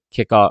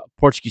kickoff,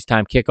 Portuguese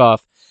time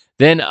kickoff.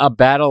 Then a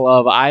battle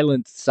of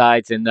island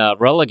sides and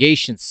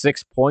relegation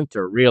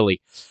 6-pointer really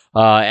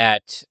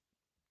at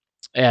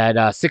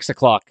 6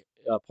 o'clock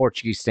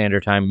Portuguese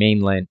Standard Time,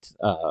 mainland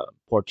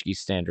Portuguese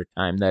Standard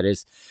Time. That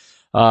is.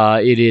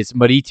 It is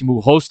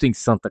Marítimo hosting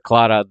Santa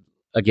Clara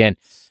again.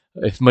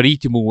 If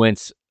Marítimo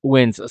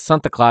wins,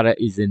 Santa Clara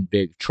is in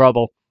big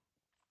trouble.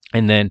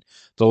 And then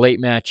the late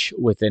match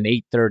with an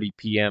 8:30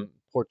 p.m.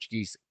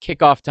 Portuguese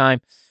kickoff time,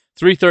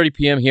 3:30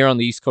 p.m. here on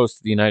the East Coast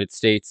of the United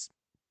States,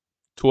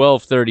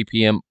 12:30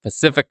 p.m.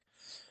 Pacific.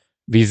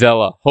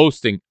 Vizela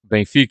hosting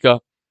Benfica.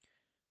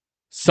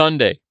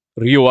 Sunday,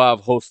 Rio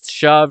Ave hosts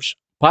Chaves.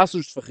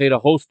 Passos Ferreira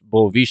host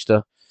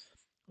Boavista.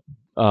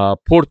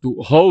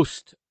 Porto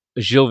host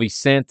Gil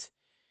Vicente.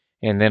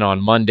 And then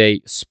on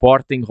Monday,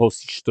 Sporting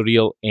hosts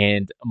Estoril.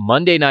 And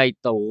Monday night,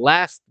 the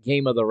last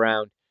game of the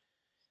round,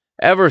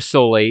 ever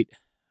so late.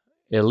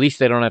 At least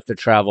they don't have to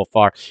travel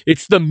far.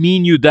 It's the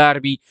Minho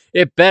Derby.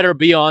 It better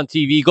be on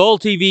TV. Goal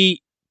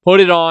TV,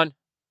 put it on.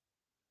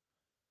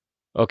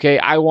 Okay,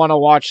 I want to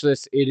watch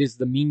this. It is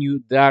the Minho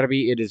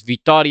Derby. It is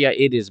Vitória.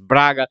 It is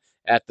Braga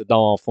at the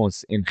Dom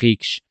Afonso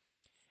Henriques.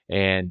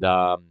 And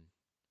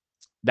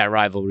that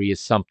rivalry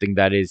is something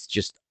that is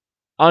just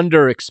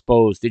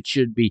underexposed. It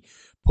should be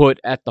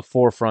put at the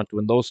forefront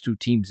when those two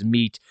teams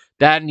meet.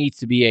 That needs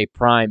to be a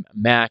prime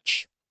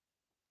match.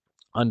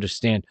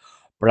 Understand,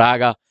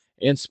 Braga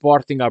and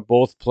Sporting are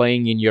both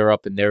playing in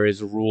Europe, and there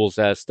is rules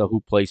as to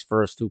who plays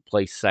first, who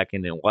plays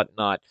second, and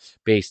whatnot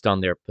based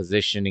on their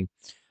positioning.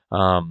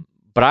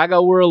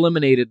 Braga were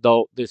eliminated,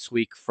 though, this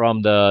week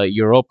from the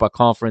Europa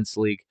Conference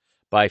League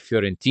by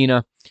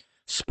Fiorentina.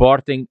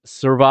 Sporting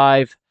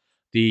survive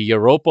the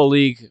Europa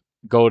League,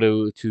 go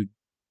to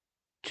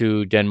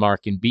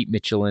Denmark and beat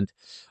Midtjylland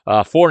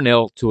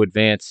 4-0 to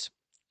advance.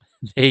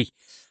 They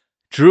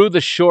drew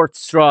the short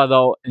straw,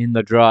 though, in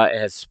the draw,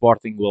 as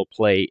Sporting will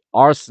play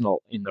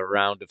Arsenal in the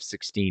round of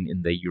 16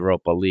 in the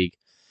Europa League.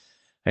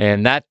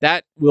 And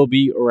that will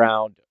be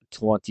round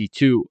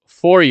 22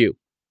 for you.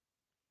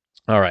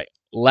 All right.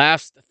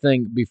 Last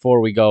thing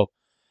before we go.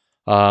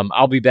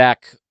 I'll be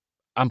back.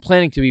 I'm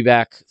planning to be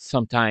back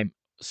sometime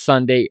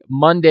Sunday,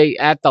 Monday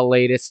at the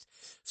latest,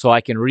 so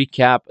I can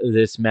recap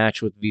this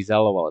match with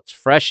Vizela while it's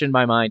fresh in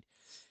my mind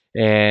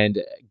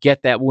and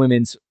get that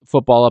women's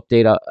football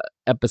update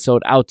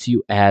episode out to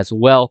you as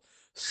well.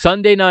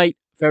 Sunday night,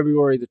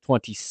 February the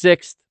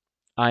 26th,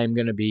 I am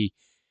going to be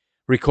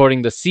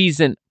recording the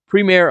season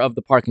premiere of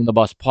the Parking the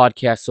Bus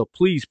podcast. So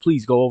please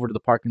go over to the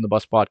Parking the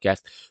Bus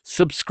podcast.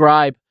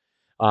 Subscribe.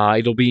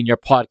 It'll be in your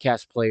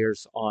podcast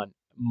players on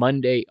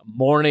Monday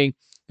morning.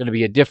 Going to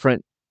be a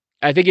different,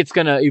 I think it's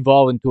going to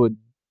evolve into a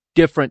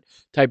different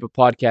type of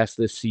podcast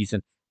this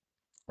season.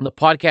 And the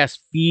podcast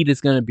feed is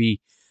going to be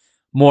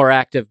more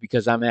active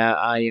because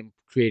I am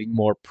creating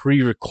more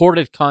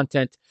pre-recorded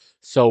content.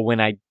 So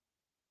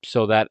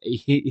that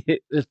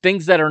the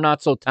things that are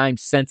not so time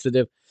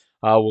sensitive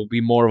will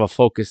be more of a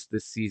focus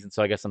this season.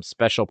 So I got some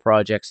special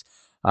projects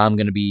I'm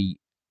going to be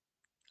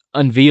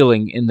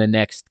unveiling in the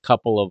next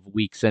couple of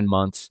weeks and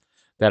months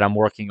that I'm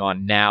working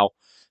on now.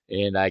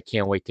 And I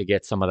can't wait to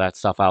get some of that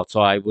stuff out. So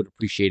I would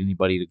appreciate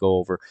anybody to go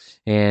over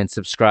and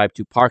subscribe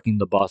to Parking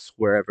the Bus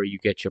wherever you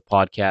get your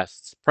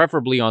podcasts,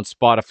 preferably on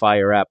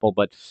Spotify or Apple,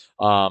 but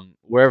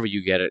wherever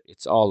you get it,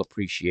 it's all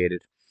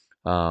appreciated.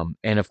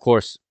 And of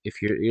course, if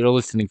you're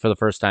listening for the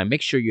first time,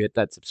 make sure you hit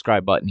that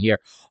subscribe button here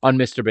on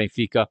Mr.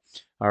 Benfica.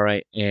 All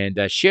right. And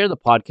share the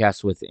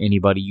podcast with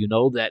anybody you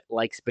know that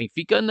likes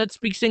Benfica and that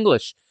speaks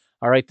English.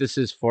 All right. This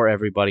is for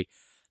everybody.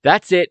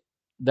 That's it.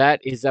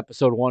 That is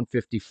episode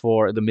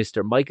 154, the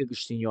Mr. Mike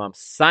Agostinho. I'm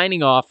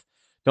signing off.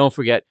 Don't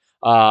forget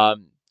to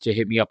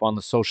hit me up on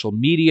the social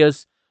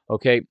medias.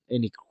 Okay.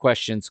 Any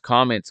questions,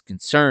 comments,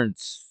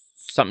 concerns,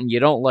 something you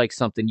don't like,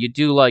 something you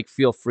do like,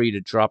 feel free to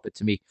drop it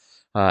to me.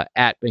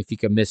 At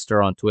Benfica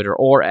Mister on Twitter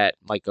or at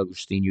Mike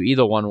Agostinho.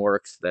 Either one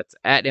works. That's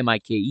at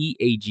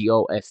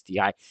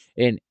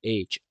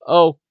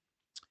MikeAgostinho.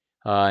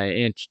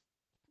 And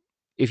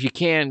if you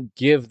can,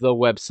 give the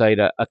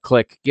website a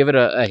click. Give it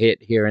a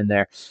hit here and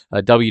there.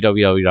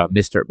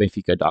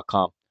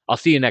 www.mrbenfica.com. I'll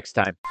see you next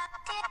time.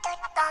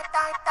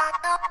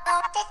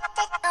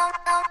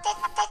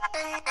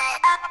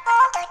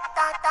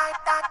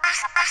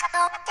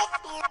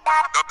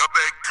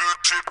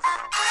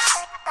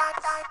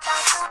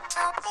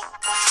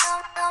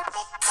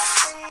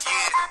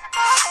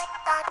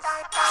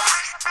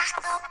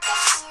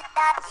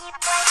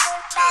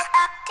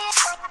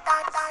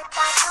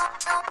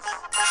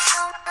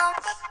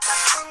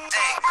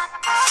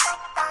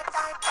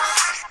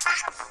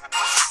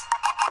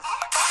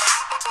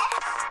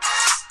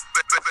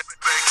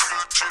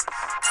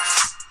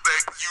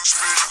 You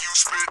spit, you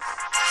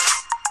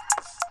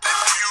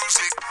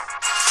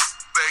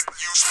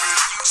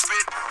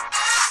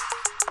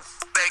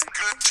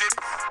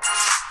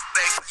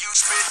you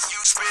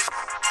spit.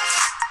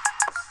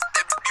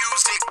 That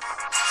music.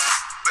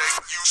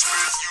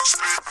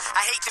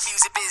 I hate the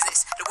music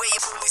business, the way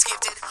your bully's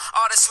gifted.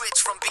 Artists switch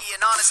from being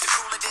honest to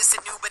cool and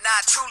distant, new but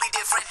not truly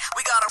different.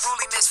 We got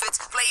unruly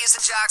misfits, players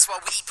and jocks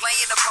while we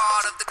playing the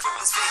part of the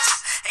clueless victim.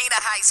 Ain't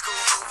a high school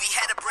movie,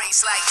 had a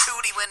brace like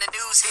Tootie when the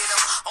news hit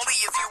 'em. Only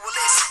if you will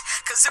listen,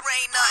 cause there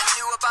ain't nothing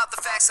new about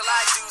the facts of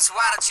life, dudes.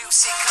 Why don't you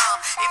sit calm?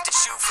 If the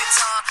shoe fits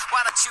on,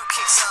 why don't you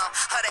kick some?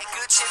 Of that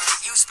good shit that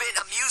you spit,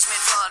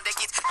 amusement fun. They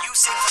get you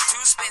sick from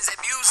two spins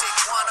at music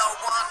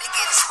 101. It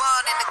gets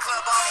fun in the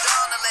club, I'm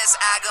done unless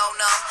I go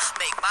numb.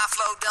 Make my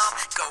flow dumb,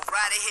 go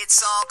write a hit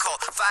song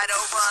called Fight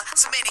or Run.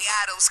 So many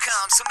idols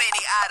come, so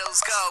many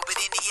idols go, but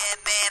in the end,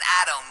 man,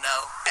 I don't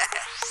know.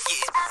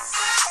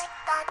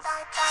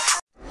 Yeah.